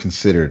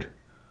considered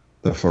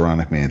the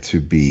Floronic Man to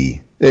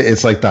be.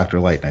 It's like Dr.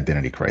 Light in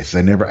Identity Crisis.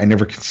 I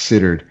never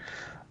considered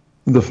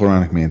the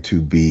Floronic Man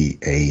to be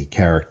a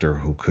character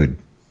who could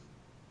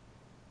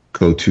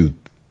go to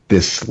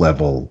this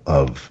level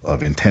of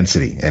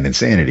intensity and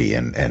insanity,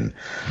 and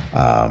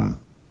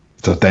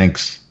so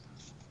thanks,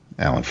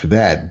 Alan, for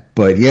that.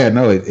 But yeah,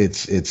 no,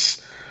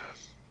 it's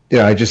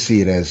I just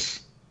see it as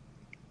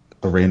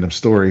a random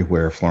story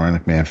where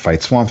Floronic Man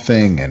fights Swamp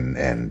Thing,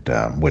 and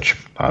which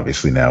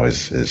obviously now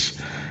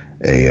is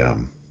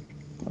a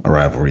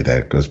rivalry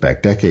that goes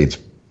back decades.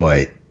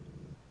 But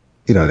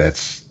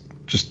that's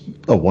just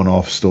a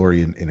one-off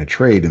story in a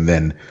trade, and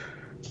then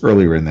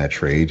earlier in that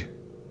trade,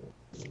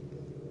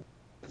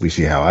 we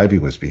see how Ivy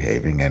was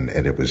behaving, and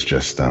it was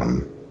just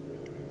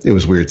it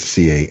was weird to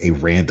see a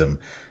random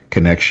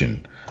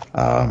connection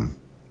a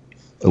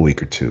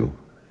week or two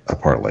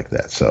apart like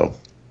that. So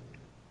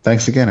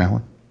thanks again,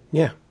 Alan.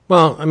 Yeah.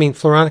 Well, I mean,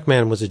 Floronic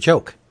Man was a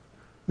joke.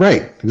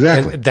 Right,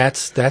 exactly. And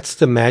that's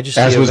the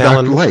majesty as of was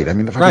Alan. Dr. Light. I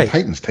mean, the fucking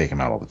Titans take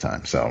him out all the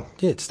time. So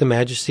yeah, it's the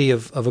majesty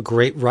of a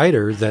great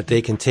writer that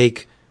they can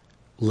take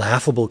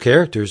laughable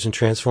characters and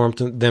transform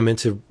them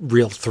into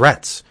real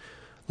threats.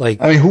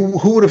 Like, I mean,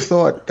 who would have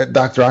thought that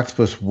Dr.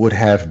 Octopus would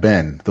have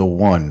been the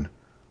one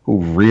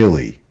who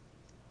really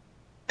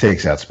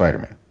takes out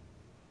Spider-Man?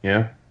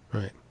 Yeah.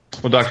 Right.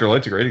 Well, Dr.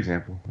 Light's a great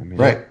example. I mean,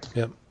 right.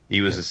 Yep.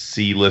 He was a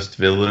C-list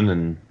villain,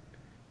 and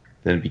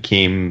then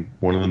became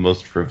one of the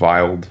most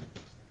reviled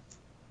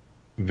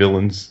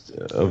villains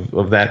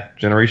of that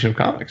generation of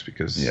comics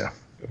because of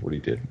what he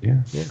did.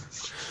 Yeah. Yeah.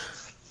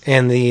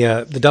 And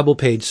the double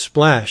page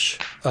splash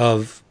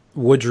of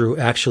Woodrue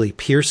actually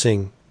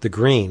piercing the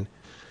green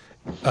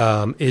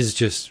is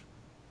just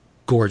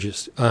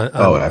gorgeous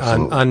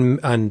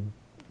on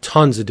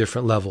tons of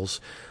different levels.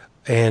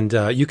 And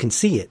you can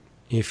see it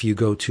if you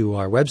go to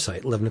our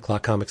website,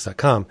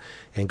 11o'clockcomics.com,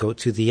 and go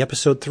to the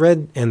episode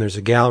thread, and there's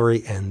a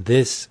gallery, and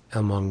this,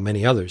 among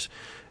many others,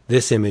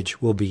 this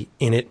image will be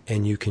in it,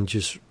 and you can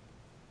just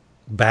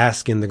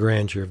bask in the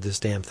grandeur of this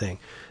damn thing,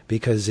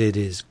 because it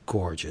is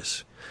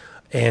gorgeous.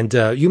 And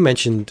you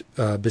mentioned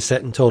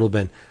Bissette and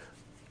Totleben.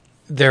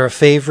 They're a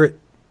favorite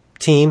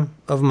team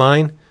of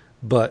mine,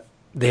 but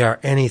they are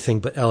anything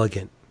but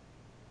elegant.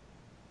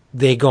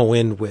 They go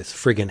in with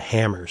friggin'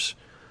 hammers.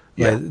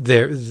 Yeah.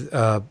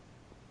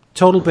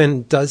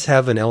 Totleben does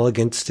have an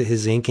elegance to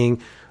his inking,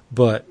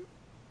 but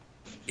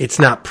It's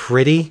not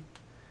pretty.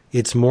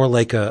 It's more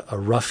like a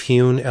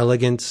rough-hewn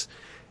elegance,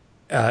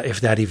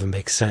 if that even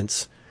makes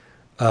sense.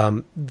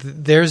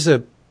 There's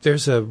a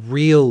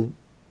real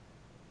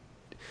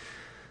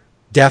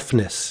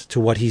deftness to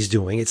what he's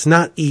doing. It's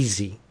not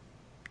easy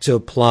to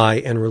apply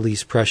and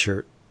release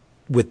pressure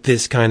with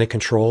this kind of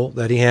control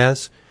that he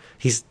has.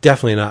 He's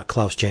definitely not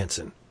Klaus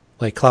Janson.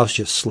 Like, Klaus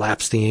just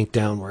slaps the ink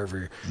down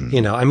wherever,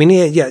 I mean,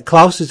 yeah,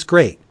 Klaus is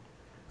great.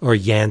 Or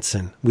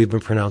Janssen. We've been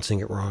pronouncing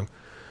it wrong.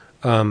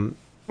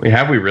 Wait,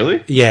 have we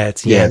really? Yeah,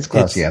 it's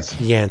Klaus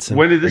Janson. Janson.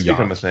 When did this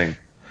become a thing?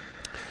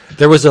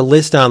 There was a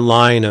list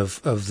online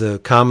of the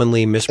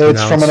commonly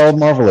mispronounced. It's from an old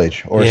Marvel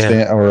Age or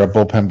a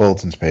Bullpen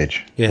Bulletins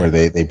page where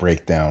they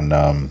break down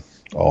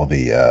all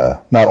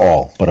the, not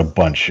all, but a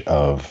bunch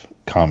of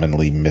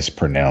commonly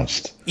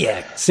mispronounced.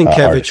 Yeah,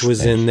 Sienkiewicz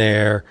was in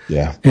there.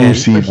 Yeah. And,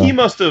 but he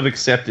must have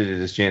accepted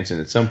it as Jansen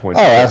at some point.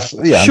 Oh, I'm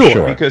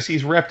sure. Because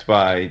he's repped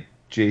by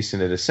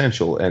Jason at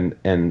Essential,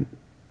 and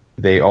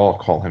they all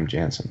call him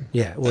Jansen.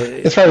 Yeah. Well,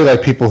 it's probably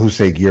like people who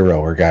say Giro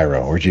or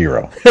Gyro or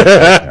Giro.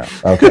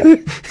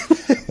 Okay.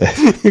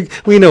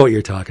 We know what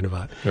you're talking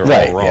about. They're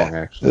all wrong,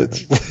 actually.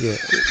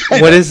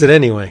 What is it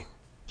anyway?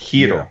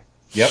 Hiro.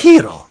 Yep.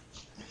 Hiro.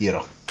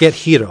 Get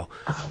Hiro.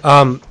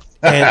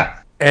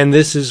 And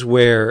this is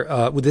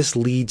where this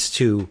leads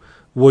to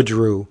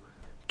Woodrue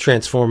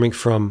transforming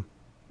from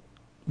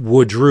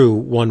Woodrue,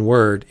 one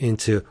word,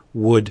 into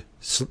wood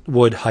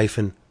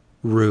hyphen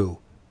rue,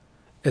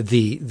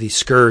 the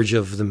scourge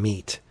of the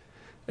meat,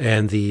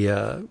 and the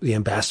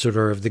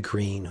ambassador of the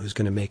green, who's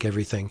going to make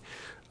everything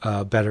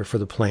better for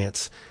the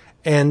plants.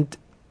 And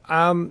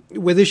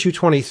with issue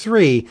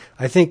 23,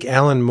 I think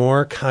Alan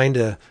Moore kind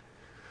of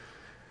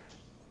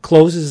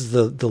closes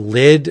the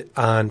lid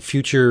on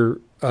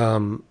future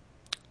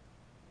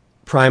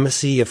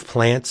primacy of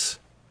plants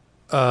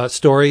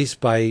stories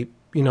by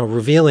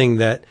revealing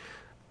that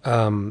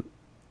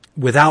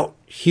without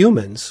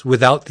humans,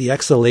 without the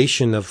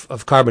exhalation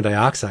of carbon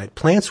dioxide,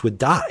 plants would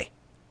die.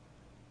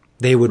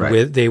 They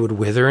would they would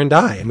wither and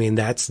die. I mean,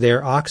 that's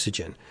their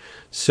oxygen.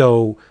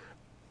 So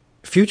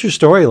future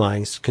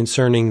storylines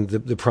concerning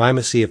the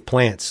primacy of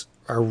plants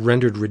are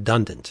rendered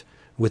redundant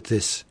with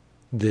this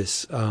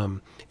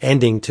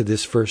ending to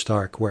this first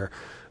arc, where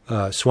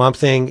Swamp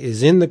Thing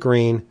is in the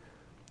green.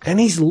 And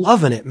he's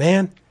loving it,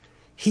 man.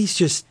 He's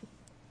just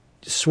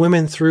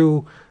swimming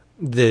through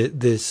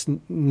this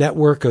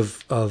network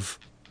of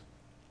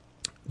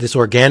this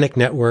organic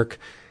network,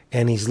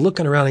 and he's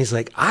looking around. And he's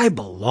like, I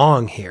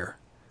belong here.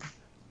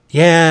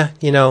 Yeah,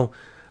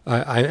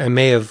 I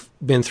may have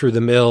been through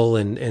the mill,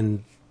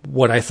 and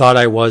what I thought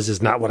I was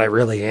is not what I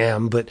really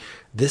am, but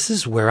this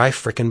is where I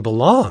frickin'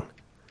 belong.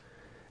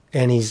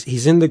 And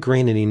he's in the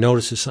green, and he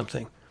notices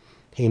something.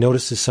 He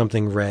notices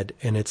something red,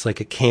 and it's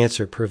like a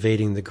cancer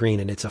pervading the green,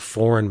 and it's a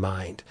foreign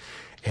mind.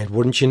 And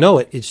wouldn't you know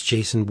it, it's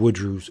Jason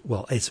Woodrue's,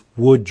 it's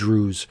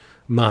Woodrue's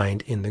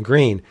mind in the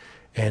green.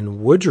 And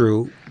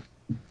Woodrue,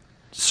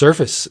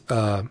 surface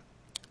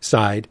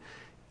side,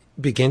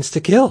 begins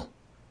to kill.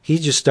 He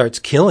just starts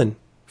killing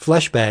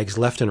flesh bags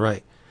left and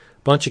right.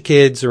 Bunch of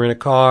kids are in a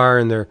car,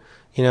 and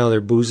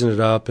they're boozing it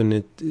up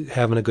and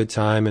having a good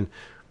time,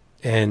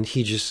 and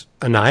he just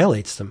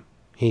annihilates them.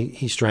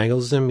 He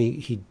strangles them.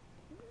 He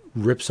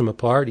rips them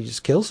apart. He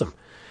just kills them.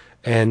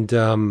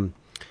 And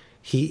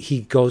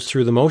he goes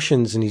through the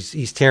motions, and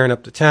he's tearing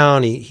up the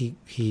town.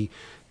 He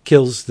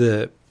kills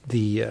the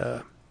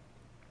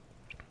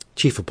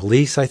chief of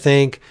police, I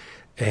think,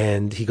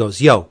 and he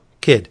goes, "Yo,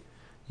 kid,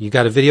 you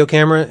got a video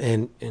camera?"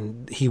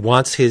 And he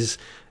wants his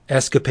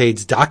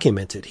escapades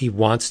documented. He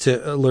wants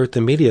to alert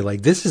the media,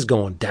 like, this is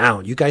going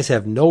down. You guys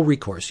have no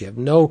recourse.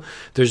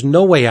 There's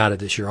no way out of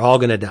this. You're all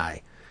going to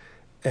die.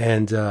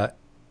 And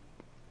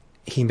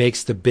he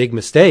makes the big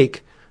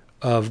mistake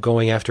of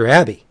going after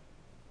Abby.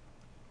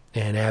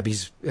 And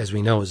Abby's, as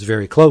we know, is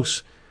very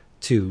close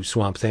to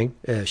Swamp Thing.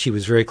 She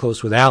was very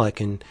close with Alec,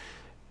 and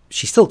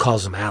she still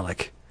calls him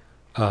Alec.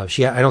 I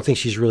don't think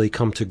she's really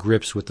come to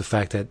grips with the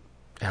fact that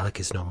Alec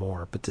is no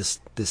more, but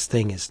this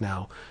thing is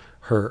now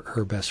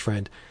her best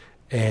friend.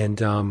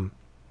 And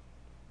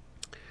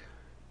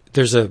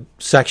there's a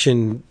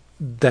section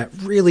that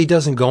really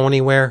doesn't go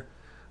anywhere,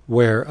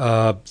 where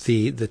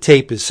the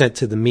tape is sent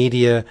to the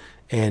media,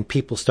 and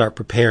people start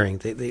preparing.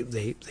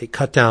 They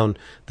cut down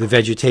the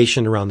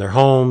vegetation around their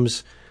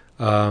homes.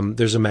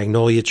 There's a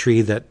magnolia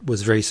tree that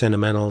was very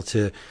sentimental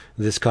to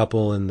this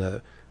couple,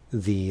 and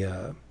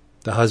the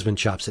husband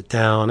chops it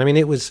down. I mean,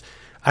 it was,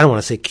 I don't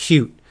want to say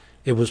cute.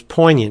 It was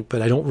poignant,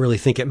 but I don't really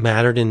think it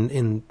mattered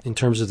in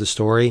terms of the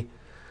story.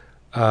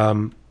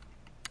 And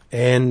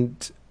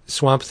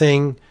Swamp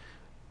Thing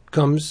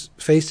comes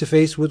face to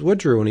face with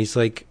Woodrue, and he's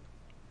like,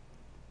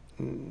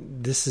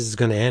 "This is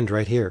going to end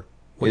right here.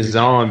 It's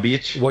on,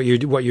 bitch. What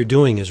you're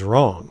doing is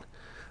wrong."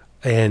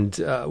 And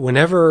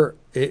whenever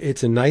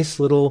it's a nice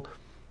little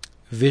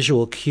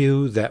visual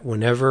cue that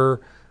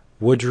whenever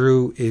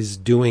Woodrue is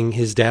doing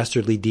his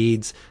dastardly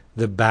deeds,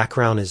 the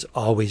background is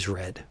always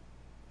red.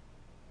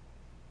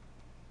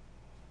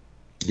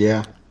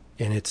 Yeah.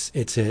 And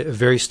it's a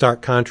very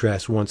stark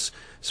contrast once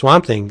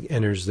Swamp Thing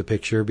enters the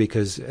picture,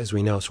 because, as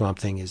we know, Swamp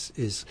Thing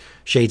is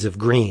shades of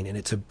green, and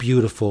it's a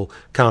beautiful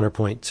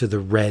counterpoint to the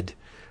red.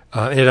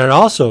 And it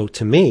also,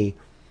 to me,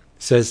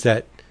 says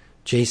that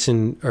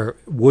Jason or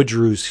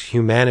Woodrew's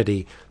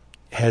humanity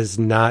has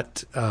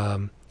not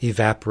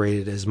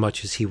evaporated as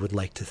much as he would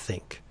like to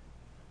think.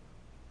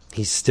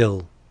 He's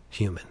still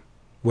human.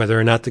 Whether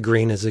or not the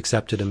green has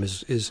accepted him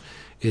is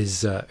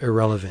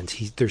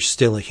irrelevant. There's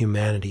still a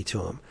humanity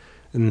to him.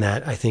 And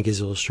that, I think, is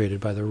illustrated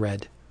by the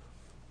red.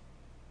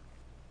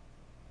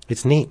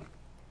 It's neat.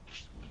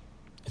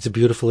 It's a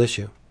beautiful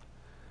issue.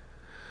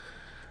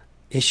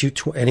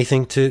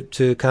 Anything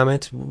to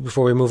comment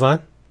before we move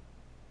on?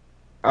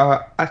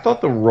 I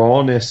thought the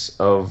rawness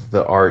of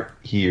the art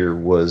here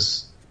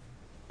was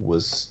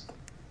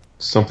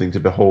something to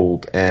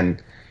behold,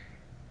 and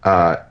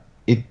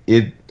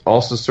it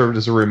also served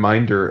as a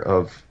reminder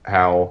of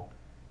how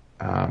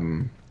I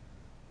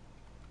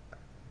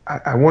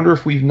wonder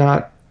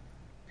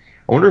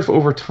if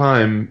over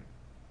time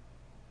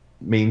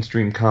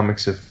mainstream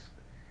comics have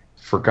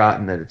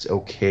forgotten that it's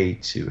okay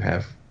to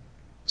have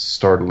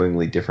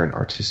startlingly different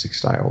artistic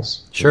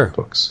styles in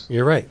books.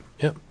 You're right.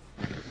 Yep.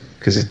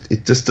 Because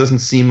it just doesn't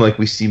seem like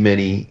we see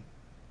many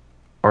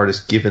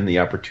artists given the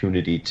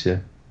opportunity to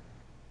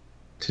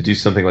do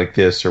something like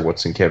this, or what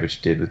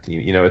Sienkiewicz did with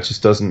it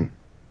just doesn't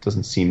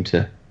seem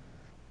to.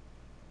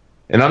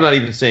 And I'm not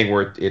even saying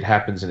where it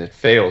happens and it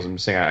fails. I'm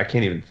saying I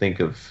can't even think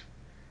of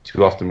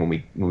too often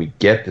when we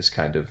get this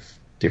kind of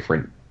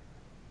different,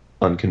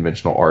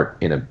 unconventional art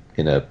in a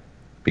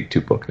Big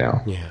Two book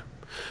now. Yeah.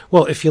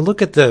 Well, if you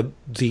look at the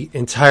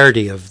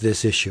entirety of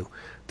this issue,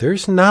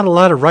 there's not a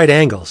lot of right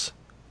angles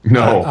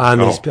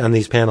on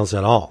these panels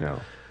at all.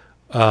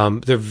 No.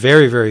 They're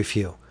very, very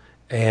few.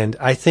 And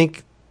I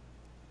think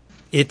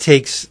it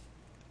takes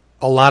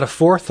a lot of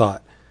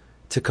forethought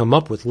to come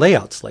up with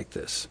layouts like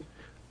this,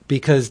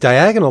 because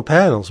diagonal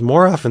panels,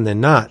 more often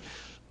than not,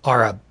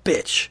 are a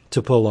bitch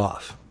to pull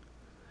off,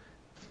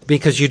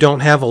 because you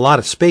don't have a lot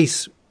of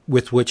space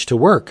with which to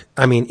work.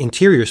 I mean,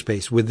 interior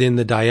space within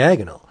the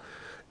diagonal.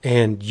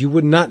 And you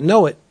would not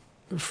know it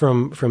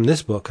from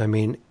this book. I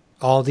mean,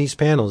 all these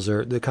panels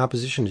the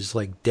composition is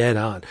like dead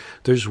on.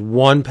 There's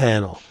one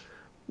panel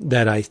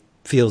that I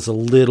feel is a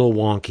little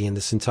wonky in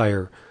this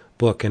entire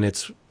book, and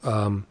it's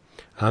on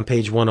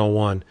page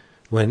 101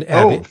 when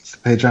Abby. Oh, it's the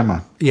page I'm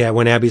on. Yeah,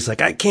 when Abby's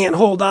like, "I can't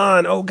hold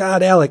on. Oh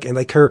God, Alec," and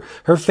like her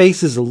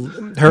face is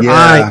her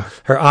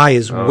eye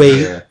is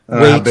way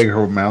how big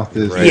her mouth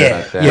is. Right,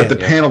 yeah. But the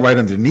panel right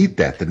underneath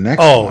that, the next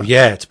one.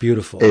 Yeah, it's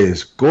beautiful.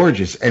 Is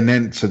gorgeous. And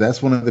then, so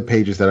that's one of the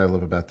pages that I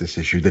love about this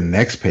issue. The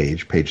next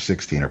page, page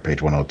 16 or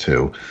page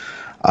 102,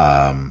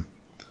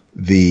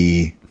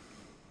 the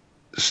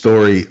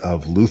story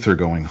of Luther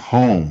going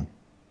home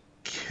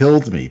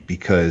killed me,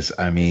 because,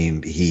 I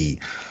mean,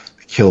 he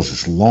kills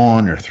his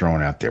lawn. They're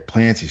throwing out their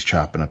plants. He's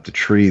chopping up the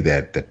tree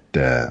that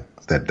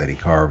he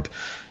carved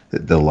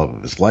the love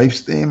of his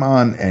life's name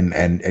on,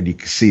 and you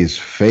can see his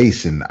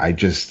face, and I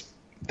just,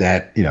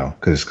 that,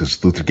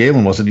 because Luther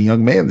Galen wasn't a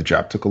young man. The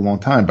job took a long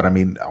time, but I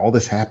mean, all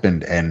this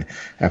happened, and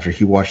after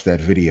he watched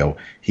that video,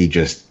 he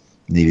just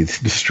needed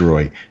to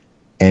destroy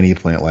any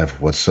plant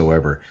life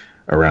whatsoever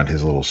around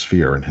his little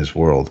sphere in his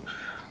world.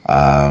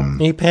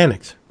 He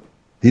panicked.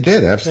 He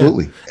did,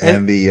 absolutely. Yeah.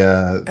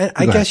 And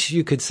I guess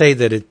you could say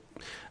that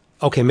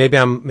okay, maybe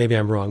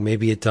I'm wrong.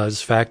 Maybe it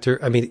does factor.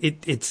 I mean,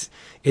 it's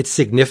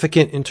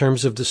significant in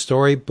terms of the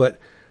story, but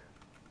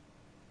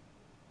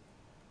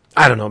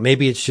I don't know.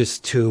 Maybe it's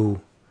just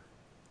too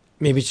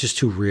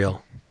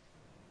real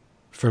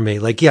for me.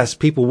 Like, yes,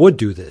 people would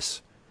do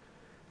this,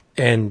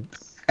 and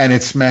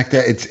it's smack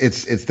that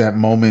it's that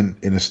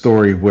moment in a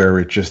story where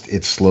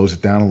it slows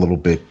it down a little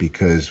bit,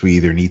 because we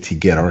either need to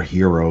get our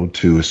hero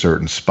to a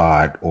certain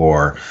spot,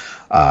 or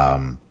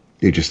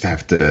you just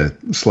have to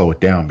slow it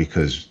down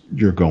because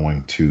you're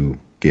going to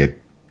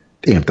get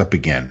amped up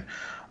again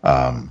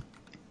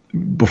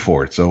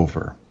before it's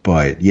over.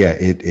 But yeah,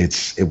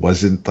 it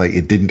wasn't like,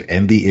 it didn't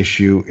end the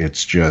issue.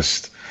 It's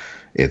just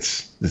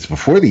it's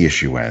before the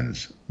issue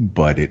ends.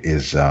 But it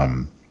is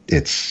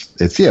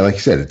it's yeah, like you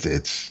said,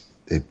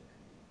 it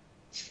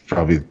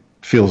probably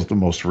feels the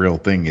most real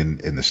thing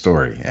in the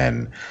story.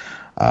 And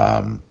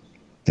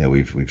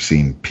we've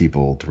seen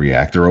people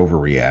react or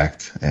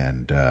overreact,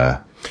 and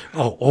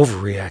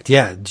overreact.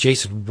 Yeah,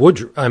 Jason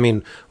Woodrue. I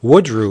mean,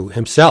 Woodrue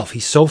himself.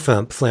 He's so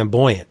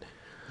flamboyant,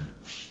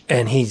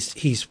 and he's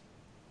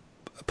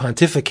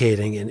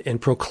pontificating and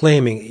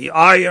proclaiming,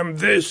 "I am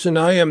this and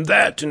I am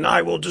that and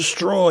I will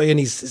destroy." And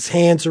his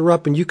hands are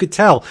up, and you could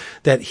tell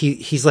that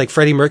he's like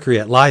Freddie Mercury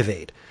at Live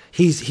Aid.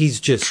 He's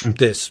just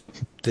this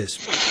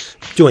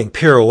doing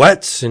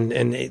pirouettes,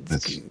 and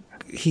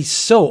he's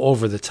so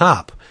over the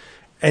top,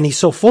 and he's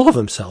so full of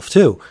himself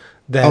too.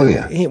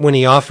 That when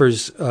he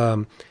offers,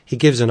 he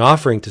gives an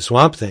offering to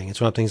Swamp Thing, and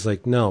Swamp Thing's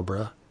like, "No,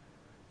 bruh,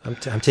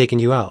 I'm taking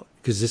you out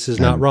because this is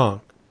not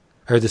wrong,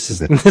 or this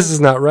is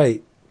not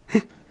right."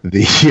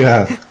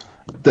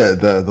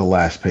 The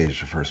last page,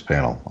 the first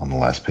panel on the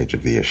last page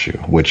of the issue,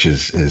 which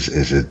is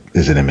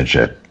an image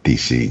that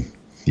DC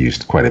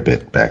used quite a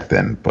bit back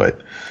then.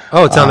 But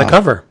it's on the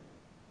cover.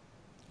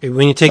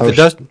 When you take the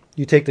dust,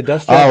 jacket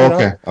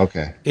off,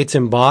 okay. It's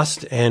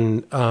embossed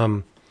and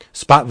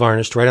spot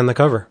varnished right on the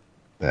cover.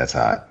 That's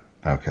hot.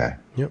 Okay.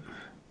 Yep.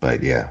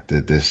 But yeah,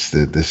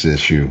 this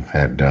issue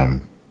had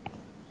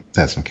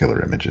some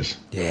killer images.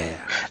 Yeah.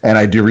 And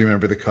I do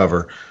remember the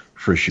cover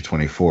for issue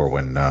 24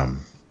 when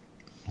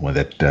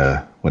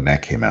that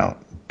came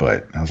out.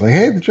 But I was like,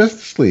 hey, the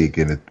Justice League,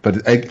 again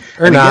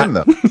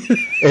though,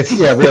 it's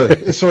really,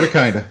 it's sort of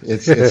kind of,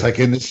 it's like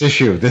in this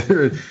issue,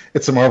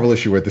 it's a Marvel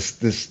issue where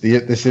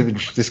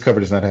this cover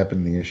does not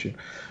happen in the issue.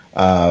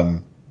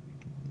 But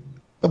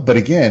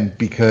again,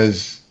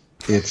 because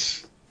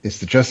it's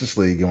the Justice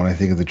League, and when I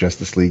think of the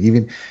Justice League,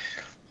 even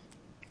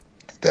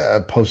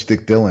post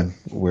Dick Dillon,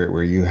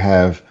 where you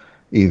have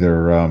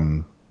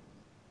either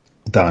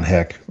Don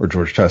Heck or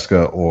George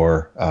Tuska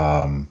or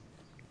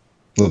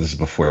well, this is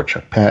before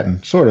Chuck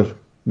Patton, sort of,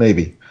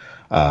 maybe.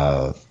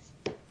 But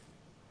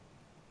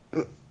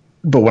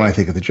when I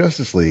think of the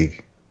Justice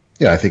League,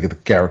 I think of the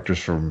characters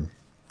from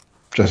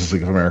Justice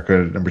League of America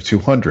number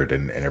 200,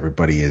 and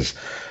everybody is,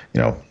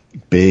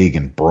 big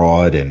and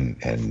broad,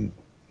 and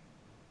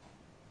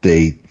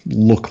they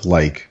look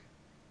like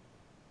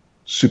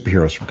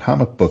superheroes from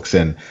comic books,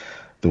 and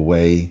the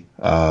way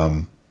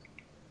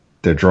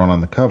they're drawn on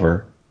the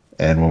cover,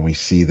 and when we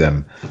see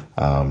them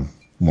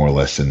more or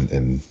less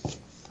in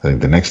I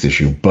think the next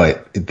issue,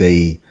 but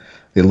they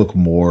look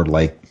more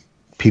like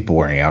people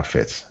wearing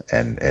outfits,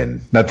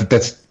 and not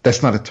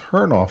that's not a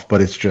turnoff, but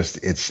it's just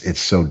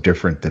it's so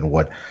different than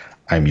what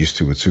I'm used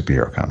to with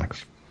superhero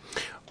comics.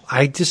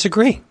 I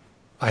disagree.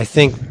 I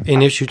think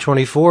in issue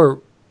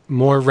 24,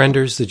 Moore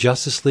renders the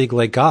Justice League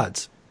like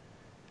gods.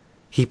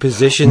 He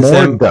positions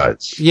them.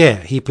 Does. Yeah,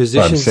 he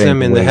positions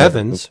them in the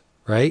heavens,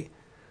 right?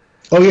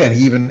 Oh yeah,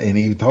 and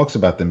he talks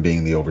about them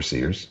being the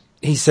overseers.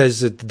 He says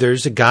that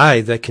there's a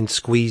guy that can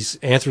squeeze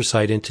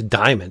anthracite into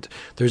diamond.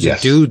 There's a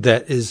dude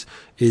that is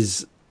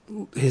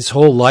his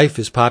whole life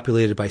is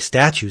populated by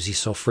statues. He's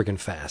so friggin'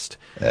 fast.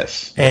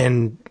 Yes.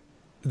 And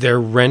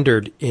they're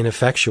rendered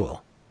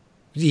ineffectual.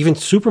 Even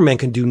Superman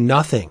can do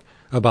nothing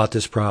about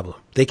this problem.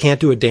 They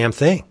can't do a damn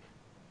thing.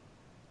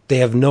 They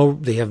have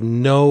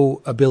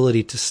no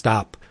ability to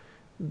stop.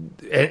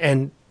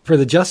 And for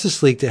the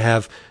Justice League to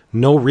have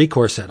no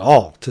recourse at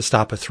all to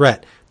stop a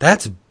threat,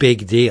 that's a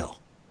big deal.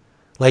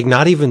 Like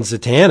not even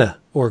Zatanna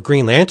or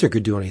Green Lantern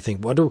could do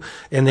anything.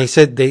 And they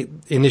said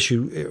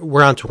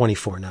we're on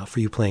 24 now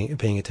for you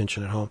paying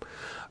attention at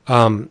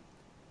home.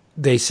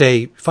 They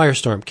say,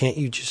 Firestorm, can't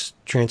you just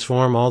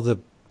transform all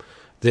the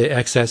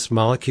excess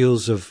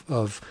molecules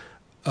of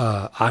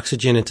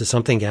oxygen into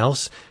something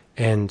else?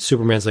 And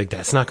Superman's like,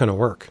 that's not going to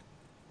work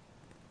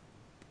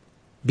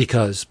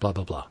because blah,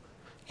 blah, blah.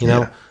 You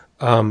know?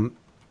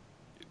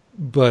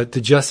 But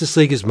the Justice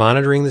League is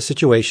monitoring the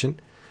situation.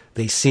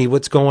 They see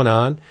what's going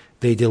on.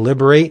 They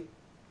deliberate.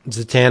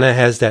 Zatanna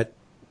has that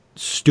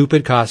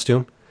stupid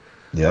costume.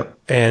 Yep.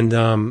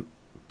 And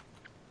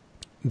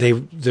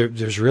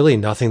there's really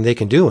nothing they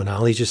can do. And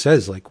Ollie just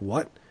says, like,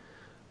 what?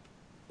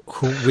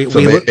 Go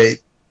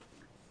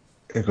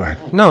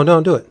ahead.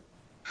 No, do it.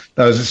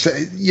 I was just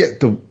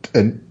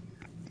saying,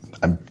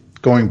 I'm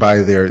going by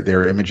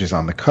their images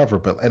on the cover,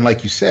 and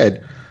like you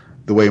said,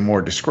 the way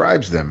Moore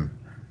describes them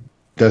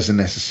doesn't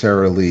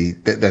necessarily,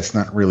 that's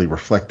not really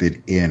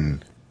reflected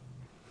in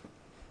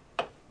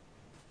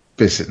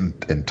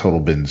Bissette and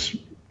Totlebin's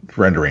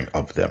rendering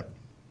of them.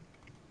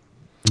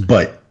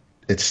 But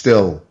it's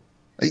still,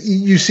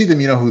 you see them,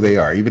 you know who they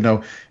are, even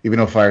though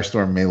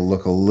Firestorm may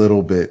look a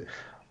little bit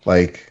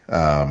like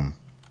a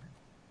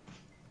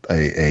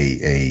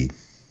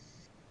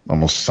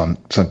almost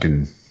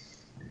sunken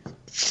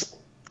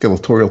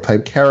skeletorial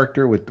type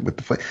character with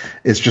the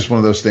it's just one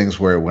of those things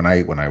where when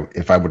I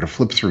if I were to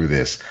flip through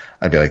this,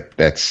 I'd be like,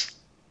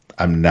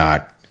 I'm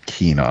not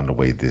keen on the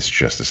way this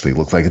Justice League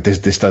looks like.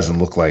 This doesn't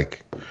look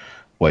like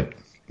what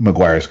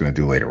Maguire's going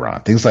to do later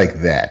on, things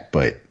like that.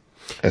 But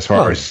as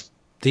far as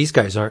these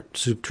guys aren't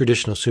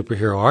traditional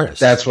superhero artists,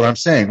 that's what I'm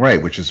saying,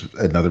 right? Which is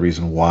another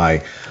reason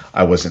why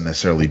I wasn't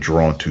necessarily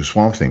drawn to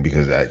Swamp Thing,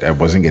 because I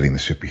wasn't getting the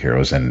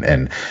superheroes,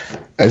 and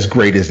as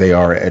great as they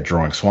are at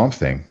drawing Swamp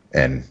Thing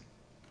and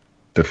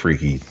the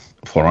freaky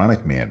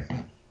Floronic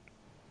Man,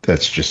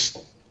 that's just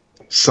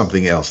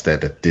something else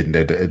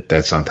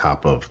that's on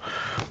top of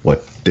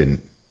what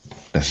didn't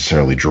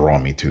necessarily draw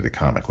me to the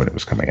comic when it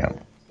was coming out.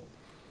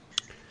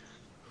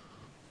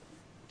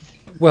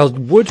 Well,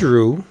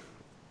 Woodrue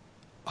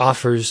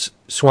offers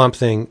Swamp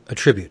Thing a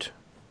tribute.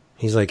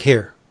 He's like,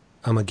 here,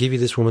 I'm going to give you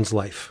this woman's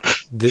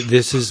life.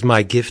 This is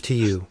my gift to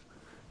you.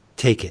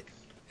 Take it.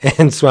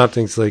 And Swamp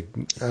Thing's like,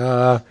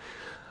 I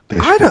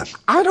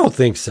don't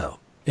think so.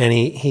 And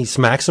he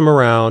smacks him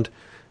around,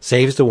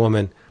 saves the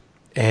woman,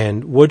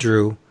 and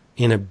Woodrue,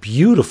 in a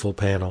beautiful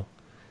panel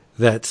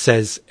that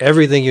says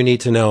everything you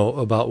need to know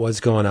about what's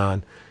going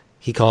on,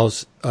 he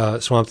calls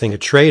Swamp Thing a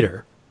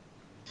traitor.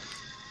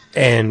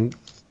 And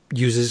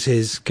uses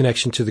his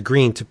connection to the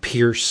green to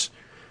pierce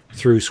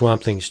through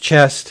Swamp Thing's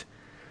chest.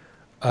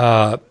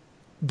 The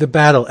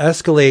battle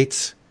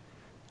escalates.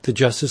 The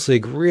Justice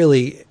League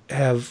really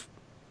have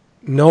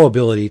no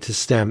ability to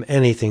stem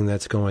anything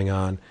that's going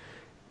on.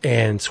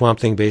 And Swamp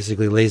Thing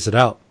basically lays it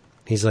out.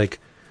 He's like,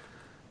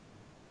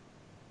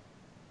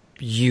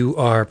 you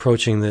are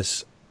approaching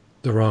this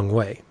the wrong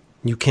way.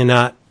 You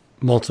cannot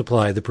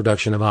multiply the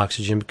production of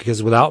oxygen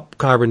because without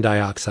carbon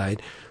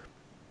dioxide,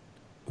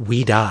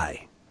 we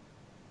die.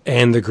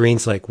 And the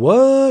Green's like,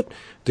 what?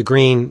 The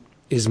Green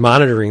is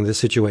monitoring the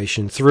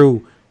situation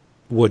through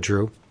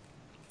Woodrue.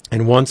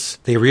 And once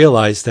they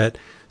realize that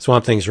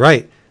Swamp Thing's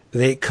right,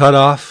 they cut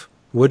off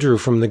Woodrue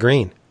from the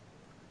Green.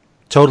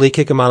 Totally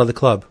kick him out of the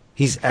club.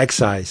 He's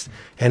excised.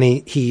 And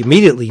he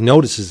immediately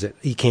notices it.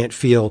 He can't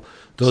feel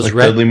those it's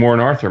like Dudley Moore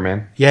and Arthur,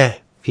 man. Yeah.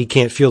 He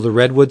can't feel the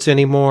redwoods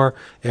anymore.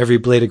 Every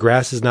blade of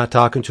grass is not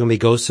talking to him. He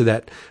goes to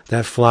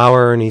that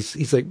flower and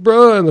he's like,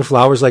 bro, and the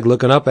flower's like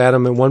looking up at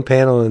him in one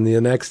panel and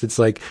the next it's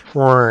like,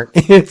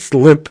 it's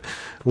limp.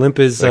 Limp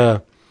is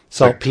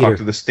saltpeter. Talk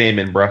to the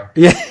stamen, bro.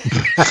 Yeah.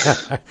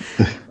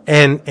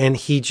 and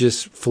he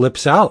just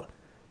flips out.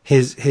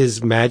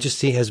 His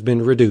majesty has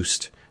been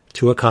reduced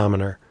to a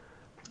commoner.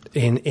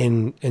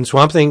 In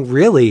Swamp Thing,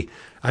 really,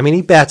 I mean,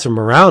 he bats him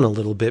around a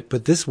little bit,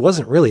 but this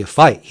wasn't really a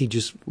fight. He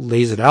just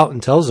lays it out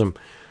and tells him,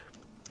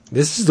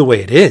 "This is the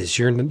way it is.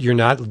 You're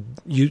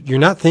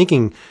not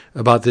thinking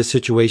about this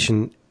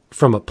situation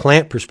from a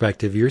plant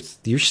perspective.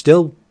 You're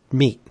still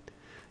meat.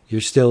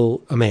 You're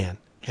still a man,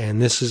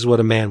 and this is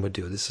what a man would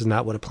do. This is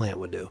not what a plant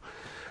would do."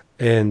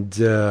 And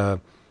the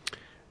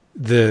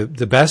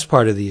best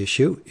part of the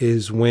issue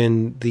is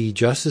when the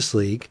Justice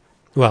League,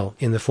 well,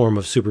 in the form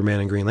of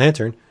Superman and Green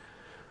Lantern,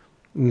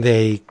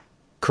 they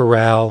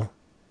corral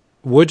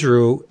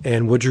Woodrue,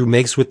 and Woodrue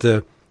makes with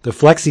the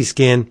flexi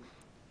skin,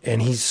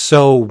 and he's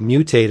so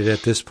mutated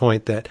at this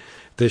point that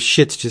the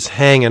shit's just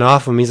hanging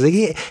off him. He's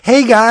like,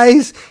 hey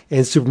guys,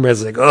 and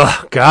Superman's like,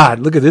 oh God,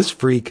 look at this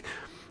freak.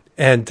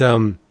 And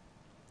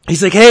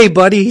he's like, hey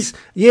buddies,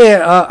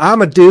 yeah,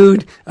 I'm a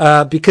dude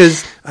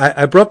because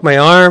I broke my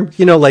arm,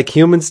 like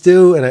humans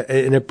do,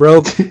 and it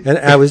broke, and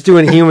I was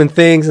doing human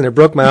things, and it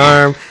broke my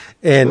arm.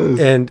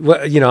 And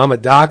I'm a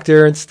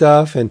doctor and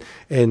stuff, and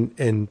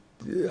I'm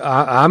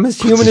as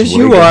human as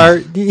you are.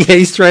 Yeah,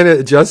 he's trying to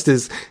adjust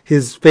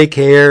his fake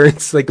hair.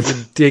 It's like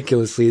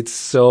ridiculously. It's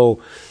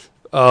so,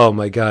 oh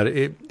my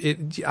God.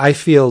 I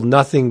feel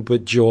nothing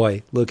but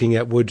joy looking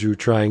at Woodrue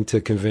trying to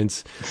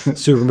convince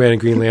Superman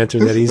and Green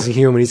Lantern that he's a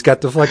human. He's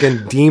got the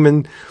fucking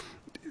demon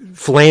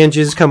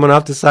flanges coming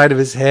off the side of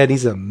his head.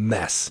 He's a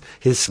mess.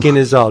 His skin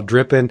is all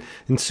dripping.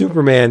 And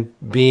Superman,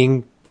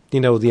 being,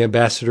 the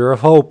ambassador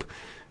of hope,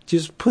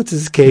 just puts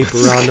his cape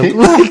around him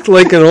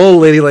like an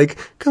old lady, like,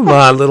 come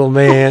on, little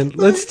man,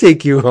 let's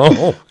take you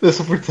home. This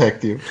will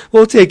protect you.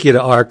 We'll take you to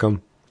Arkham.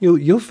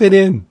 You'll fit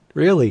in,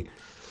 really.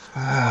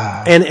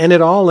 And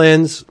it all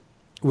ends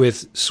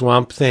with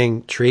Swamp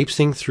Thing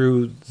traipsing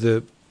through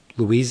the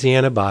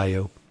Louisiana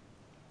bayou,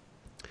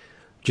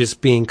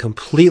 just being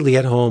completely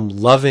at home,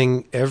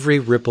 loving every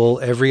ripple,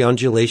 every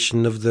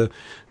undulation of the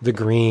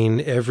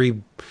green,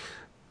 everything.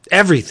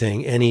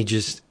 And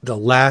the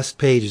last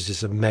page is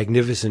just a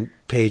magnificent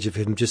page of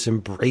him just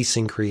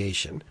embracing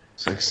creation.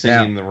 It's like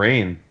singing in the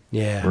rain.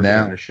 Yeah.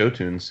 Now, under show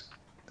tunes.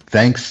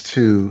 Thanks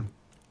to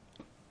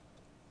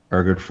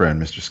our good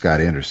friend, Mr.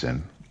 Scott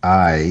Anderson,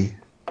 I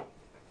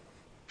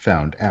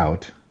found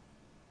out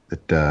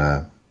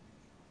that,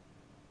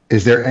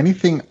 is there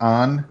anything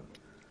on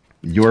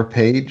your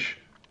page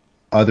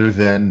other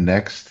than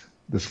Next,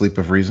 The Sleep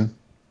of Reason?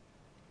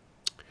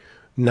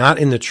 Not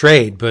in the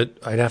trade, but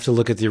I'd have to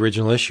look at the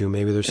original issue.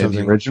 Maybe there's something.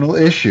 In the original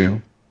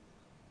issue,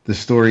 the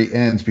story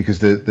ends because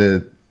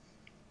the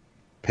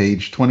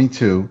page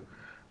 22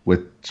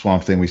 with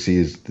Swamp Thing we see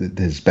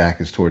his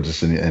back is towards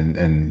us,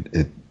 and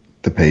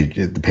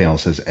the panel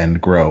says "End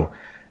grow,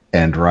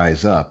 and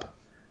rise up,"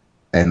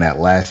 and that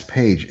last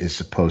page is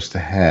supposed to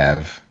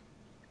have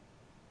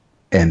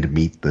 "And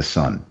meet the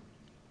sun,"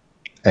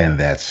 and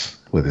that's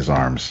with his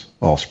arms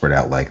all spread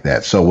out like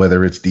that. So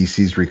whether it's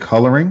DC's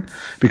recoloring,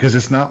 because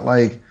it's not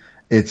like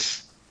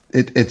it's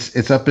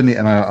up in the,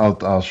 and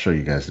I'll show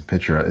you guys the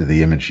picture of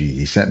the image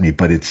he sent me,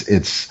 but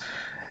it's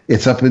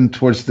up in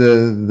towards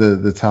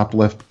the top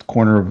left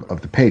corner of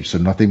the page. So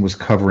nothing was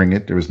covering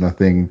it. There was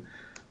nothing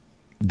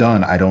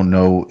done. I don't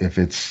know if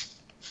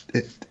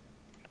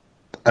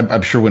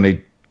I'm sure when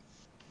they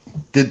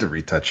did the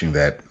retouching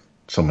that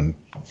someone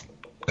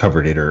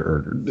covered it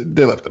or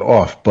they left it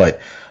off,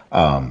 but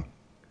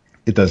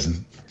it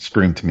doesn't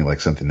scream to me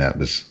like something that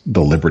was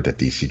deliberate that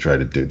DC tried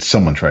to do.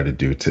 Someone tried to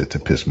do to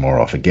piss more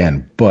off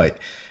again. But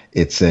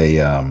it's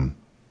it's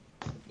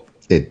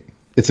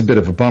a bit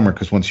of a bummer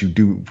because once you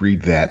do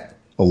read that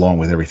along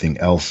with everything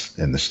else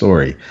in the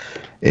story,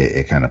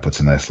 it kind of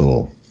puts a nice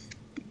little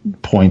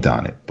point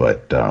on it.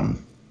 But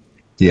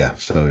yeah,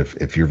 so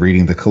if you're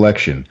reading the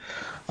collection,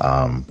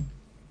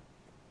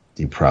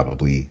 you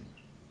probably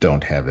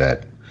don't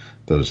have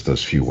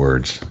those few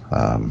words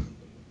on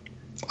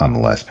the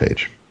last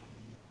page.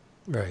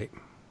 Right.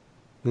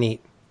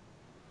 Neat.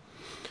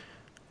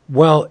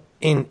 Well,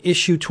 in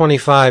issue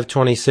 25,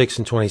 26,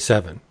 and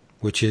 27,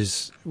 which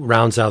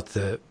rounds out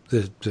the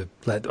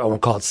I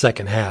won't call it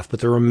second half, but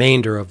the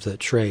remainder of the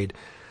trade,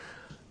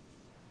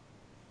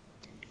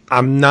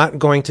 I'm not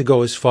going to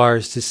go as far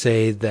as to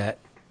say that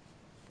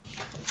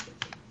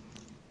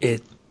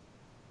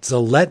it's a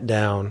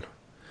letdown,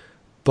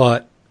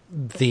 but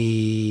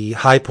the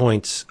high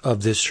points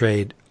of this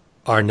trade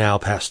are now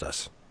past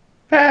us.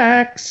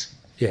 Facts.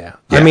 Yeah.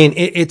 I mean,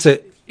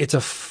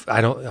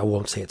 I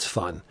won't say it's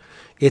fun.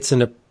 It's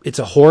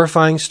a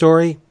horrifying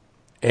story,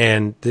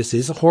 and this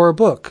is a horror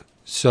book.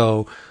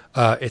 So,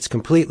 it's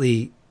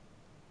completely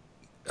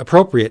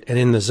appropriate and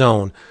in the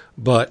zone.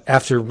 But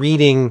after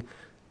reading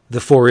the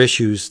 4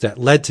 issues that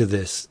led to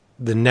this,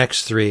 the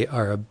next 3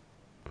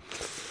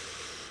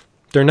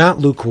 they're not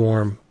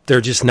lukewarm.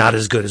 They're just not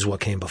as good as what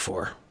came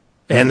before.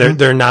 And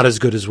they're not as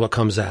good as what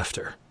comes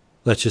after.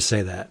 Let's just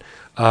say that.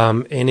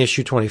 In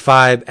issue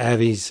 25,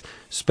 Abby's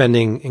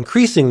spending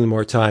increasingly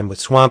more time with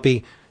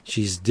Swampy.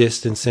 She's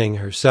distancing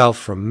herself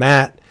from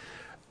Matt.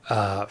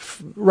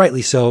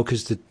 Rightly so,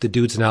 because the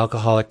dude's an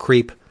alcoholic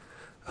creep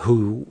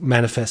who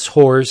manifests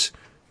whores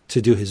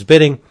to do his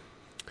bidding.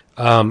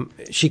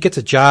 She gets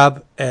a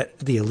job at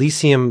the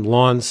Elysium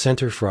Lawn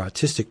Center for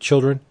Autistic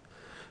Children,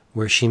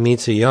 where she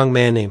meets a young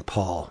man named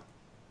Paul.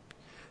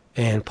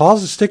 And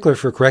Paul's a stickler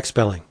for correct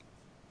spelling.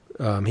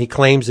 He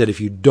claims that if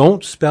you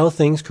don't spell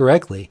things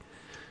correctly,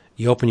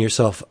 you open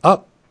yourself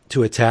up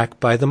to attack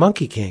by the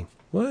Monkey King.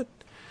 What?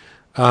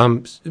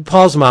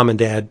 Paul's mom and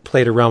dad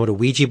played around with a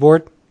Ouija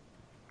board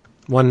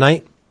one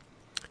night,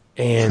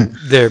 and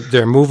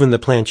they're moving the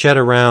planchette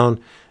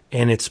around,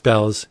 and it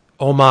spells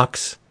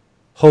Omox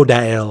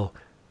Hodael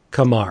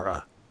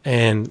Kamara.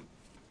 And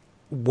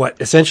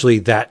what essentially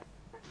that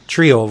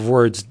trio of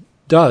words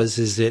does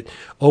is it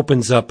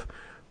opens up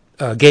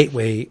a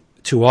gateway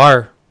to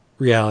our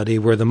reality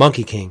where the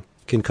Monkey King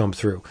can come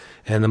through.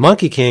 And the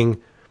Monkey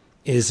King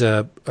is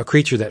a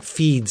creature that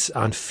feeds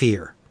on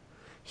fear.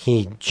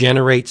 He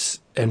generates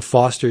and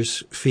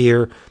fosters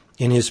fear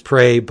in his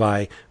prey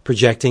by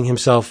projecting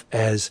himself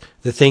as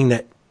the thing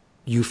that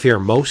you fear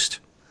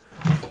most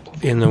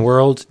in the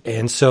world.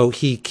 And so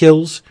he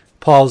kills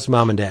Paul's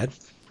mom and dad.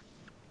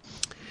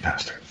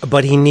 Master.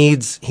 But he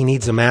needs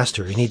a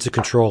master. He needs a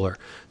controller.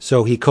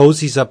 So he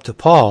cozies up to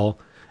Paul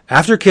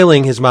after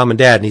killing his mom and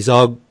dad, and he's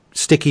all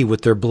sticky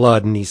with their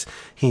blood, and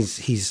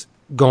he's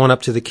going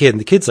up to the kid, and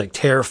the kid's like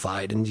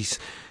terrified, and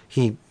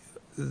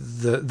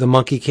the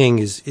Monkey King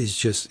is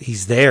just,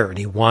 he's there, and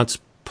he wants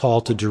Paul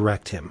to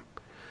direct him.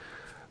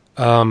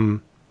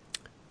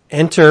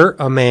 Enter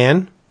a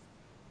man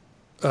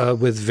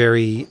with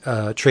very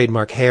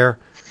trademark hair.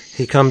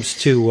 He comes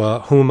to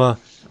Huma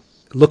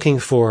looking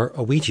for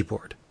a Ouija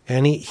board,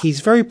 and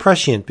he's very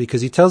prescient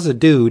because he tells the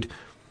dude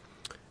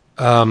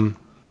that,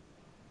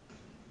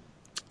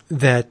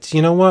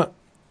 you know what,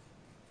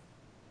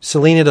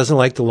 Selena doesn't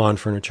like the lawn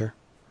furniture,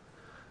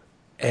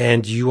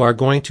 and you are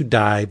going to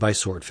die by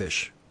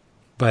swordfish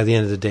by the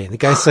end of the day. And the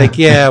guy's like,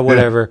 yeah,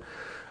 whatever.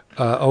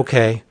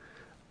 Okay.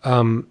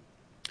 And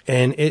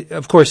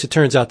of course, it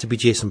turns out to be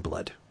Jason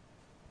Blood,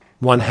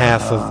 one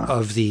half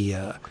of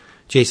the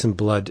Jason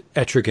Blood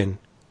Etrigan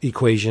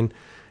equation.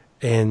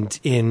 And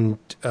in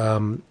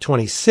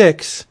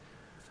 26,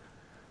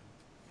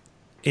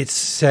 it's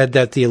said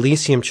that the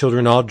Elysium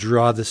children all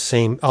drew the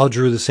same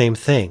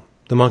thing,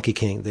 the Monkey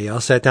King. They all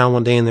sat down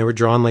one day and they were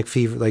drawn like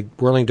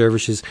whirling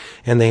dervishes,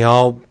 and they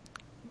all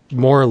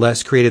more or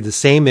less created the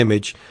same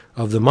image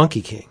of the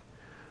Monkey King.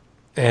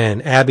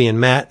 And Abby and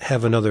Matt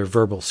have another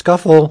verbal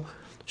scuffle.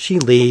 She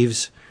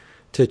leaves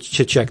to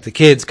check the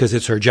kids because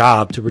it's her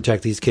job to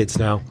protect these kids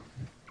now.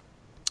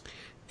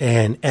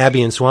 And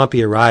Abby and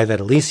Swampy arrive at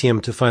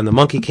Elysium to find the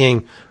Monkey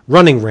King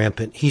running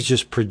rampant. He's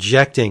just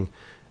projecting,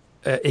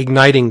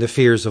 igniting the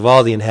fears of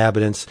all the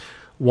inhabitants.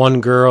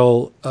 One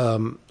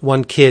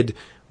kid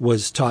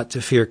was taught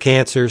to fear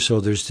cancer, so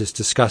there's this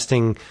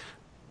disgusting,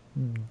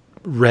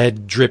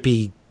 red,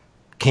 drippy,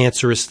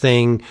 cancerous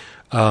thing.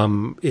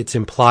 It's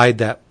implied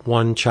that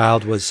one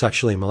child was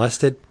sexually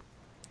molested.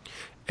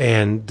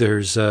 And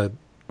there's a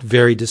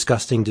very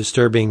disgusting,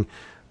 disturbing,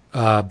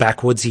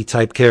 backwoodsy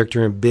type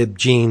character in bib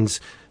jeans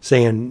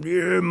saying,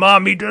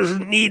 "Mommy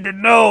doesn't need to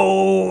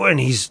know," and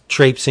he's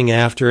traipsing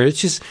after it.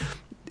 It's just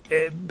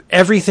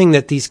everything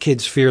that these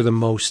kids fear the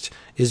most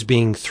is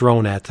being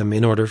thrown at them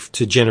in order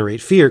to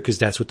generate fear, because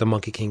that's what the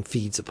Monkey King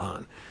feeds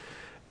upon.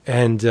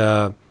 And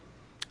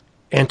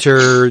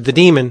enter the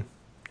demon,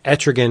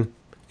 Etrigan,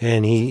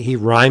 and he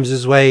rhymes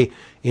his way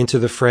into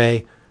the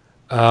fray.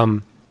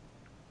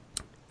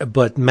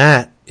 But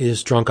Matt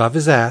is drunk off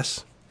his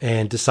ass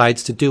and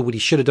decides to do what he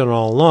should have done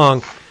all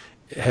along,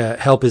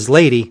 help his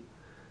lady.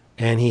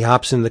 And he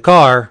hops in the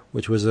car,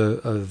 which was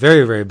a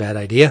very, very bad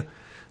idea,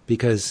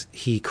 because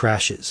he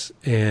crashes.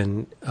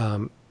 And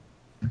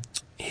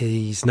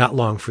he's not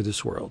long for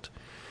this world,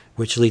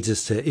 which leads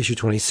us to issue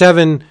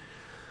 27,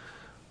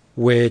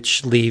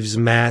 which leaves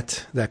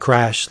Matt, that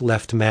crash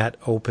left Matt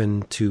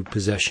open to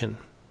possession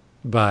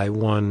by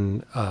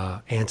one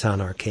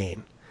Anton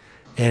Arcane.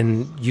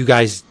 and you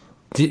guys,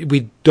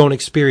 we don't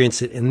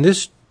experience it in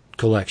this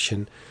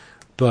collection,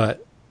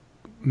 but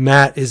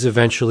Matt is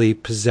eventually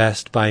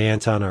possessed by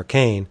Anton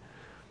Arcane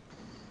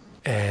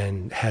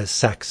and has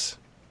sex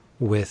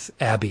with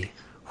Abby,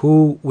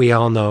 who we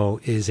all know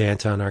is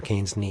Anton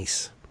Arcane's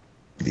niece.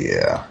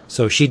 Yeah.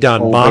 So she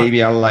done Oh,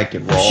 baby, I like it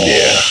raw.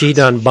 Yeah. She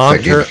done bombed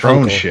It's like Game her of Thrones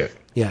uncle. shit.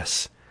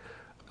 Yes.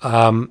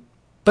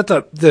 But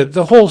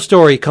the whole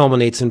story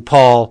culminates in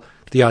Paul,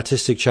 the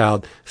autistic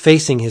child,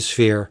 facing his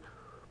fear,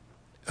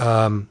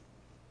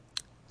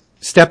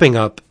 stepping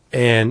up,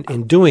 and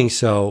in doing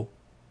so,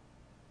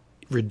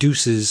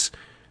 reduces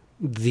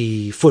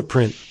the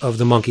footprint of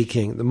the Monkey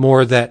King. The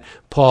more that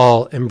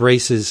Paul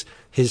embraces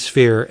his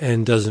fear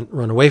and doesn't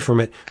run away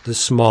from it, the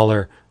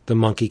smaller the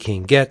Monkey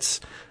King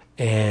gets,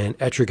 and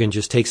Etrigan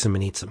just takes him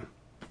and eats him.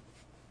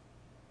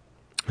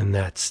 And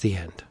that's the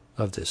end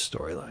of this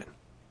storyline.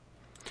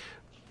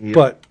 Yep.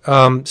 But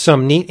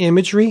some neat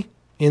imagery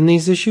in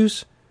these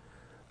issues.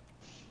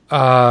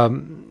 The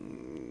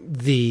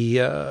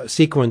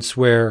sequence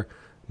where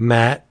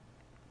Matt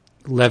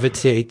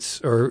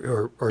levitates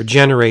or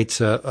generates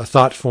a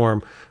thought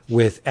form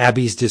with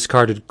Abby's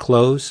discarded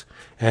clothes,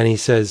 and he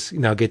says,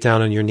 "Now get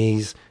down on your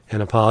knees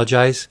and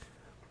apologize."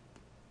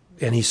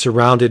 And he's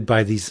surrounded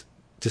by these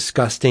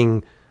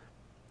disgusting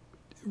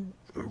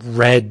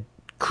red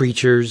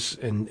creatures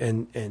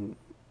and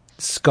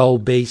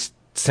skull-based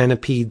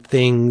centipede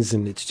things,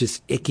 and it's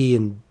just icky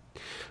and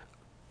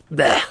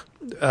bleh.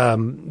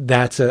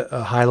 That's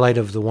a highlight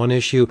of the one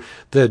issue.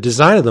 The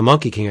design of the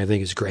Monkey King, I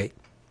think, is great.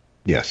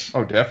 Yes.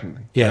 Oh,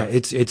 definitely. Yeah,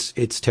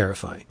 it's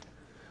terrifying.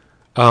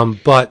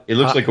 But It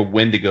looks like a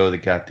Wendigo that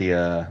got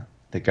the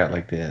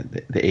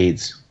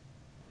AIDS.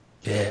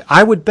 yeah,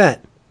 I would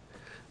bet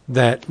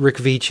that Rick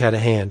Veitch had a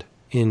hand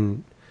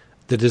in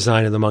the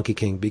design of the Monkey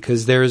King,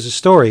 because there is a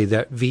story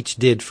that Veitch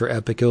did for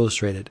Epic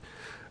Illustrated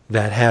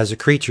that has a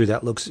creature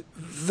that looks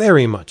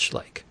very much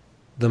like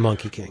the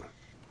Monkey King.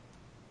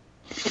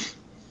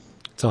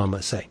 That's all I'm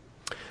going to say.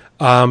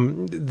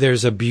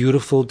 There's a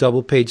beautiful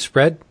double-page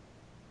spread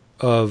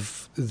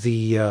of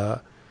the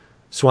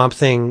Swamp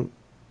Thing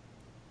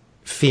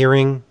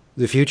fearing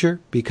the future,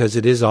 because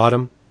it is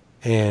autumn,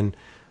 and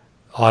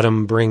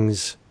autumn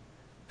brings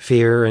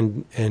fear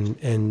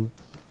and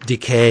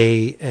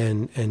decay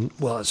and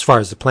well, as far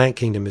as the plant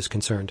kingdom is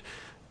concerned,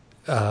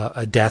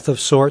 a death of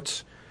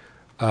sorts.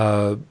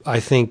 I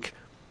think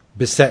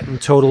Bissette and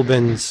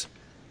Totleben's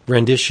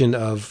rendition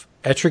of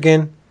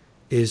Etrigan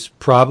is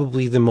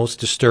probably the most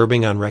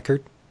disturbing on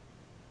record.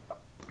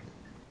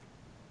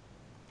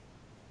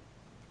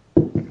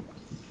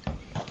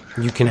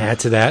 You can add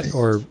to that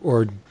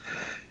or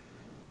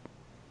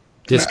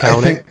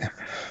discount it.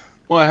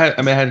 Well, I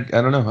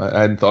don't know.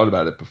 I hadn't thought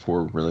about it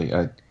before, really.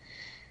 I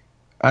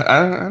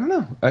don't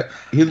know.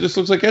 He just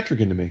looks like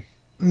Etrigan to me.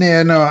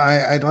 Yeah, no,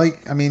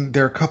 I mean,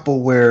 there are a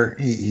couple where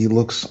he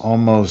looks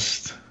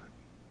almost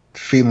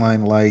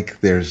feline-like.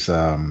 There's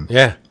and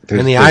the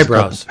there's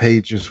eyebrows. a couple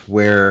pages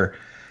where,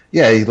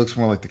 yeah, he looks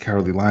more like the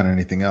Cowardly Lion or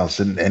anything else.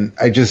 And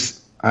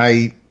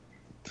I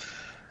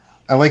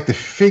like the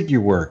figure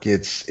work.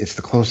 It's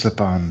the close-up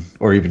on,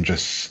 or even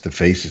just the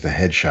faces, the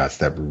headshots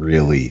that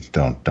really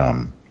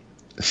don't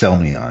sell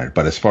me on it.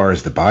 But as far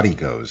as the body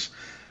goes,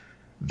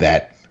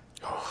 that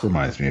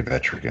reminds me of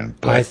Etrigan.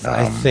 But,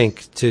 I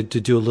think to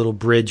do a little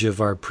bridge of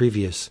our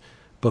previous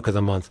book of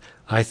the month,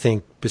 I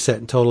think Bissette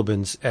and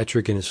Totleben's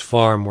Etrigan is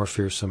far more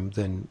fearsome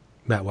than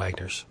Matt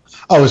Wagner's.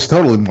 Oh, it's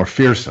totally more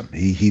fearsome.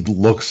 He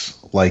looks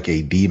like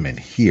a demon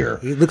here.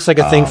 He looks like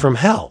a thing from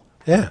hell.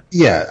 Yeah.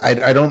 Yeah,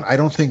 I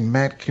don't think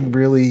Matt can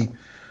really.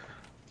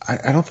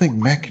 I don't think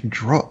Matt can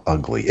draw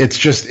ugly. It's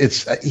just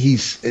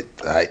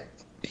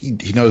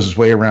he knows his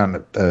way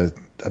around a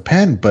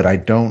pen, but I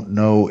don't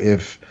know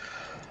if.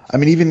 I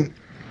mean, even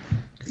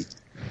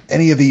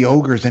any of the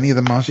ogres, any of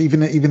the monsters,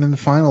 even in the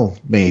final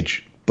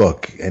Mage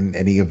book, and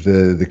any of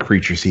the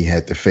creatures he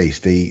had to face,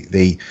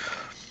 they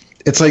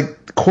it's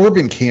like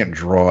Corbin can't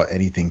draw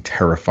anything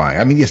terrifying.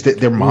 I mean, yes,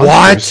 they're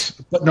monstrous.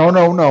 What? But no.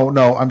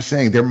 I'm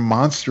saying they're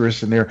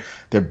monstrous and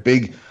they're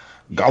big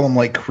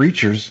golem-like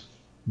creatures,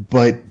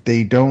 but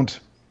they don't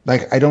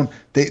like.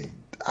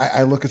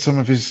 I look at some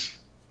of his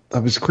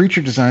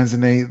creature designs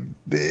and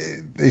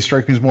they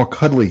strike me as more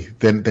cuddly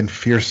than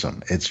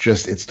fearsome.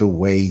 It's the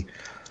way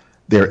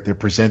they're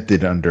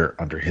presented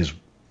under his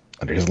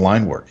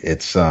line work.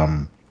 It's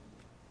the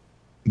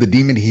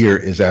demon here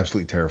is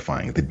absolutely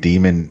terrifying. The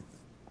demon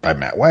by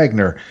Matt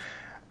Wagner,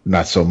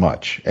 not so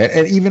much.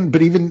 And even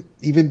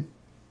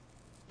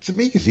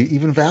Zemeckis,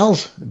 even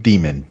Val's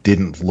demon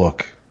didn't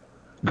look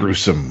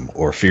gruesome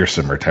or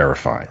fearsome or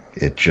terrifying.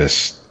 It's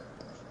just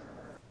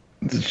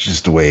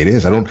the way it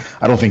is. I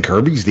don't think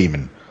Kirby's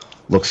demon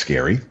looks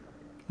scary.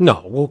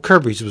 No, well,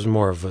 Kirby's was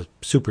more of a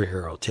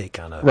superhero take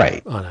on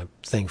a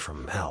thing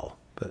from hell.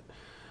 But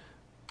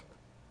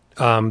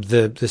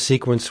the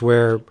sequence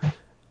where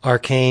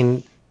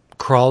Arcane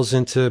crawls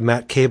into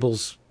Matt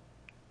Cable's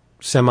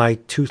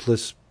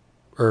semi-toothless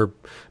or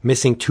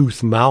missing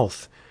tooth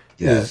mouth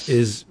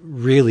is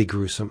really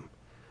gruesome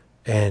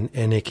and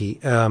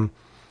icky.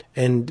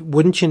 And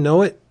wouldn't you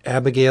know it,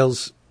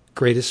 Abigail's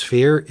greatest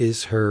fear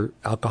is her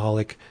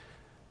alcoholic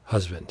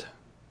husband.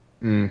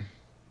 Mm.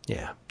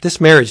 Yeah. This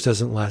marriage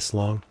doesn't last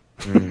long.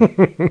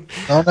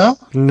 Oh,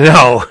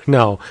 no?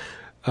 No.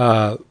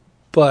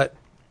 But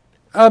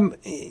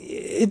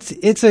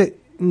it's a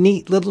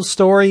neat little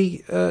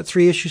story,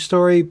 3-issue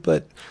story,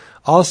 but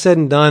all said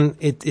and done,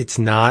 it's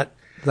not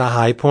the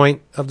high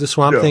point of the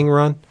Swamp Thing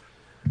run.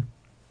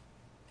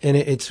 And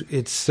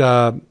it's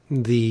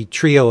the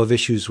trio of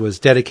issues was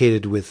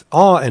dedicated with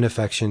awe and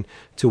affection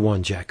to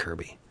one Jack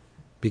Kirby,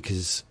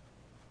 because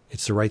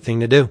it's the right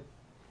thing to do.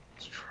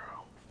 It's true.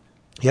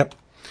 Yep.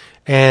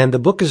 And the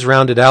book is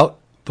rounded out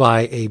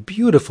by a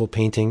beautiful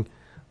painting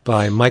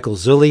by Michael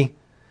Zulli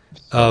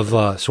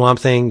of Swamp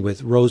Thing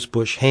with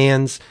rosebush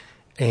hands.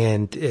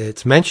 And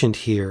it's mentioned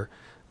here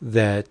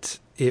that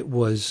it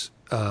was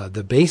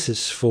the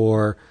basis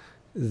for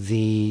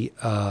the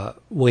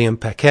William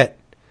Paquette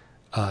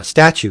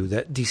statue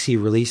that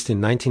DC released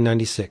in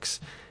 1996.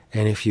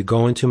 And if you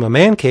go into my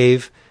man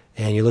cave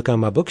and you look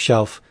on my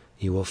bookshelf,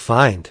 you will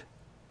find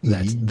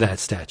that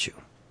statue.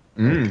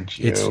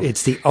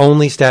 It's the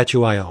only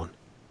statue I own.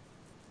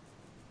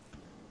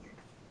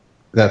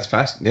 That's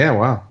fast. Yeah,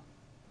 wow.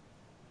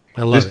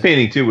 I love this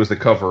painting, too, was the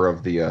cover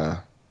of the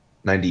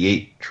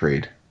 98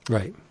 trade.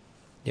 Right.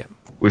 Yeah.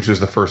 Which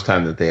was the first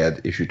time that they had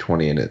issue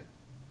 20 in it.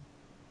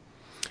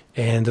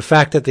 And the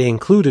fact that they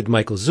included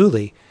Michael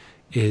Zulli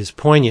is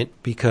poignant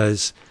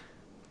because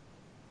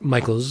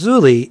Michael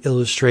Zulli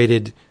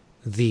illustrated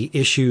the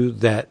issue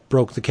that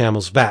broke the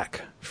camel's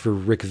back for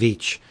Rick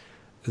Veitch,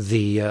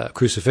 the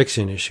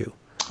crucifixion issue.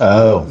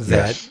 Oh,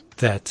 that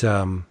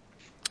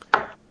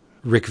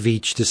Rick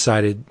Veitch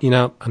decided,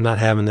 I'm not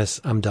having this.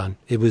 I'm done.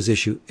 It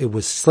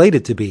was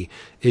slated to be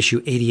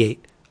issue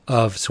 88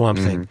 of Swamp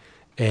Thing,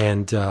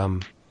 and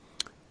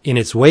in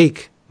its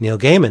wake, Neil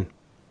Gaiman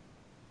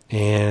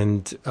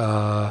and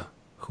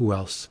who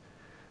else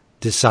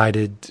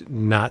decided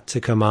not to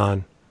come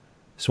on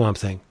Swamp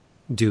Thing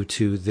due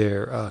to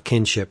their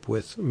kinship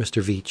with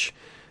Mr. Veitch,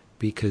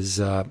 because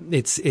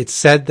it's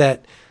said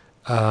that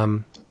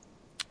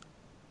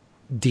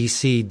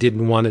DC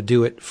didn't want to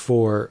do it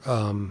for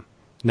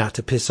not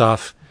to piss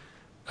off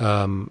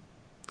the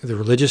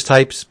religious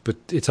types, but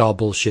it's all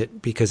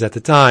bullshit, because at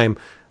the time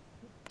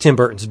Tim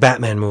Burton's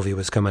Batman movie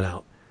was coming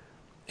out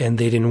and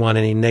they didn't want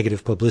any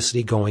negative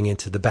publicity going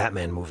into the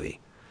Batman movie.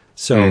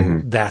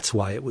 So that's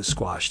why it was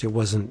squashed. It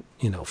wasn't,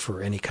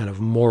 for any kind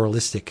of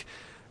moralistic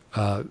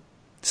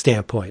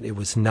standpoint. It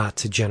was not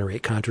to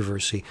generate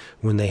controversy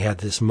when they had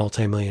this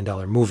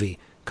multi-million-dollar movie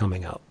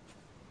coming out.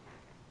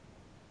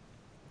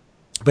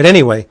 But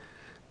anyway,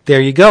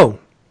 there you go.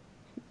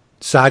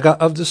 Saga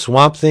of the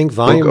Swamp Thing,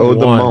 Volume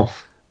 1.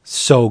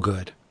 So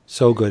good.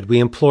 So good. We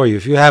implore you,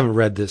 if you haven't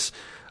read this,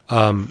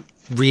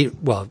 read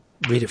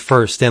it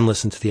first, then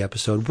listen to the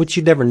episode. But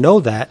you'd never know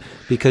that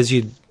because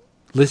you'd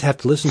have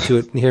to listen to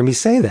it and hear me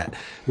say that,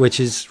 which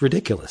is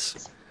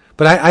ridiculous.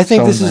 But I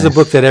think this is a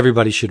book that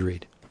everybody should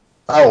read.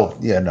 Oh,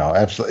 yeah, no,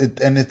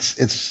 absolutely. And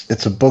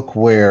it's a book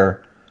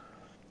where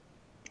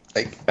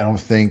I don't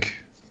think...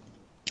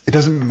 It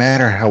doesn't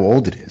matter how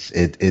old it is.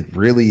 It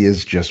really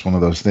is just one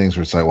of those things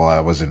where it's like, well, I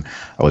was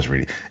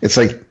reading. It's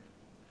like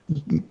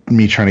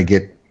me trying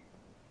to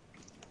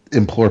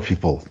implore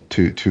people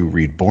to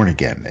read Born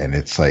Again, and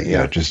it's like,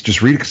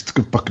 just read it 'cause it's a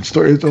good fucking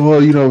story. It's,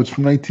 it's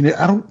from 1980.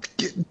 I don't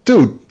get,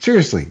 dude,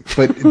 seriously.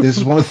 But this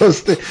is one of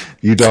those things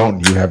you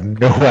have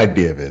no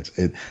idea of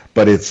it.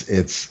 But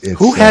it's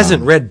who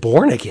hasn't read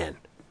Born Again?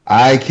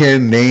 I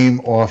can name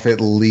off at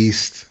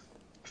least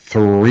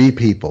 3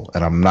 people,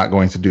 and I'm not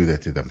going to do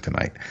that to them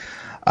tonight.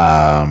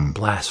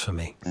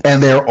 Blasphemy.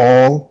 And they're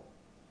all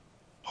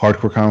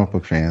hardcore comic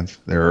book fans.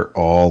 They're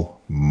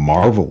all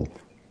Marvel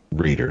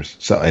readers.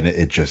 So, and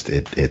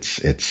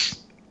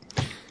it's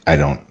I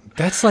don't.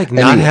 That's like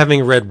not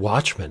having read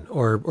Watchmen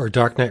or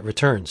Dark Knight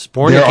Returns.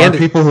 There are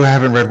people who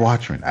haven't read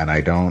Watchmen, and I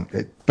don't.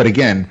 But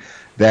again,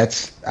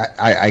 that's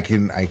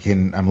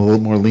I'm a little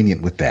more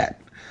lenient with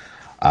that.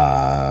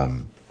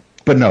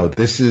 But no,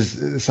 this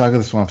is Saga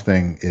of the Swamp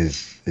Thing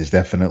is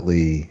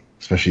definitely,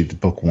 especially the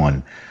book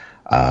 1.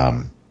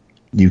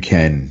 You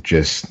can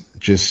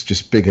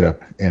just pick it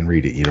up and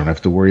read it. You don't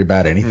have to worry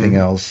about anything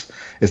else.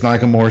 It's not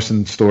like a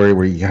Morrison story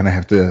where you kind of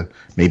have to,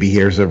 maybe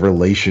here's a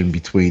relation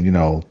between,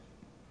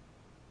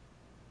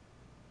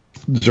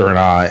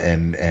 Zerna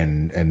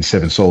and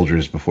Seven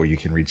Soldiers before you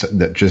can read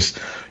that. Just,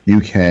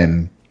 you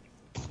can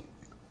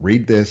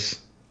read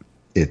this.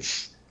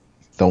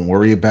 Don't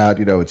worry about,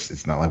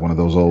 it's not like one of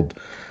those old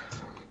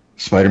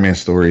Spider-Man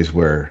stories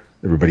where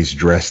everybody's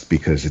dressed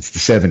because it's the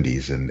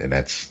 70s, and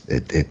that's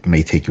it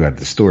may take you out of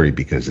the story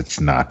because it's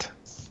not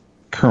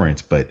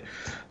current. But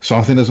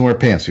Swamp Thing doesn't wear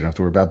pants. You don't have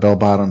to worry about bell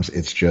bottoms.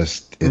 It's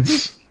just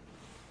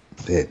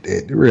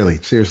it really,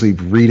 seriously,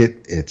 read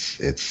it.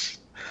 It's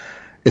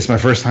my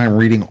first time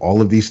reading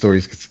all of these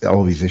stories,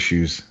 all of these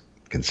issues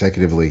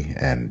consecutively,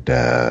 and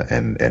I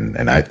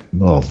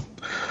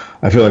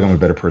feel like I'm a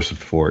better person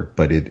for it.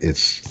 But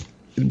it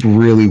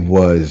really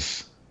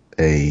was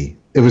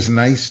it was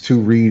nice to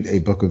read a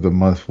book of the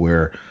month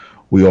where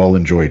we all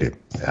enjoyed it.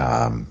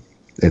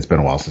 It's been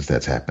a while since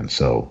that's happened,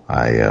 so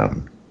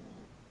I'm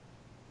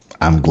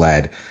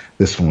glad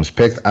this one was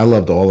picked. I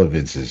loved all of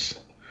Vince's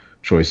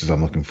choices.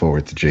 I'm looking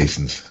forward to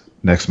Jason's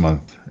next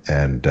month,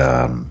 and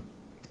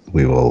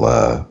we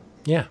will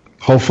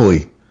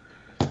hopefully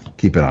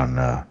keep it on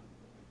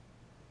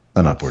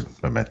an upward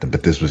momentum.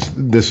 But this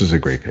was a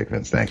great pick,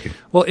 Vince. Thank you.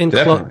 Well,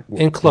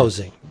 in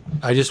closing,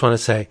 I just want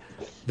to say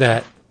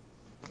that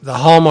the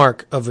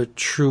hallmark of a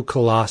true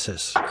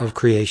colossus of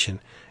creation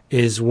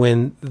is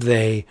when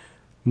they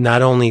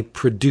not only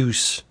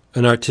produce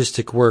an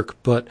artistic work,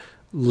 but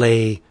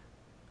lay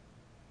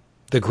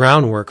the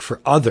groundwork for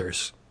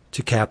others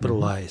to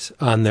capitalize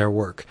on their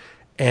work.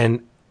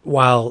 And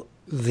while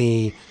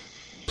the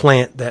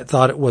plant that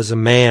thought it was a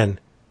man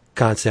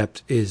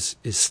concept is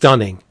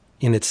stunning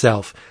in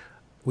itself,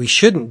 we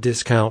shouldn't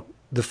discount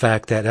the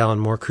fact that Alan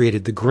Moore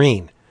created the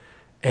green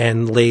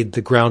and laid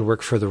the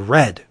groundwork for the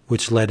red,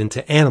 which led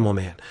into Animal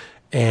Man,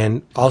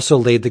 and also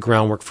laid the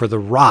groundwork for the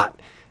rot,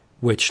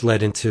 which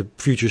led into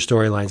future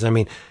storylines. I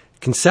mean,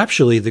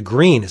 conceptually, the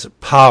green is a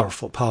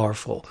powerful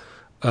concept.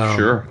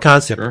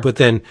 Sure. But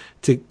then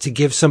to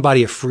give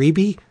somebody a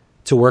freebie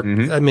to work,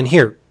 I mean,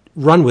 here,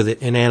 run with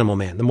it in Animal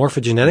Man. The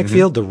morphogenetic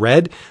field, the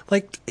red,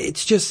 like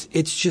it's just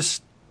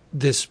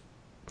this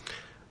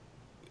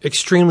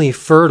extremely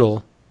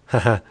fertile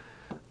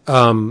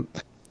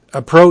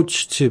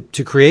approach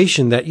to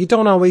creation that you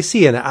don't always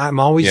see. And I'm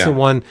always the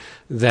one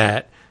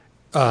that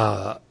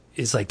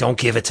is like, don't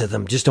give it to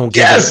them. Just don't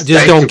give it.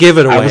 Just don't give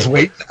it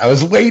away. I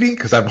was waiting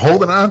because I'm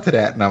holding on to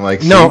that, and I'm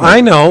like, no, I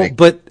know,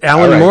 but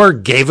Alan Moore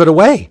gave it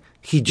away.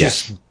 He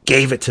just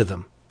gave it to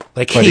them.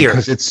 Like, but here,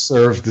 because it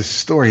served the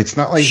story. It's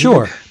not like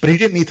but he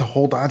didn't need to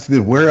hold on to it.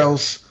 Where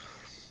else?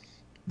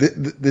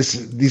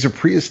 These are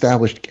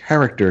pre-established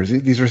characters.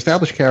 These are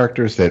established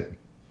characters that,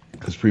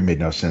 because pre made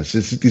no sense.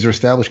 These are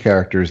established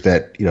characters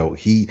that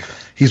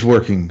he's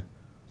working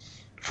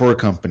for a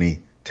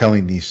company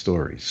telling these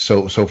stories.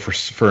 So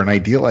for an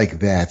idea like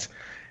that,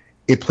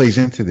 it plays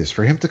into this.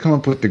 For him to come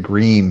up with the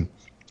green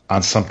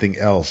on something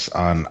else,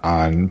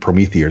 on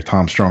Prometheus or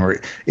Tom Strong,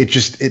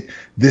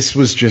 this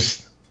was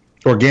just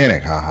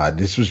organic. Haha.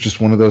 This was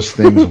just one of those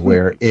things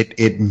where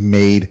it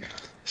made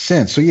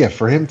sense. So yeah,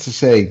 for him to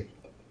say,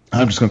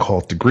 I'm just going to call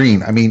it the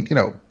green. I mean,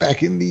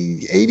 back in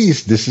the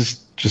 80s, this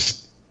is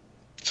just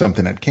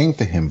something that came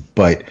to him,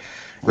 but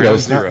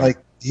it's not like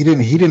he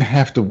didn't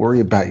have to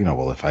worry about,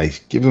 well, if I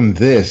give him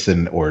this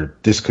or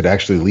this could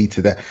actually lead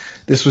to that.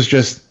 This was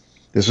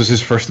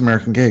his first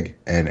American gig,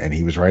 and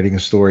he was writing a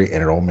story,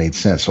 and it all made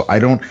sense. So I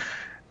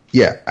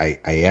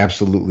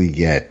absolutely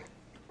get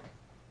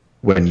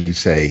when you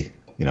say,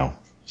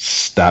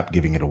 stop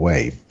giving it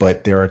away.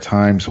 But there are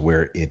times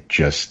where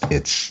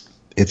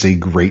it's a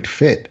great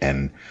fit,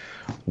 and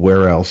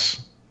where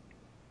else?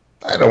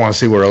 I don't want to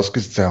say where else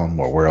because it's Alan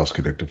Moore. Where else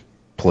could it have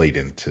played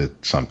into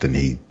something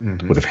he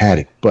would have had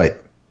it?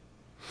 But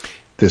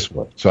this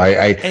one. So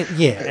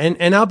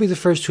and I'll be the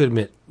first to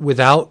admit,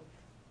 without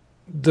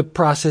the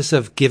process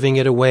of giving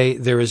it away,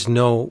 there is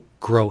no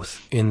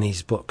growth in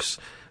these books.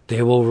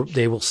 They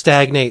will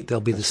stagnate. They'll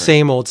be the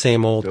same old.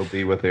 They'll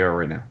be what they are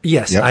right now.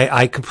 Yes, yep.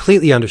 I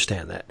completely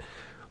understand that.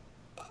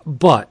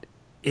 But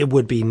it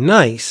would be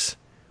nice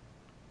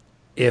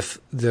if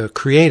the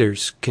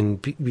creators can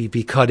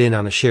be cut in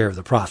on a share of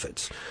the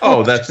profits.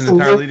 Oh, that's an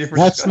entirely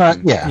different discussion. Not,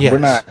 yes. We're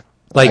not.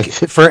 Like,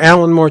 for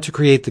Alan Moore to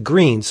create the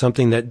green,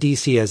 something that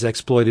DC has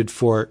exploited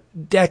for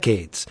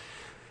decades,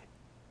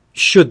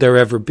 should there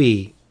ever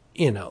be,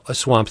 a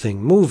Swamp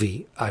Thing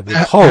movie, I would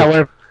hope,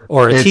 however,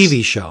 or a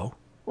TV show.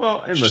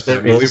 Well, and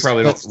listen, we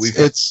probably don't.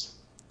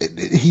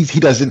 He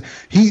doesn't.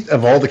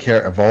 Of all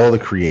the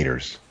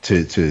creators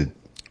to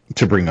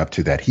bring up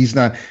to that, he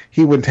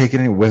wouldn't take it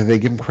anyway, whether they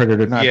give him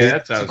credit or not. Yeah,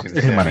 that's what I was going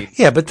to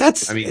say. But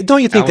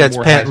don't you think Alan that's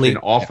Moore patently has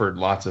been offered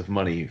lots of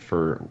money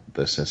for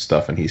this and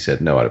stuff, and he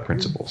said no out of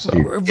principle.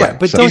 So,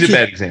 but he's a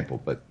bad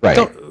example. But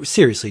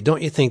seriously,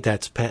 don't you think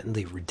that's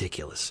patently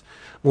ridiculous?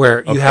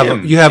 Where you have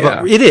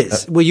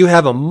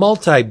a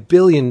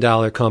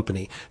multi-billion-dollar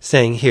company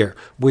saying, "Here,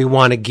 we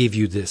want to give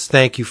you this.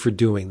 Thank you for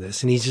doing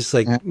this," and he's just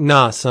like,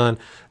 "Nah, son,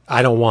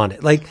 I don't want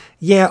it." Like,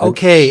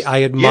 okay,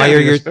 I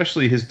admire your...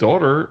 Especially his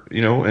daughter,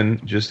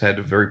 and just had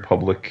a very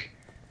public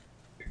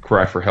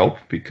cry for help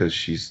because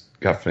she's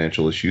got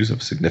financial issues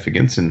of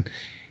significance. And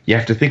you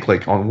have to think,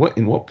 like,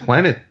 in what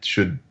planet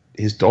should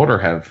his daughter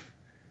have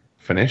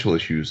financial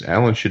issues?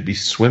 Alan should be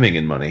swimming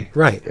in money.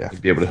 Right. To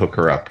be able to hook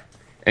her up.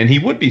 And he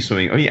would be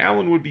swimming. I mean,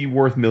 Alan would be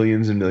worth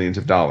millions and millions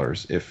of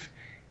dollars if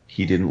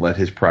he didn't let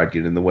his pride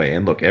get in the way.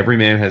 And look, every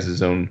man has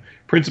his own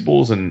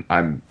principles, and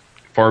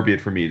far be it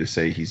for me to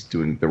say he's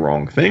doing the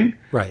wrong thing.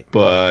 Right.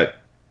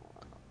 But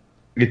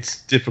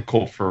it's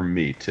difficult for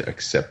me to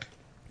accept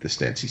the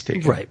stance he's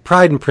taking. Right.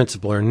 Pride and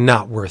principle are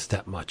not worth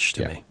that much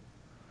to me.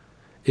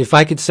 If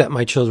I could set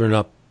my children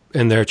up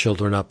and their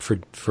children up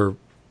for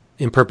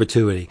in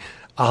perpetuity,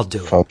 I'll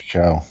do it.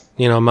 Show.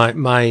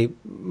 My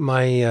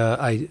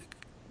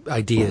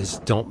ideas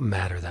don't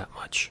matter that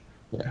much.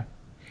 Yeah.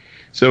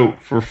 So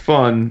for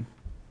fun,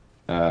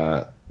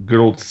 good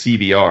old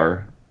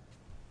CBR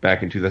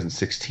back in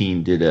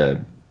 2016 did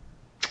a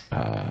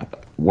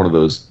one of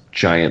those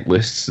giant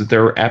lists that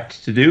they're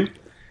apt to do,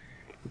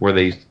 where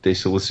they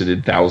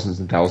solicited thousands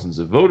and thousands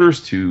of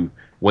voters to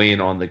weigh in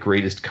on the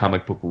greatest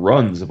comic book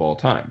runs of all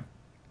time.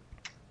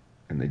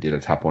 And they did a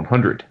top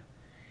 100.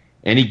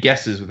 Any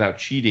guesses without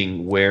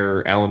cheating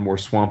where Alan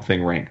Moore's Swamp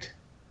Thing ranked?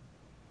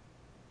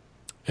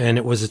 And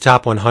it was the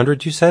top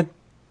 100, you said?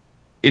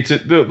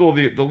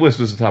 The list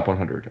was the top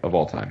 100 of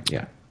all time,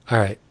 yeah. All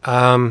right.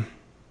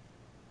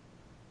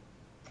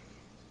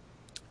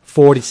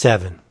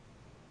 47.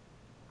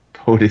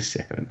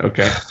 47,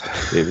 okay.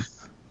 David?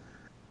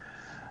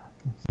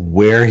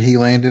 Where he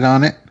landed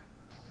on it?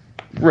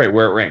 Right,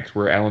 where it ranks,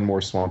 where Alan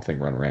Moore's Swamp Thing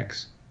run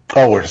ranks.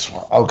 Oh, where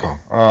okay.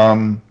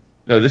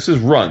 No, this is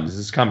runs.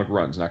 This is comic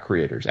runs, not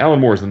creators. Alan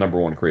Moore is the number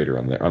one creator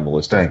on the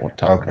list of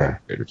top 100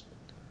 creators.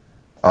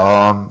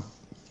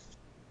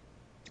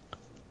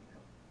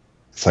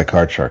 It's like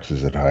Card Sharks.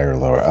 Is it higher or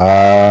lower?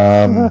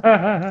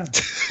 I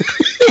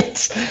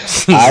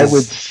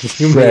would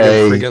You made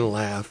say. a friggin'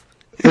 laugh.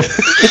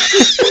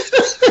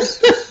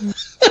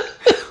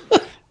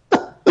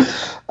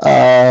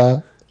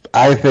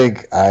 I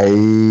think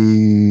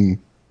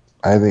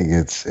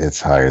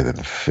it's higher than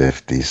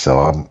 50.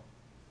 So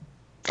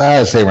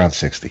I'd say around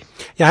 60.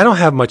 Yeah, I don't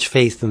have much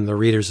faith in the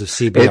readers of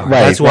CBR.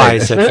 That's why I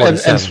said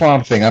 47. And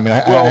Swamp Thing. I mean,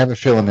 I have a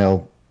feeling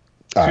they'll.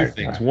 Two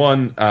things.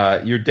 One,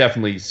 you're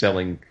definitely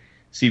selling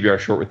CBR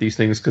short with these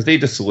things because they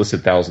just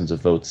solicit thousands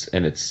of votes,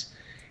 and it's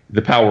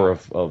the power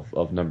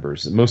of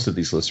numbers. Most of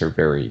these lists are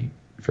very,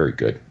 very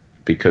good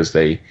because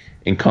they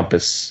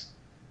encompass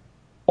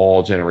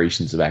all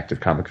generations of active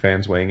comic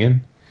fans weighing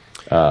in.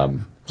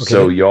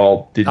 So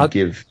y'all didn't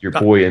give your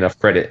boy enough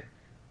credit.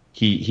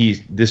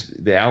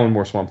 The Alan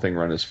Moore Swamp Thing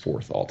run is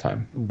fourth all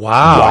time.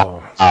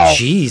 Wow.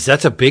 Jeez,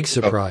 that's a big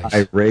surprise.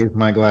 I raised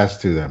my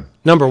glass to them.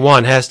 Number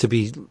one has to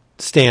be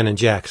Stan and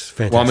Jack's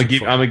Fantastic Well, I'm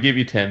Four. gonna give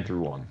you 10 through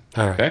 1.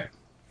 All right. Okay.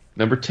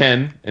 Number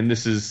 10, and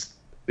this is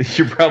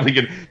you're probably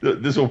gonna.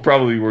 This will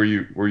probably where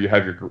you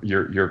have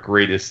your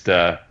greatest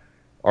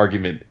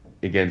argument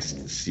against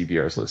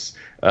CBR's list.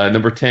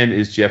 Number 10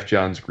 is Jeff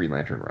Johns' Green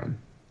Lantern run.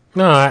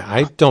 No,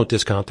 I don't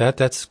discount that.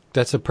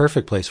 That's a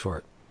perfect place for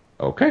it.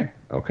 Okay.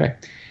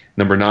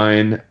 Number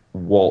 9,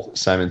 Walt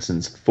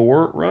Simonson's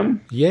Thor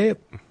run. Yep.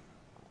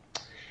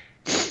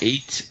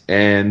 8,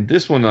 and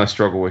this one I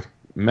struggle with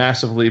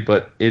massively,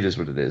 but it is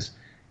what it is.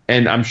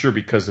 And I'm sure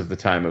because of the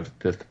time of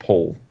the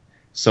poll,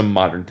 some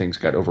modern things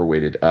got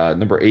overweighted.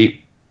 Number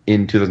 8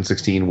 in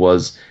 2016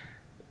 was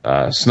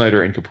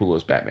Snyder and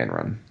Capullo's Batman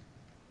run.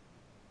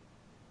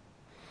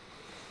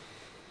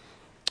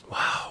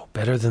 Wow,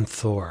 better than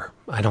Thor?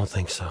 I don't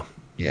think so.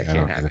 Yeah,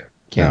 can't have it.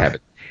 Can't have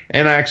it.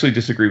 And I actually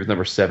disagree with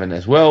number 7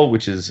 as well,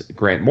 which is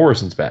Grant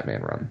Morrison's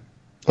Batman run.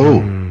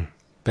 Oh,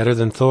 better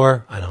than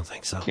Thor? I don't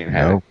think so. Can't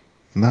have it.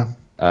 No.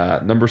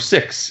 Number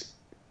 6,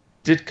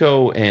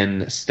 Ditko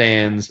and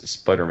Stan's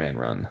Spider-Man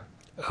run.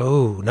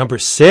 Oh, number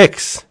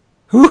 6.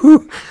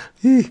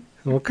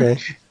 Okay.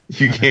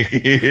 You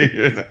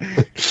can't.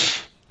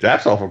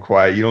 That's awful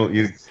quiet.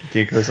 You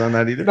can't cuss on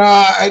that either. No,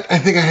 I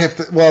think I have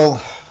to.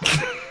 Well,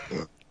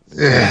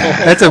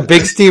 That's a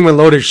big steam and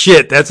load of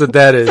shit. That's what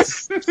that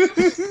is.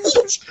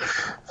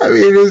 I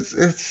mean,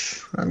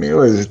 it's. I mean,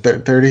 what is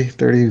it? 30,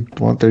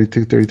 31,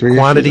 32, 33?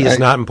 Quantity is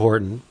not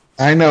important.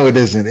 I know it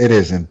isn't. It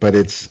isn't, but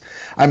it's.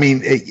 I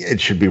mean,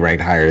 it should be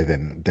ranked higher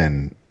than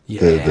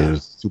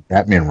the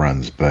Batman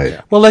runs.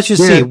 But well, let's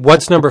just see.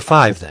 What's number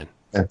 5 then?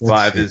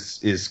 5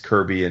 is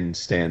Kirby and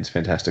Stan's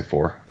Fantastic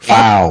Four.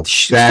 Wow,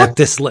 Fuck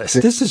this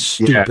list. This is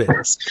stupid.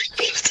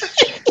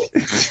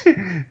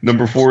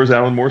 Number 4 is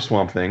Alan Moore's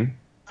Swamp Thing.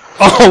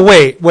 Oh,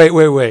 wait.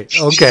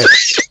 Okay.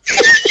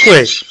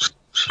 Wait.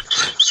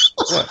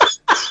 What?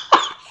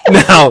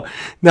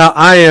 Now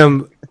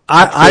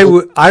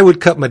I would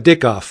cut my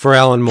dick off for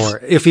Alan Moore.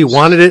 If he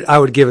wanted it, I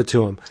would give it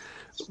to him.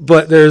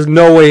 But there's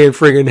no way in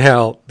friggin'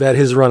 hell that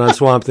his run on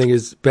Swamp Thing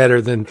is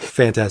better than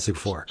Fantastic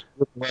Four.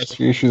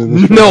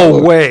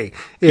 No way.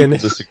 People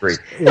disagree.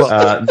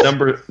 Well,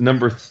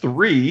 number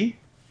 3,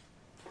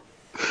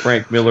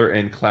 Frank Miller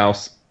and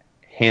Klaus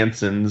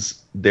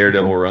Hansen's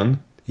Daredevil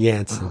run.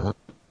 Jansen.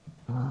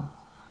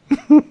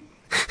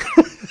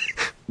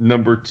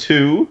 Number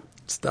 2.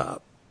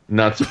 Stop.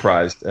 Not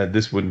surprised.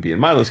 This wouldn't be in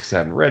my list because I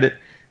haven't read it.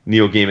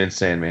 Neil Gaiman's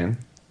Sandman.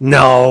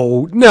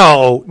 No.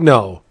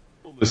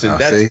 Listen,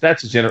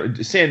 that's a general.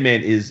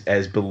 Sandman is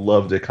as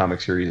beloved a comic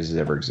series as has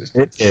ever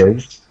existed. It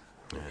is.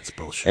 That's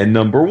bullshit. And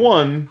number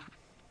 1,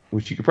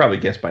 which you could probably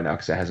guess by now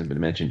because it hasn't been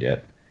mentioned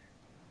yet,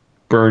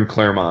 Byrne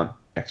Claremont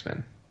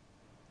X-Men.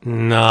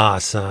 Nah,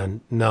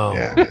 son. No.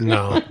 Yeah.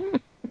 No.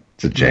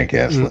 It's a jank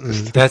ass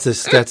list.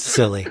 That's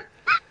silly.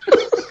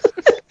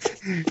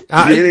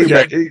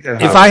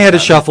 If I had to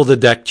shuffle the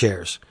deck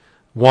chairs,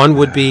 1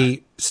 would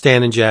be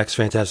Stan and Jack's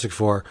Fantastic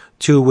Four.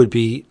 2 would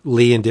be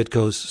Lee and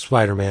Ditko's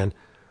Spider-Man.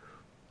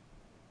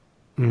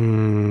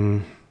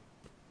 And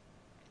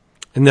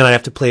then I'd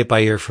have to play it by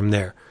ear from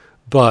there.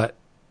 But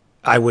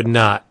I would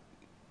not.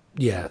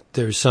 Yeah,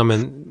 there's some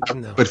in.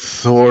 No. But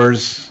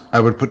Thor's, I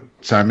would put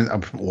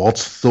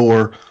Walt's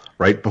Thor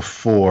right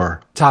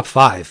before. Top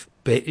 5,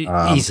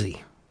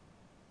 easy.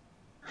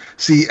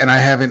 See, and I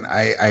haven't.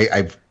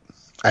 I've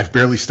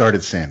barely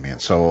started Sandman,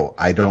 so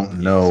I don't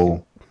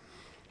know.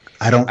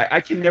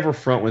 I can never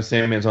front when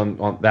Sandman's on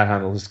that high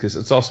on the list because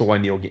it's also why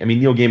Neil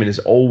Gaiman is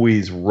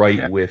always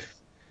right with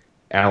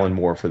Alan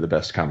Moore for the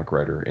best comic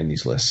writer in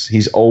these lists.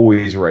 He's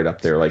always right up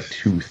there, like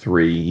 2,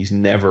 3. He's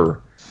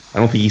never. I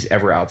don't think he's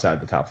ever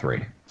outside the top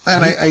 3.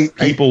 And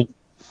people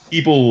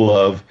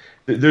love.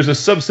 There's a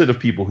subset of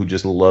people who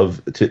just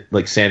love to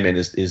like Sandman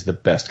is the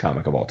best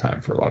comic of all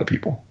time for a lot of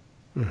people.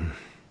 Mm-hmm.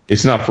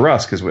 It's not for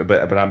us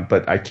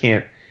but I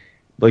can't.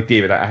 Like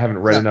David, I haven't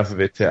read enough of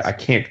it. I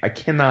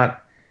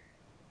cannot.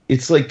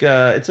 It's like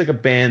a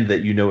band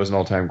that you know is an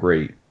all-time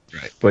great,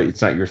 right? But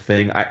it's not your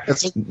thing.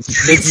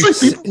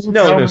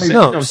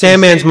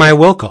 Sandman's my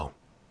Wilco.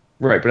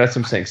 Right, but that's what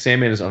I'm saying.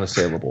 Sandman is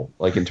unassailable.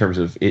 Like in terms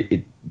of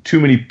it too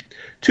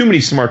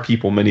many smart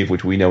people, many of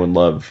which we know and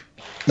love,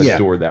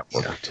 adore that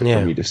work. For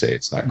me to say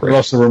it's not great. It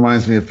also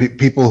reminds me of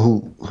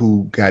people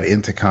who got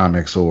into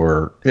comics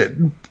or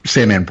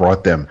Sandman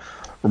brought them.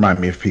 Remind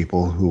me of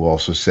people who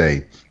also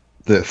say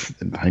the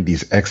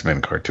 90s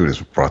X-Men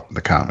cartoonist brought the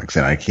comics,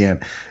 and I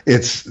can't.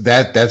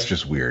 That's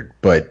just weird,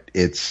 but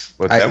it's.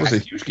 But that was a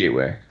huge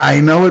gateway.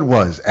 I know it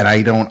was, and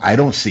I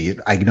don't see it.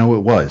 I know it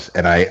was,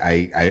 and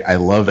I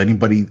love any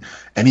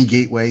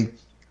gateway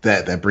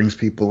that brings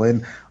people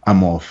in.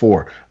 I'm all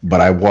for. But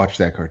I watched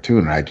that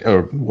cartoon,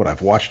 or what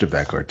I've watched of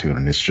that cartoon,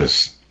 and it's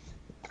just.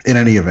 In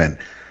any event,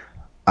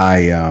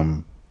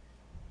 I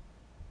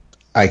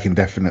can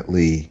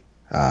definitely.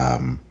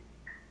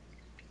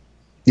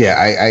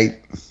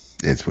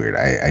 It's weird.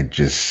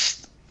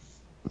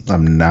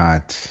 I'm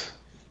not.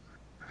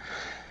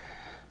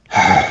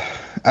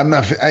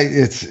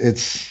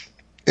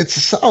 It's a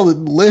solid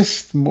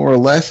list, more or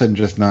less, and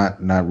just not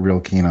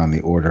real keen on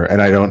the order.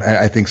 And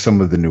I think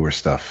some of the newer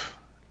stuff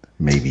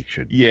maybe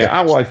should. Yeah,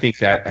 I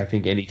think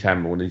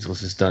anytime one of these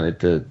lists is done,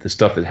 the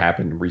stuff that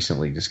happened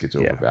recently just gets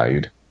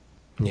overvalued.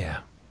 Yeah.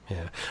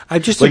 I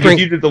just if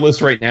you did the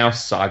list right now,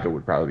 Saga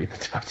would probably be in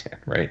the top 10,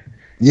 right?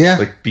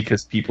 Yeah,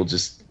 because people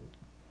just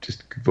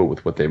vote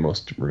with what they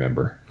most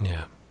remember.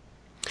 Yeah.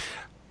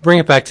 Bring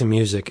it back to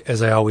music,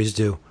 as I always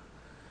do.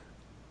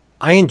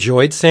 I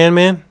enjoyed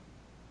Sandman.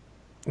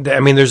 I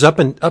mean, there's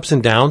ups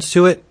and downs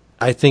to it.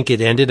 I think it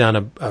ended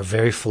on a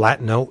very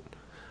flat note.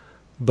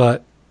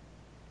 But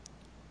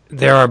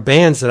there are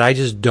bands that I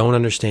just don't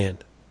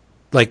understand,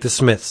 like the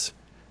Smiths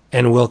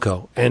and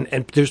Wilco. And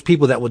there's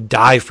people that would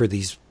die for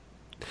these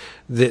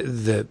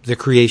the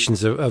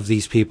creations of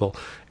these people.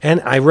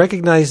 And I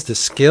recognize the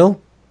skill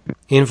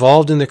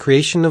involved in the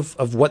creation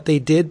of what they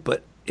did,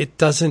 but it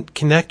doesn't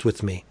connect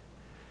with me.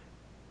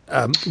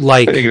 I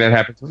think that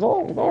happens with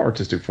all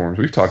artistic forms.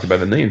 We've talked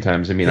about it a million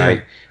times. I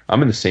mean,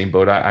 I'm in the same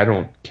boat. I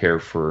don't care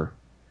for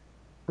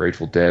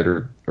Grateful Dead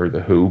or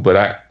the Who, but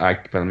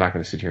I'm not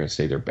going to sit here and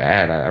say they're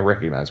bad. I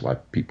recognize why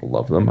people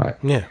love them.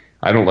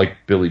 I don't like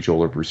Billy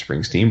Joel or Bruce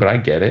Springsteen, but I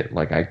get it.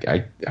 Like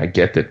I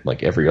get that.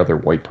 Like every other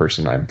white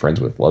person I'm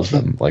friends with loves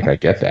them. Like I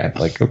get that.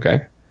 Like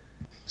okay,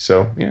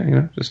 so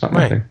just not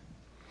my thing.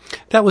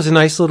 That was a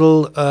nice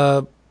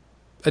little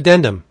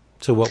addendum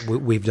to what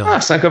we've done.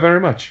 Thank you very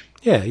much.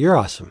 Yeah, you're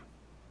awesome.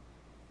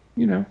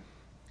 Yeah.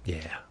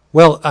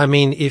 Well, I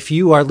mean, if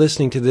you are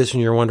listening to this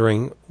and you're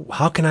wondering,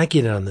 how can I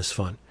get in on this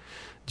fun?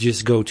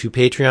 Just go to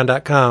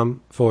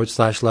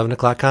patreon.com/11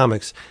 o'clock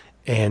comics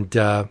and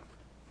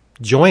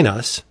join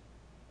us.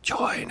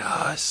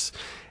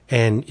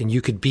 And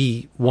you could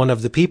be one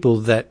of the people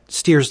that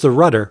steers the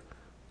rudder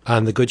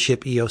on the good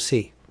ship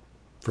EOC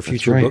for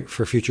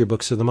future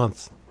books of the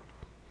month.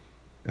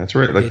 That's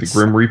right, like the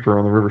Grim Reaper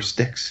on the River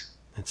Styx.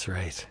 That's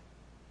right.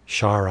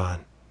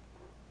 Charon.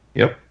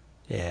 Yep.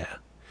 Yeah.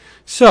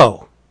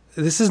 So,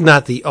 this is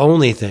not the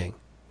only thing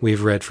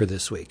we've read for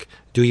this week.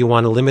 Do you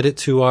want to limit it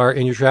to our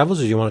In Your Travels,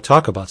 or do you want to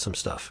talk about some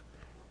stuff?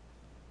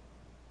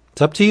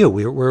 It's up to you.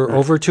 We're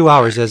over 2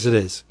 hours as it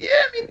is. Yeah,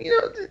 I mean,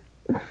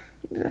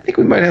 I think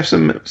we might have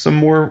some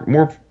more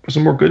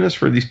goodness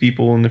for these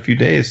people in a few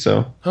days.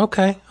 So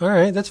okay, all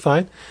right, that's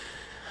fine.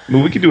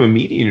 Well, we could do a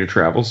meeting in your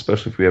travels,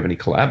 especially if we have any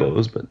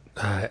collabos. But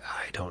I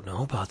don't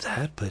know about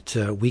that, but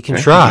we can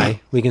try.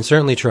 We can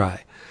certainly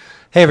try.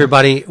 Hey,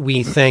 everybody,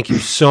 we thank you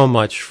so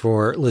much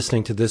for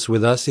listening to this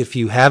with us. If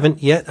you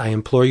haven't yet, I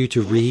implore you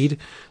to read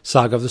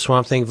Saga of the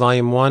Swamp Thing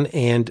Volume 1,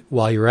 and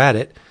while you're at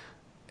it,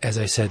 as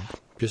I said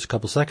just a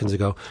couple seconds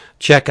ago,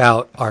 check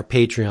out our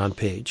Patreon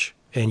page,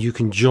 and you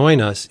can join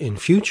us in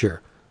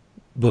future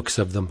books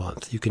of the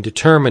month. You can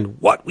determine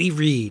what we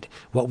read,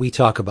 what we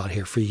talk about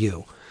here for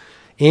you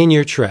in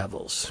your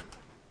travels.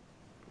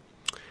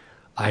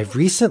 I've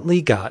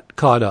recently got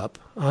caught up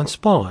on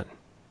Spawn.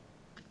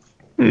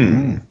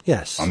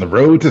 Yes. On the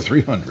road to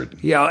 300.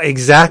 Yeah,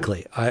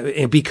 exactly.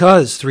 And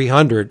because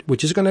 300,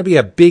 which is going to be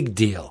a big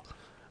deal,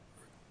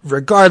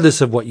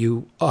 regardless of what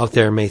you out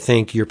there may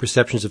think, your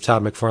perceptions of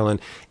Todd McFarlane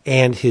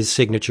and his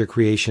signature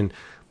creation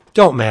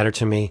don't matter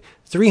to me.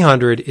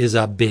 300 is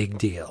a big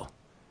deal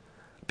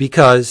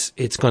because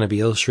it's going to be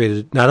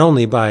illustrated not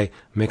only by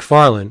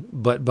McFarlane,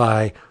 but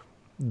by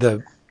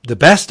the the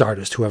best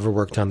artist who ever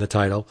worked on the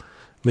title,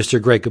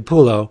 Mr. Greg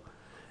Capullo,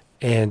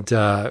 and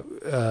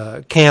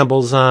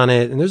Campbell's on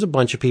it, and there's a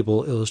bunch of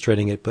people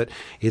illustrating it, but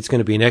it's going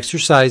to be an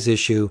exercise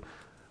issue,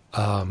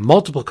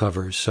 multiple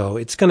covers, so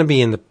it's going to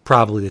be in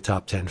probably the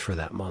top 10 for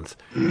that month.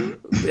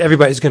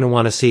 Everybody's going to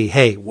want to see,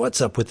 hey,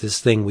 what's up with this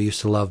thing we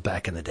used to love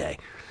back in the day?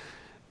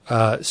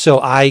 So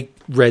I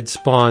read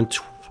Spawn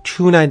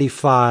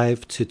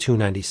 295 to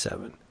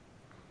 297.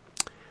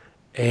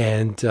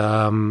 And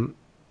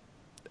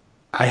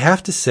I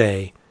have to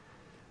say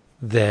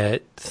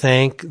that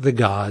thank the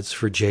gods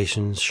for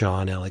Jason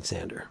Sean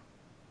Alexander.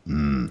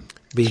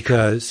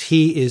 Because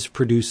he is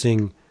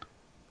producing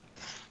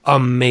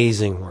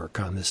amazing work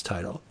on this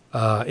title.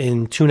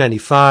 In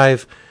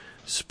 295,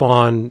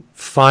 Spawn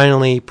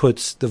finally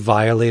puts the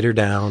Violator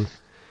down.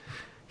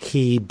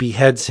 He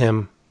beheads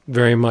him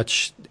very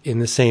much in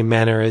the same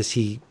manner as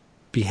he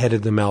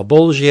beheaded the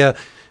Malbolgia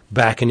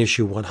back in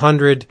issue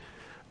 100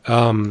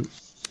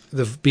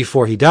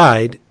 before he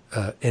died,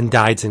 and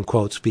died in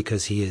quotes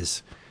because he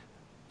is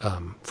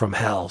from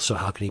hell, so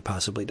how can he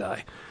possibly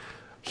die?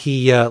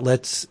 He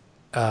lets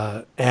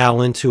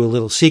Al into a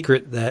little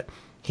secret that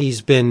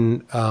he's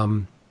been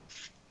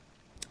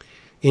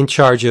in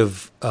charge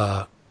of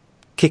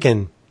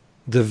kicking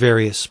the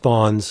various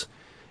spawns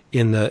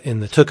in the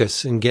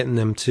Tukas and getting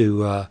them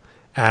to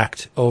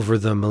act over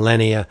the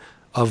millennia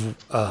of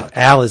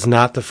Al is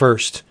not the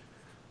first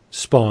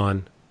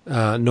spawn,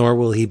 nor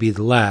will he be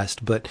the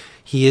last, but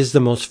he is the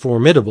most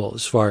formidable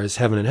as far as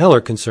heaven and hell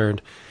are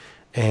concerned.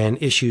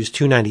 And issues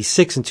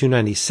 296 and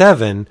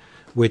 297,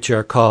 which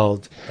are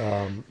called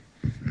The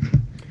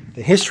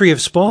History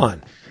of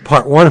Spawn,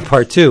 Part 1 and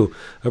Part 2,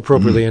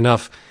 appropriately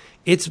enough,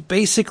 it's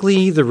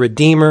basically the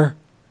Redeemer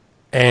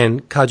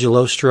and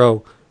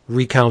Cagliostro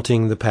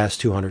recounting the past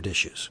 200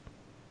 issues.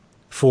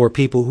 For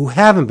people who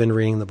haven't been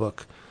reading the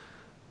book,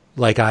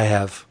 like I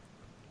have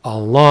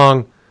all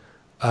along,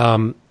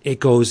 it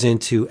goes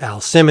into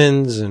Al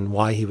Simmons and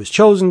why he was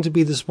chosen to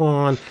be the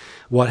Spawn,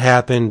 what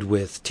happened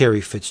with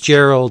Terry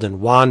Fitzgerald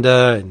and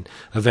Wanda and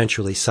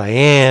eventually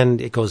Cyan.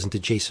 It goes into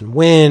Jason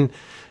Wynn.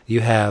 You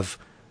have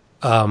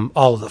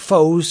all of the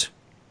foes.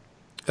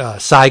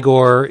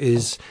 Cygor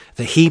is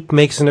the Heap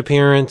makes an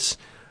appearance.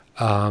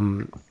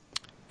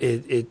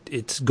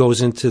 It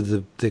goes into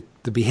the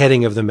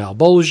beheading of the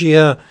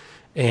Malbolgia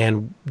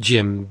and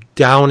Jim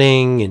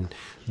Downing and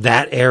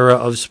that era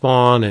of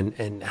Spawn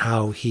and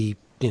how he,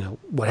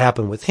 what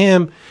happened with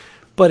him.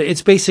 But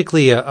it's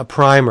basically a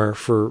primer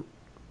for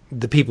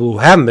the people who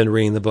haven't been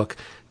reading the book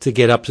to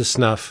get up to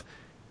snuff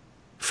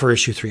for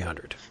issue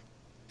 300.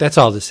 That's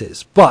all this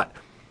is. But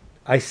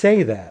I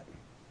say that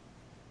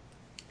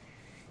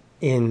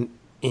in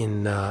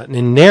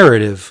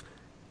narrative,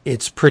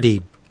 it's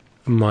pretty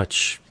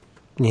much,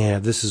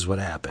 this is what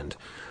happened.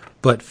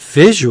 But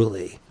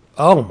visually,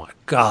 oh my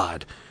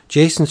God,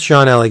 Jason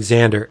Sean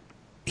Alexander,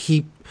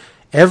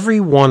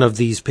 every one of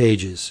these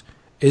pages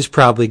is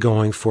probably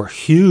going for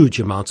huge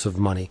amounts of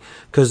money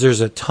because there's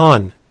a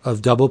ton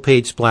of double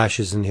page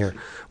splashes in here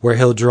where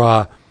he'll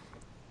draw,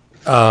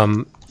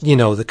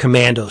 the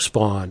Commando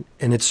Spawn,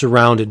 and it's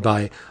surrounded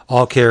by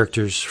all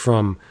characters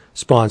from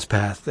Spawn's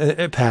past.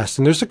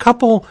 And there's a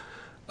couple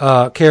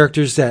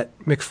characters that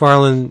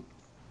McFarlane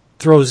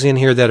throws in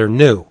here that are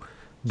new,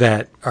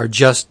 that are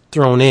just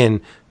thrown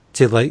in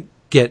to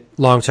get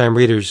longtime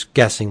readers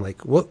guessing,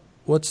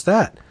 what's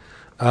that?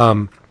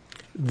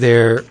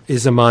 There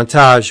is a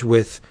montage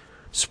with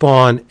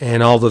Spawn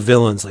and all the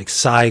villains like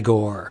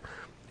Cygor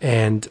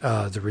and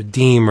the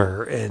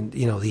Redeemer and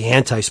the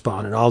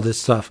Anti-Spawn and all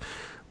this stuff.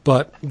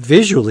 But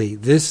visually,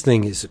 this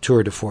thing is a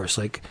tour de force.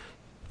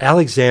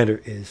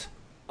 Alexander is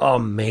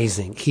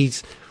amazing.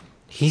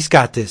 He's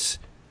got this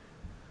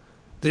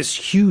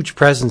huge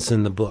presence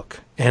in the book,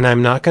 and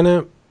I'm not going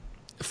to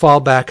fall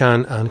back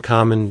on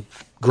common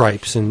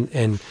gripes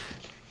and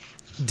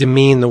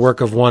demean the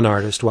work of one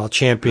artist while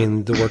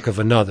championing the work of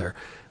another.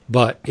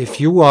 But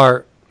if you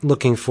are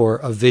looking for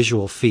a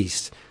visual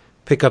feast,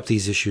 pick up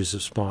these issues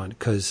of Spawn,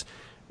 because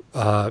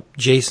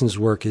Jason's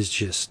work is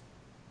just,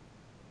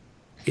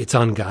 it's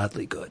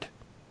ungodly good.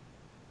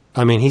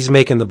 I mean, he's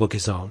making the book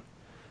his own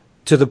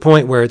to the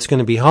point where it's going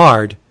to be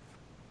hard,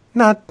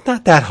 not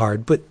that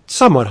hard, but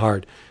somewhat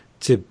hard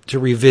to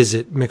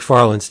revisit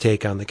McFarlane's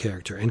take on the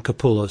character and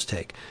Capullo's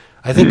take.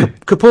 I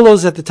think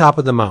Capullo's at the top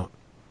of the mount.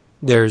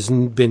 There's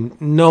been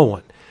no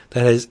one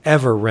that has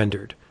ever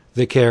rendered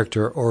the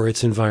character or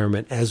its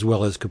environment as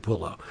well as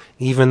Capullo.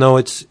 Even though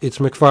it's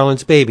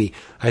McFarlane's baby,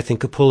 I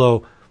think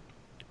Capullo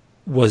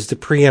was the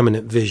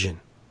preeminent vision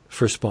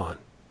for Spawn.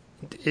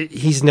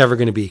 He's never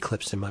going to be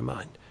eclipsed in my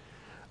mind.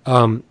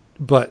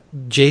 But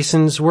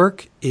Jason's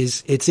work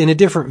it's in a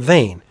different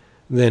vein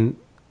than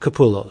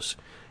Capullo's.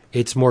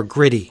 It's more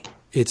gritty.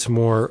 It's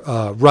more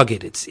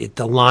rugged.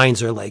 The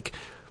lines are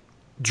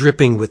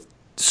dripping with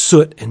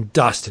soot and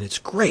dust, and it's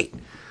great.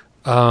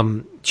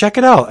 Check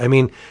it out. I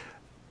mean,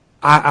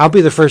 I'll be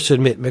the first to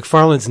admit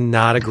McFarlane's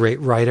not a great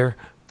writer.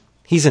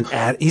 He's an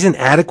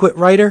adequate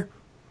writer,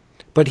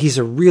 but he's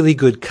a really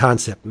good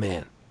concept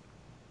man.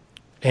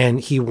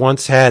 And he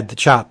once had the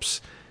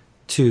chops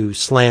to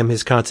slam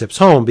his concepts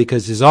home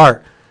because his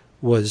art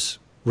was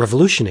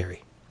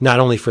revolutionary, not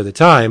only for the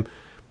time.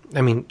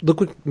 I mean, look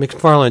what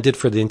McFarlane did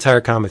for the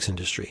entire comics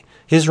industry.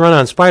 His run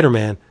on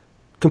Spider-Man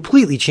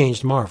completely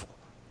changed Marvel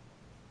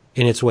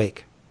in its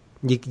wake.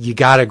 You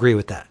got to agree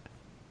with that,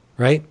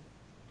 right?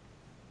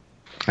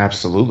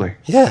 Absolutely.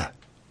 Yeah.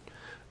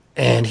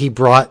 And he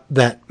brought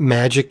that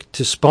magic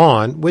to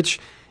Spawn, which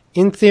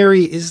in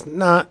theory is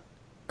not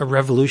a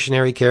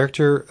revolutionary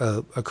character,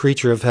 a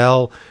creature of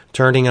hell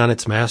turning on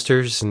its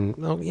masters. And,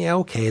 oh, yeah,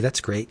 okay, that's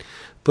great.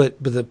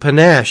 But the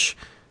panache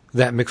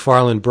that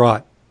McFarlane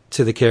brought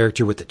to the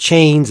character with the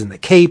chains and the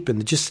cape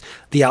and just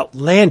the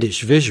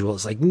outlandish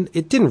visuals, like,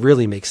 it didn't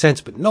really make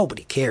sense, but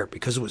nobody cared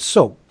because it was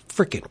so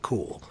freaking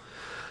cool.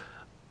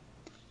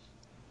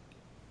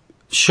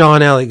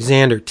 Sean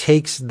Alexander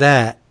takes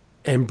that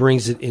and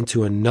brings it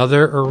into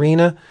another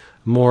arena,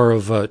 more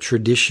of a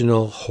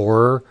traditional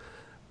horror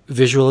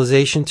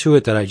visualization to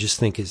it that I just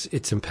think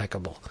it's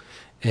impeccable.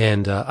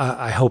 And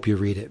I hope you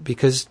read it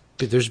because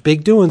there's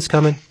big doings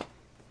coming.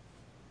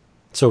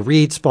 So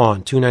read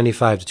Spawn,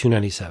 $2.95 to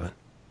 $2.97.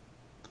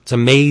 It's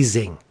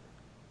amazing.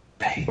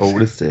 Over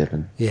to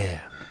 7. Yeah.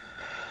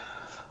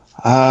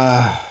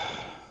 I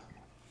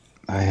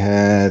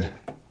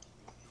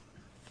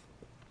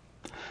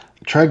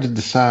tried to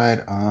decide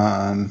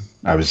on.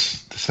 I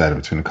was deciding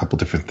between a couple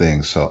different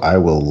things, so I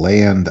will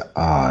land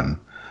on.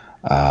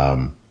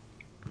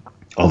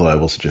 Although I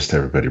will suggest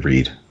everybody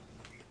read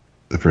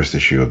the first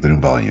issue of the new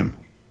volume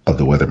of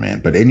The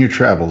Weatherman. But in your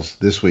travels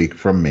this week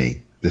from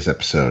me, this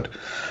episode,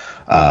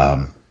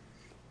 I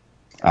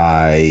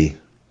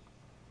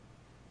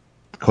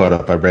caught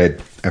up. I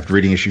read, after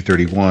reading issue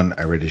 31,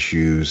 I read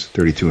issues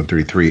 32 and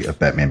 33 of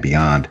Batman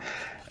Beyond,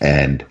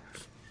 and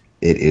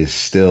it is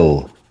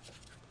still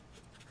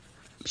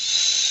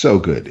so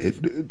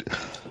good.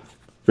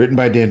 Written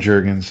by Dan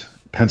Jurgens,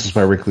 pencils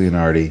by Rick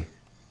Leonardi,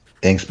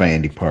 inks by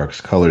Andy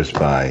Parks, colors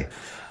by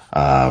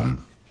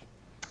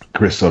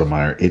Chris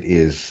Sotomayor. It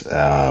is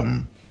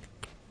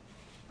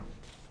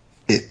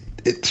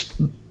it's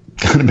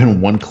kind of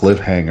been one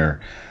cliffhanger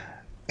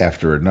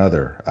after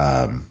another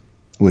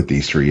with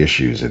these 3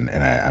 issues, and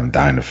I'm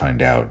dying to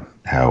find out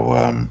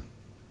how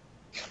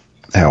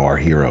our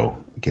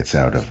hero gets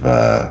out of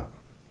the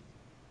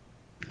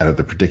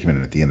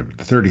predicament at the end of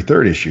the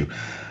 33rd issue.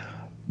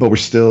 But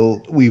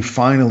we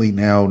finally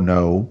now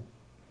know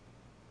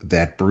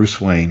that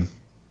Bruce Wayne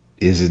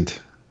isn't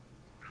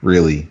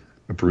really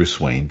Bruce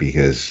Wayne,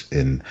 because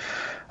in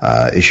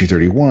issue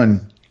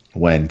 31,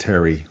 when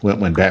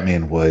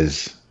Batman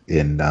was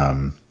in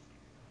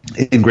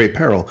great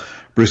peril,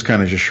 Bruce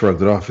kind of just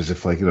shrugged it off as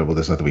if, like, well,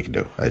 there's nothing we can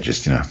do. I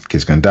just,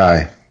 kid's gonna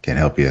die, can't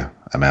help you,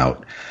 I'm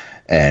out.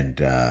 And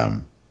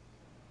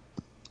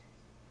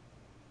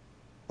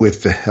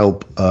with the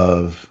help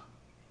of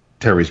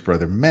Terry's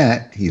brother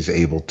Matt, he's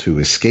able to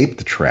escape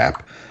the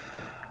trap,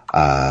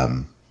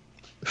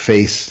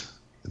 face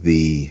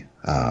he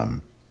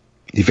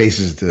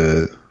faces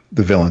the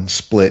villain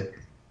Split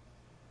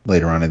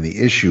later on in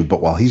the issue.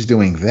 But while he's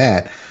doing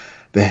that,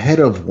 the head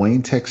of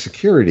Wayne Tech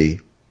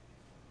Security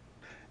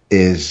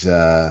is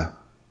a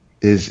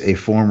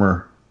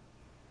former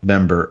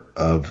member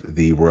of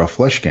the Royal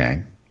Flush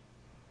Gang,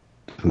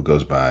 who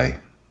goes by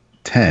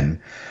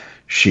 10.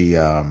 She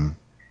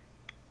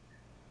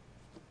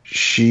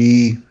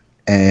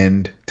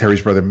and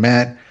Terry's brother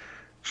Matt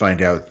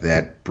find out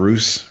that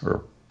Bruce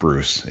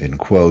in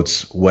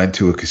quotes, went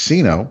to a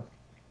casino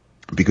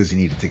because he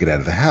needed to get out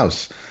of the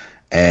house.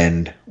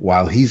 And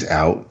while he's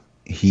out,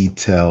 he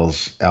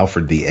tells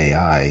Alfred the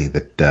AI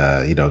that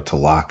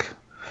to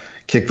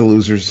kick the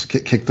losers,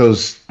 kick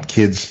those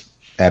kids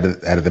out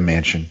of the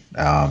mansion,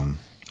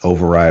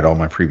 override all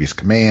my previous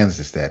commands,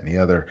 this, that, and the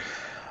other.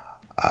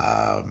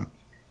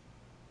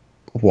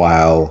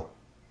 While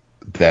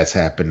that's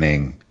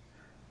happening,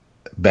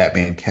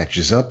 Batman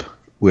catches up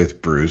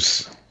with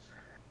Bruce,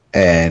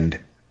 and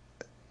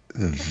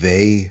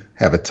they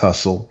have a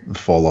tussle and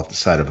fall off the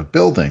side of a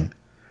building.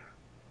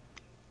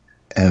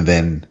 And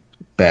then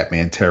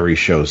Terry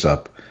shows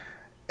up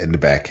in the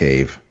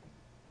Batcave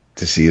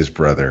to see his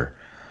brother,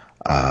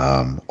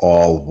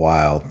 all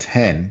while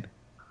 10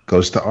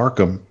 goes to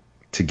Arkham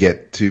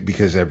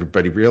because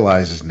everybody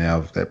realizes now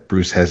that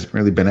Bruce hasn't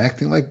really been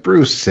acting like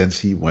Bruce since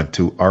he went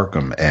to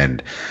Arkham.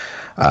 And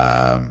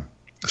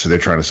so they're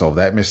trying to solve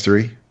that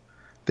mystery.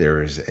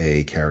 There is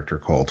a character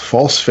called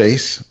False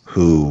Face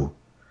who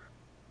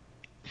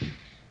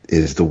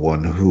is the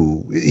one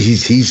who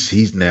he's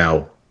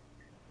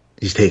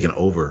taken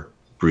over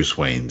Bruce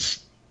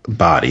Wayne's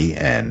body,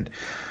 and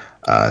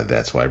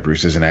that's why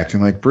Bruce isn't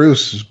acting like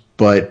Bruce.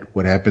 But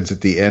what happens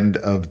at the end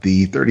of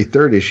the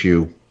 33rd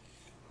issue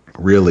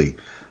really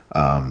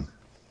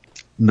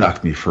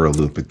knocked me for a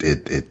loop.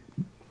 It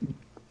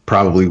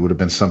probably would have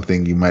been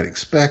something you might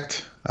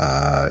expect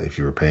if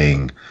you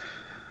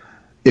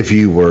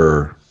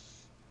were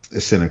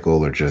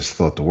cynical or just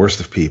thought the worst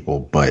of people,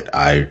 but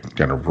I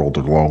kind of rolled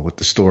along with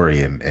the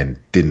story and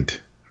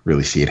didn't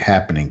really see it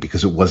happening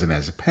because it wasn't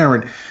as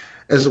apparent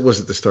as it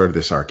was at the start of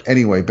this arc.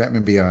 Anyway,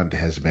 Batman Beyond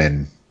has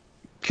been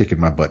kicking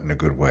my butt in a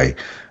good way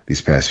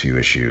these past few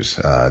issues.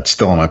 It's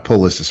still on my pull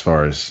list as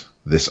far as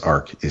this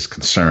arc is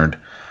concerned.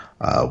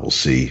 We'll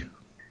see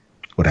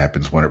what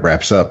happens when it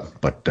wraps up.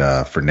 But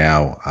for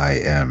now, I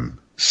am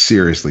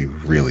seriously,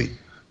 really,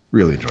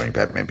 really enjoying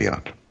Batman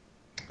Beyond.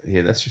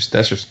 Yeah, that's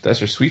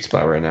your sweet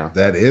spot right now.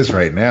 That is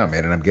right now,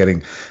 man. And I'm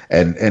getting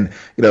and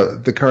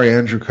the Kari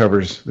Andrew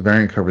covers, the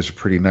variant covers are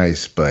pretty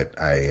nice, but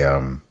I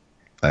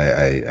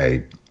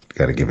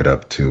got to give it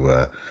up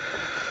to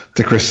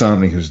Chris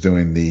Somney, who's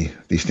doing the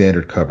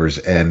standard covers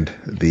and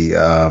the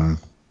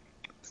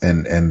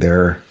and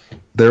their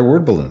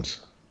word balloons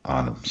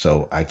on them.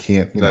 So I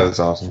can't. That's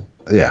awesome.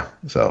 Yeah.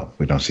 So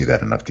we don't see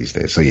that enough these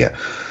days. So yeah.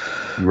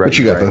 Right, what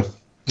you got though?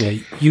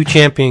 Yeah, you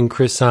champion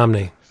Chris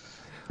Somney.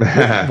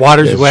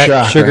 Water's wet,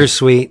 shock, sugar right?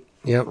 Sweet.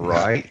 Yep.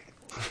 Right.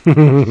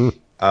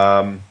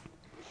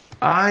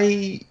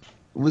 I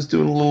was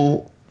doing a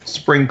little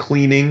spring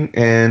cleaning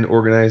and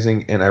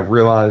organizing, and I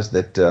realized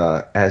that,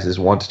 as is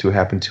wont to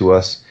happen to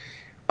us,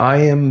 I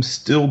am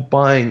still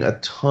buying a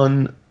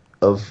ton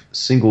of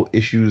single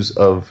issues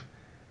of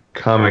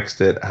comics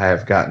that I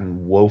have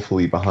gotten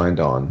woefully behind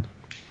on.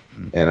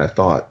 And I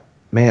thought,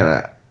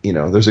 man,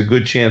 there's a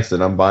good chance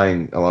that I'm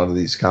buying a lot of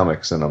these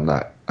comics, and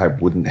I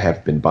wouldn't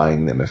have been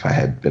buying them if I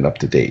had been up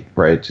to date,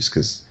 right? Just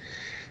because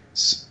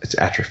it's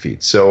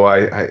atrophied. So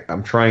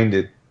I'm trying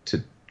to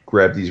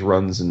grab these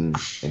runs and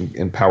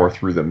power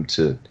through them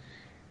to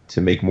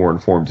make more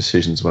informed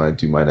decisions when I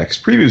do my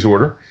next previews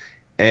order.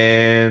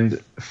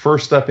 And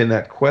first up in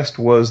that quest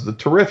was the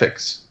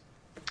Terrifics,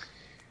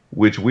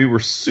 which we were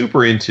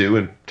super into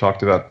and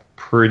talked about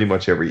pretty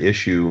much every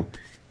issue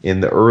in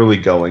the early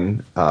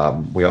going.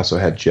 We also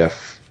had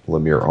Jeff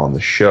Lemire on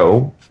the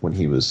show when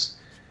he was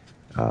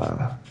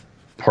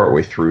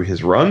partway through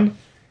his run,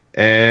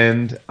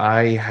 and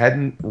I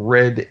hadn't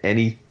read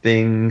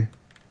anything.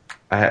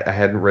 I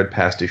hadn't read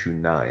past issue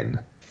 9,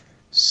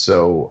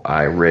 so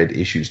I read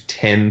issues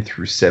 10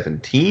 through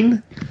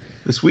 17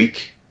 this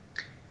week,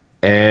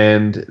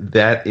 and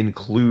that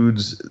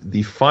includes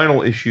the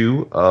final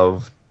issue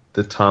of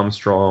the Tom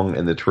Strong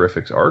and the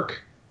Terrifics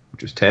arc,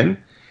 which is 10,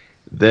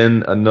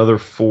 then another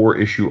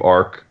 4-issue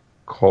arc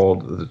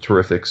called The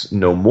Terrifics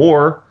No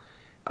More,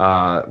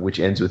 which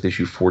ends with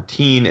issue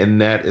 14, and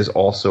that is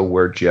also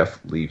where Jeff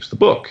leaves the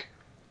book.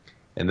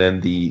 And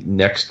then the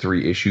next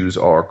 3 issues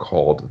are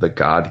called The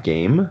God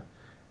Game,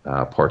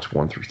 parts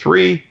 1 through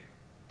 3,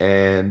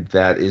 and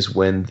that is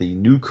when the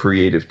new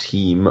creative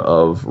team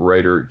of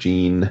writer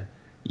Gene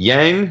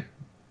Yang,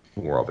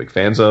 who we're all big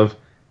fans of,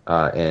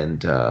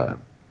 and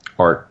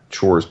art,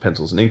 chores,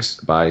 pencils, and inks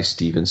by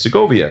Steven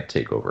Segovia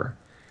take over.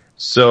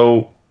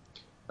 So,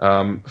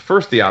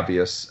 first the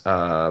obvious,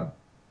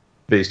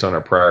 based on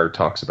our prior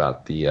talks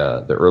about the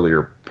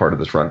earlier part of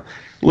this run,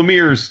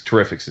 Lemire's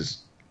Terrifics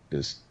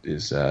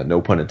is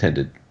no pun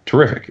intended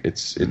terrific.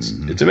 It's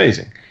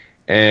amazing,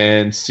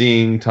 and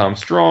seeing Tom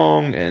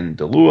Strong and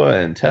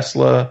Delua and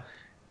Tesla,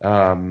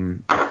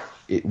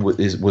 it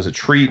was a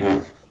treat,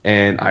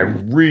 and I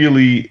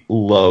really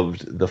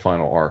loved the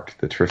final arc,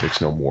 The Terrifics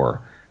No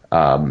More.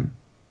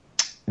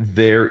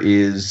 There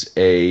is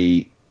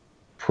a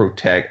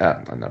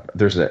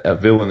there's a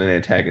villain and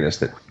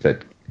antagonist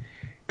that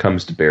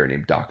comes to bear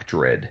named Doc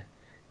Dread,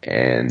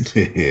 and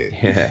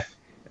yeah,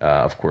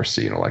 of course,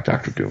 like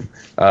Doctor Doom,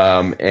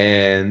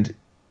 and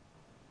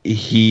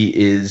he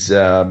is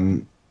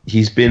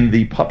he's been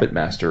the puppet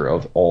master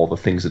of all the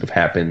things that have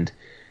happened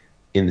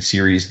in the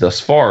series thus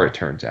far, it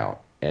turns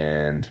out,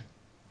 and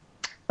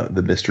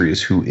the mystery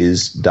is who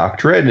is Doc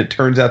Dread, and it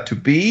turns out to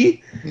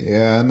be.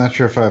 Yeah, I'm not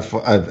sure if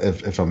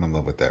I'm in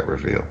love with that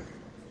reveal.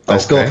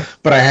 Okay.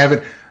 But I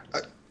haven't.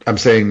 I'm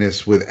saying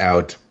this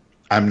without.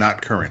 I'm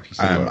not current.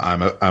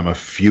 I'm a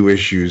few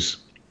issues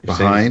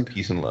behind.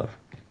 Peace and love.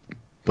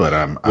 But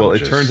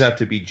it turns out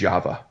to be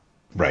Java.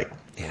 Right.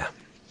 Yeah.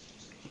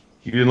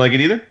 You didn't like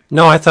it either?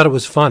 No, I thought it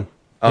was fun.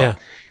 Oh.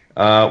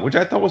 Yeah. Which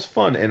I thought was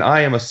fun, and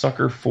I am a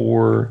sucker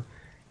for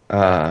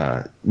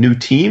new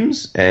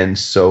teams, and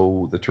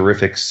so the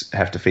Terrifics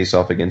have to face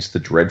off against the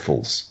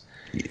Dreadfuls,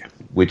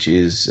 which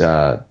is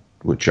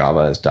with Java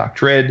as Doc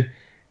Dread.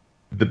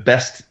 The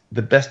best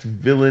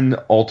villain,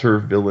 alter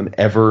villain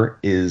ever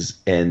is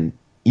an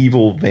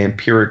evil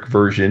vampiric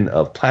version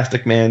of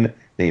Plastic Man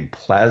named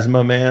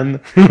Plasma Man.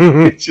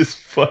 It's just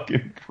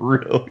fucking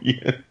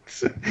brilliant.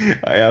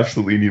 I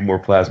absolutely need more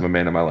Plasma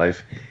Man in my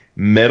life.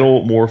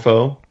 Metal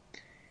Morpho,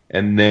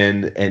 and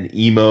then an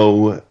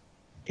emo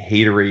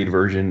haterade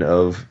version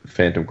of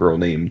Phantom Girl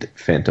named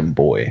Phantom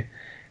Boy.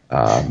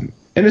 And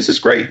it's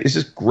just great. It's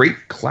just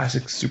great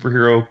classic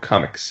superhero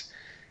comics.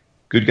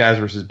 Good guys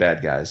versus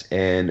bad guys.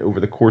 And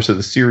over the course of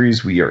the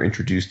series, we are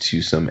introduced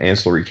to some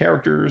ancillary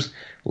characters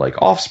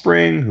like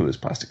Offspring, who is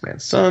Plastic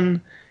Man's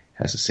son,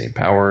 has the same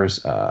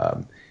powers.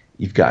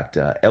 You've got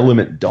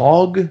Element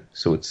Dog,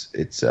 so it's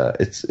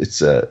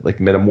like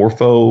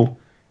Metamorpho,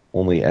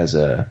 only as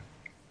a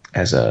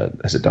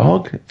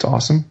dog. It's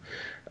awesome.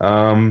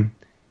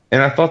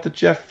 And I thought that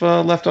Jeff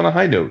left on a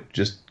high note.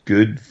 Just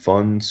good,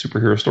 fun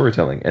superhero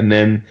storytelling. And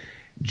then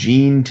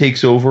Gene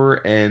takes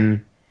over,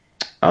 and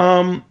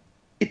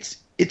it's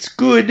it's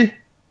good,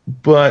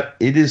 but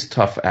it is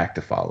tough act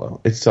to follow.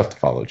 It's tough to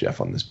follow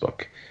Jeff on this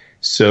book.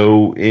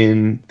 So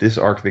in this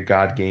arc, the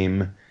God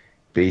Game,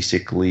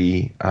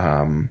 basically,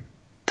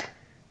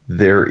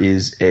 there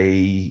is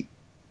a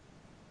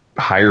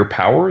higher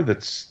power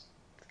that's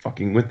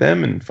fucking with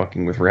them and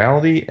fucking with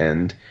reality,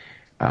 and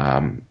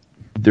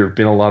there have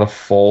been a lot of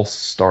false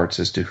starts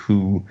as to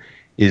who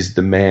is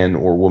the man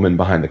or woman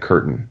behind the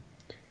curtain.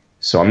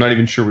 So I'm not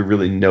even sure we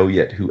really know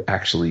yet who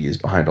actually is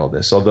behind all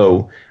this.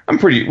 Although I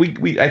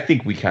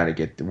think we're kind of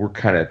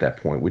at that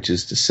point, which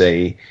is to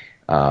say,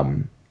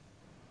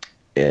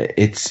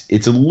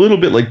 it's a little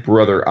bit like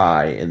Brother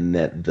Eye in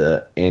that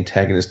the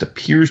antagonist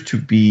appears to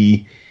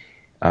be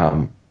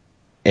one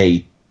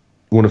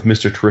of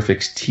Mr.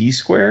 Terrific's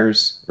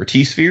T-squares or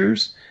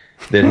T-spheres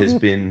that has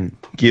been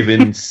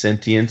given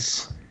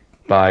sentience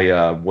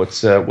by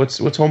what's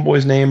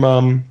homeboy's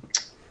name?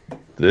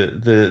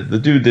 The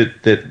dude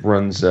that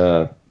runs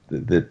that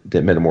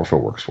Metamorpho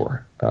works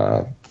for.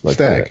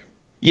 Stag.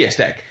 Yeah,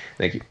 Stag.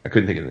 Thank you. I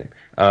couldn't think of the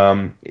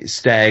name.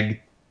 Stag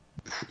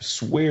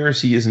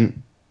swears he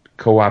isn't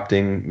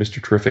co-opting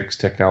Mr. Terrific's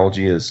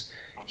technology as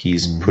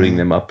he's putting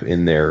them up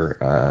in their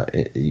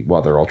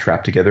while they're all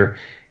trapped together.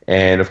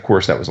 And of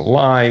course that was a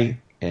lie,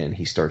 and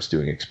he starts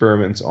doing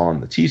experiments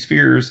on the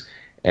T-spheres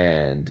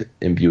and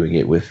imbuing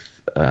it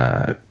with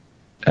an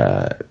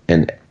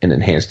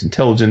enhanced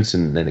intelligence,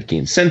 and then it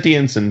gains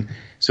sentience, and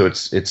so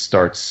it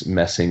starts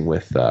messing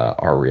with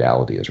our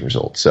reality as a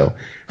result. So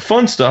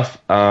fun stuff.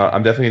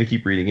 I'm definitely going to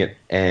keep reading it,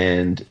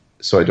 and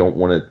so I don't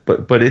want to.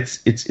 But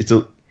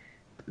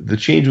the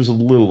change was a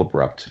little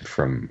abrupt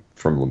from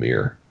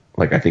Lemire.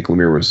 Like I think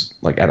Lemire was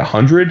like at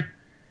 100,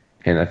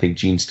 and I think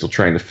Gene's still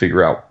trying to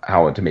figure out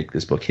how to make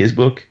this book his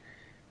book.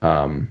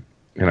 And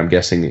I'm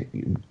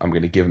guessing I'm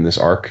going to give him this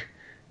arc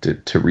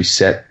to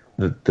reset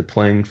the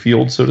playing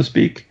field, so to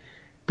speak.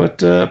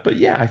 But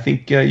yeah, I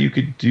think you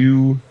could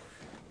do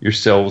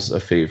yourselves a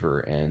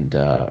favor, and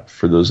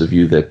for those of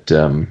you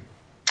that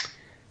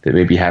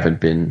maybe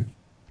haven't been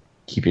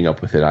keeping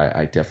up with it,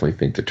 I definitely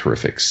think the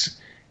Terrifics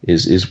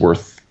is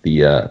worth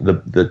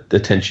the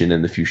attention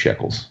and the few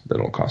shekels that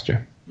it'll cost you.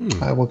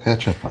 I will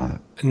catch up on it.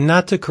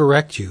 Not to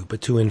correct you,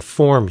 but to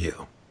inform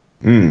you.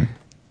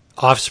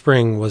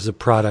 Offspring was a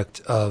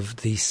product of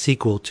the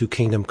sequel to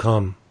Kingdom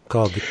Come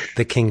called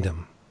The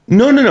Kingdom.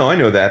 No, I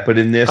know that, but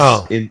in this,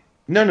 No,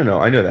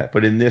 I know that,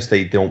 but in this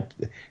they don't,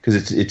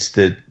 because it's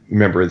the,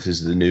 remember, this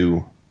is the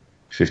new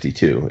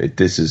 52.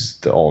 This is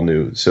the all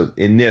new. So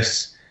in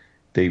this,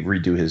 they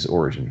redo his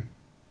origin.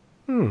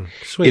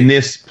 Sweet. In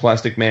this,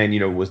 Plastic Man,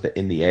 was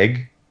in the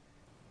egg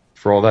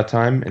for all that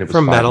time, and it was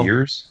from 5 metal.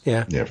 years.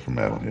 Yeah, from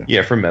metal.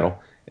 Yeah, from metal,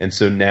 and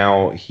so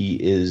now he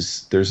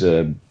is. There's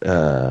an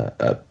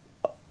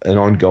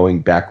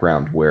ongoing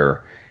background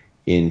where,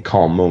 in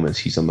calm moments,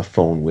 he's on the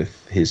phone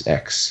with his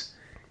ex,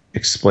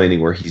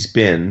 explaining where he's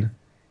been.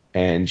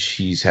 And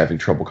she's having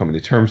trouble coming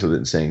to terms with it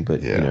and saying,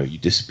 but, you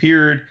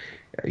disappeared.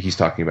 He's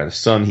talking about his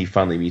son. He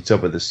finally meets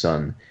up with his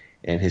son,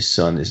 and his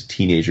son is a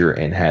teenager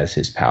and has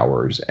his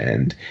powers.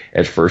 And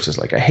at first it's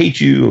like, I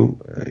hate you,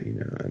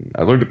 and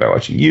I learned it by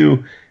watching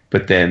you.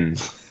 But then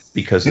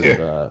because of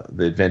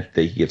the event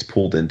that he gets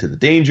pulled into the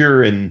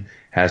danger and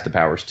has the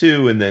powers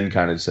too, and then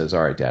kind of says,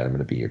 all right, Dad, I'm going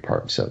to be your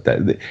partner. So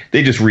that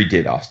they just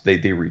redid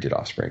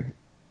Offspring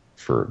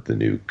for the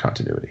new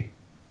continuity.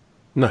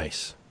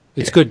 Nice.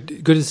 It's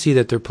good to see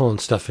that they're pulling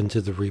stuff into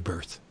the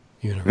Rebirth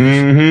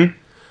universe.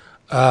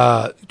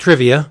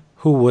 Trivia,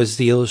 who was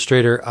the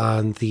illustrator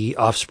on the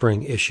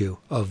Offspring issue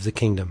of The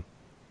Kingdom?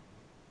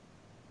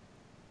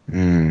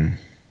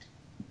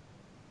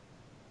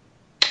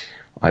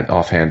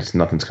 Offhand,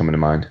 nothing's coming to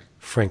mind.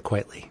 Frank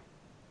Quitely.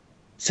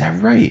 Is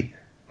that right?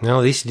 No,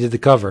 at least he did the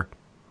cover.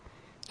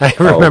 I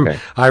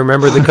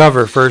remember the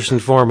cover first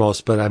and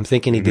foremost, but I'm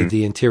thinking he did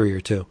the interior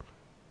too.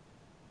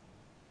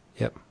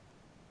 Yep.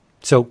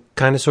 So,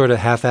 kind of sort of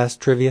half-assed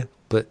trivia,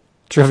 but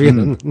trivia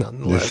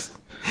nonetheless.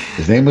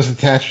 His name was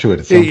attached to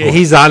it at some point.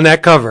 He's on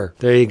that cover.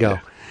 There you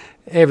go.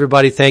 Hey,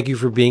 everybody, thank you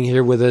for being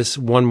here with us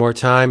one more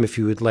time. If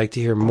you would like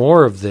to hear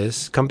more of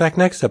this, come back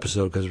next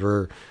episode, because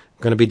we're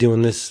going to be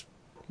doing this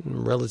in a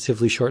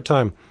relatively short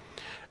time.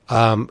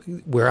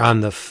 We're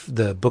on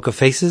the Book of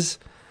Faces.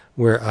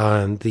 We're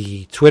on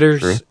the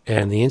Twitters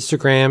and the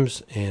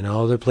Instagrams and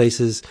all other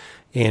places.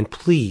 And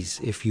please,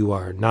 if you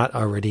are not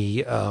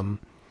already...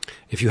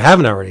 if you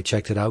haven't already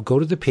checked it out, go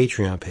to the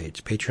Patreon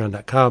page,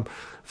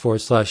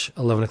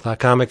 patreon.com/11 o'clock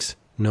comics,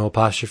 no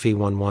apostrophe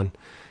 11,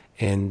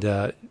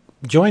 and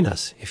join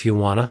us if you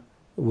wanna.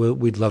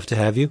 We'd love to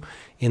have you.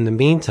 In the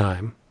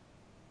meantime,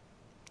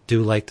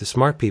 do like the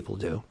smart people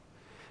do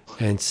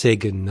and say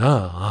good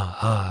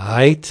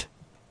night.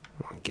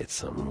 Get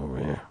some over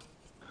here.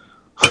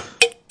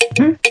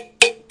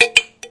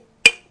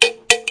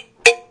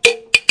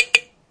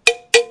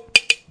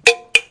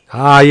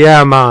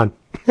 Yeah, man.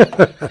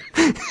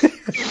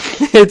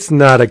 It's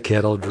not a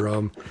kettle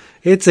drum.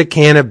 It's a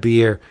can of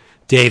beer.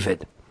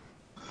 David.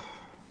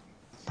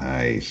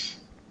 Nice.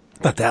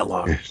 Not that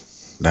long.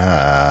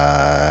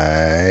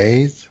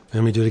 Nice.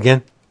 Let me do it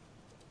again.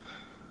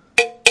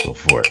 Go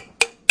for it.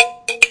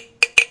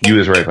 You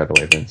was right, by the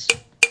way, Vince.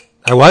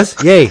 I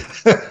was? Yay.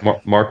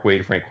 Mark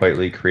Waid, Frank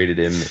Whiteley created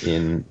him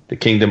in The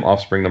Kingdom,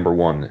 Offspring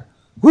 #1.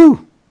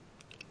 Woo.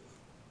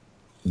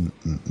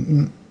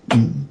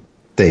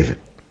 David.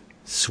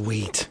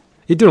 Sweet.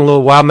 You're doing a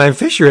little Wild Man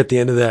Fisher at the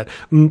end of that.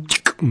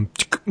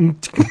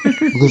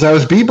 Because I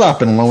was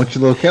bebopping along with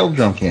your little kettle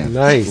drum can.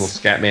 Nice. Little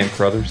Scatman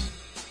Crothers.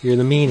 You're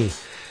the meanie.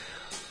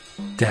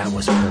 That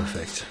was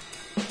perfect.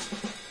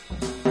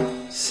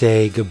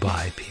 Say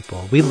goodbye,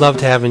 people. We loved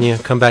having you.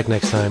 Come back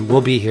next time.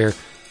 We'll be here.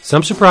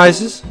 Some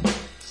surprises.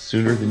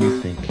 Sooner than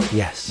you think.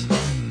 Yes.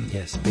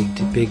 Yes. Big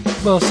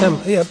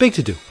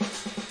to do.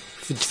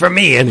 For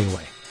me,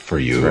 anyway. For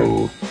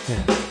you.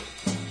 Yeah.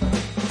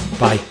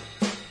 Bye.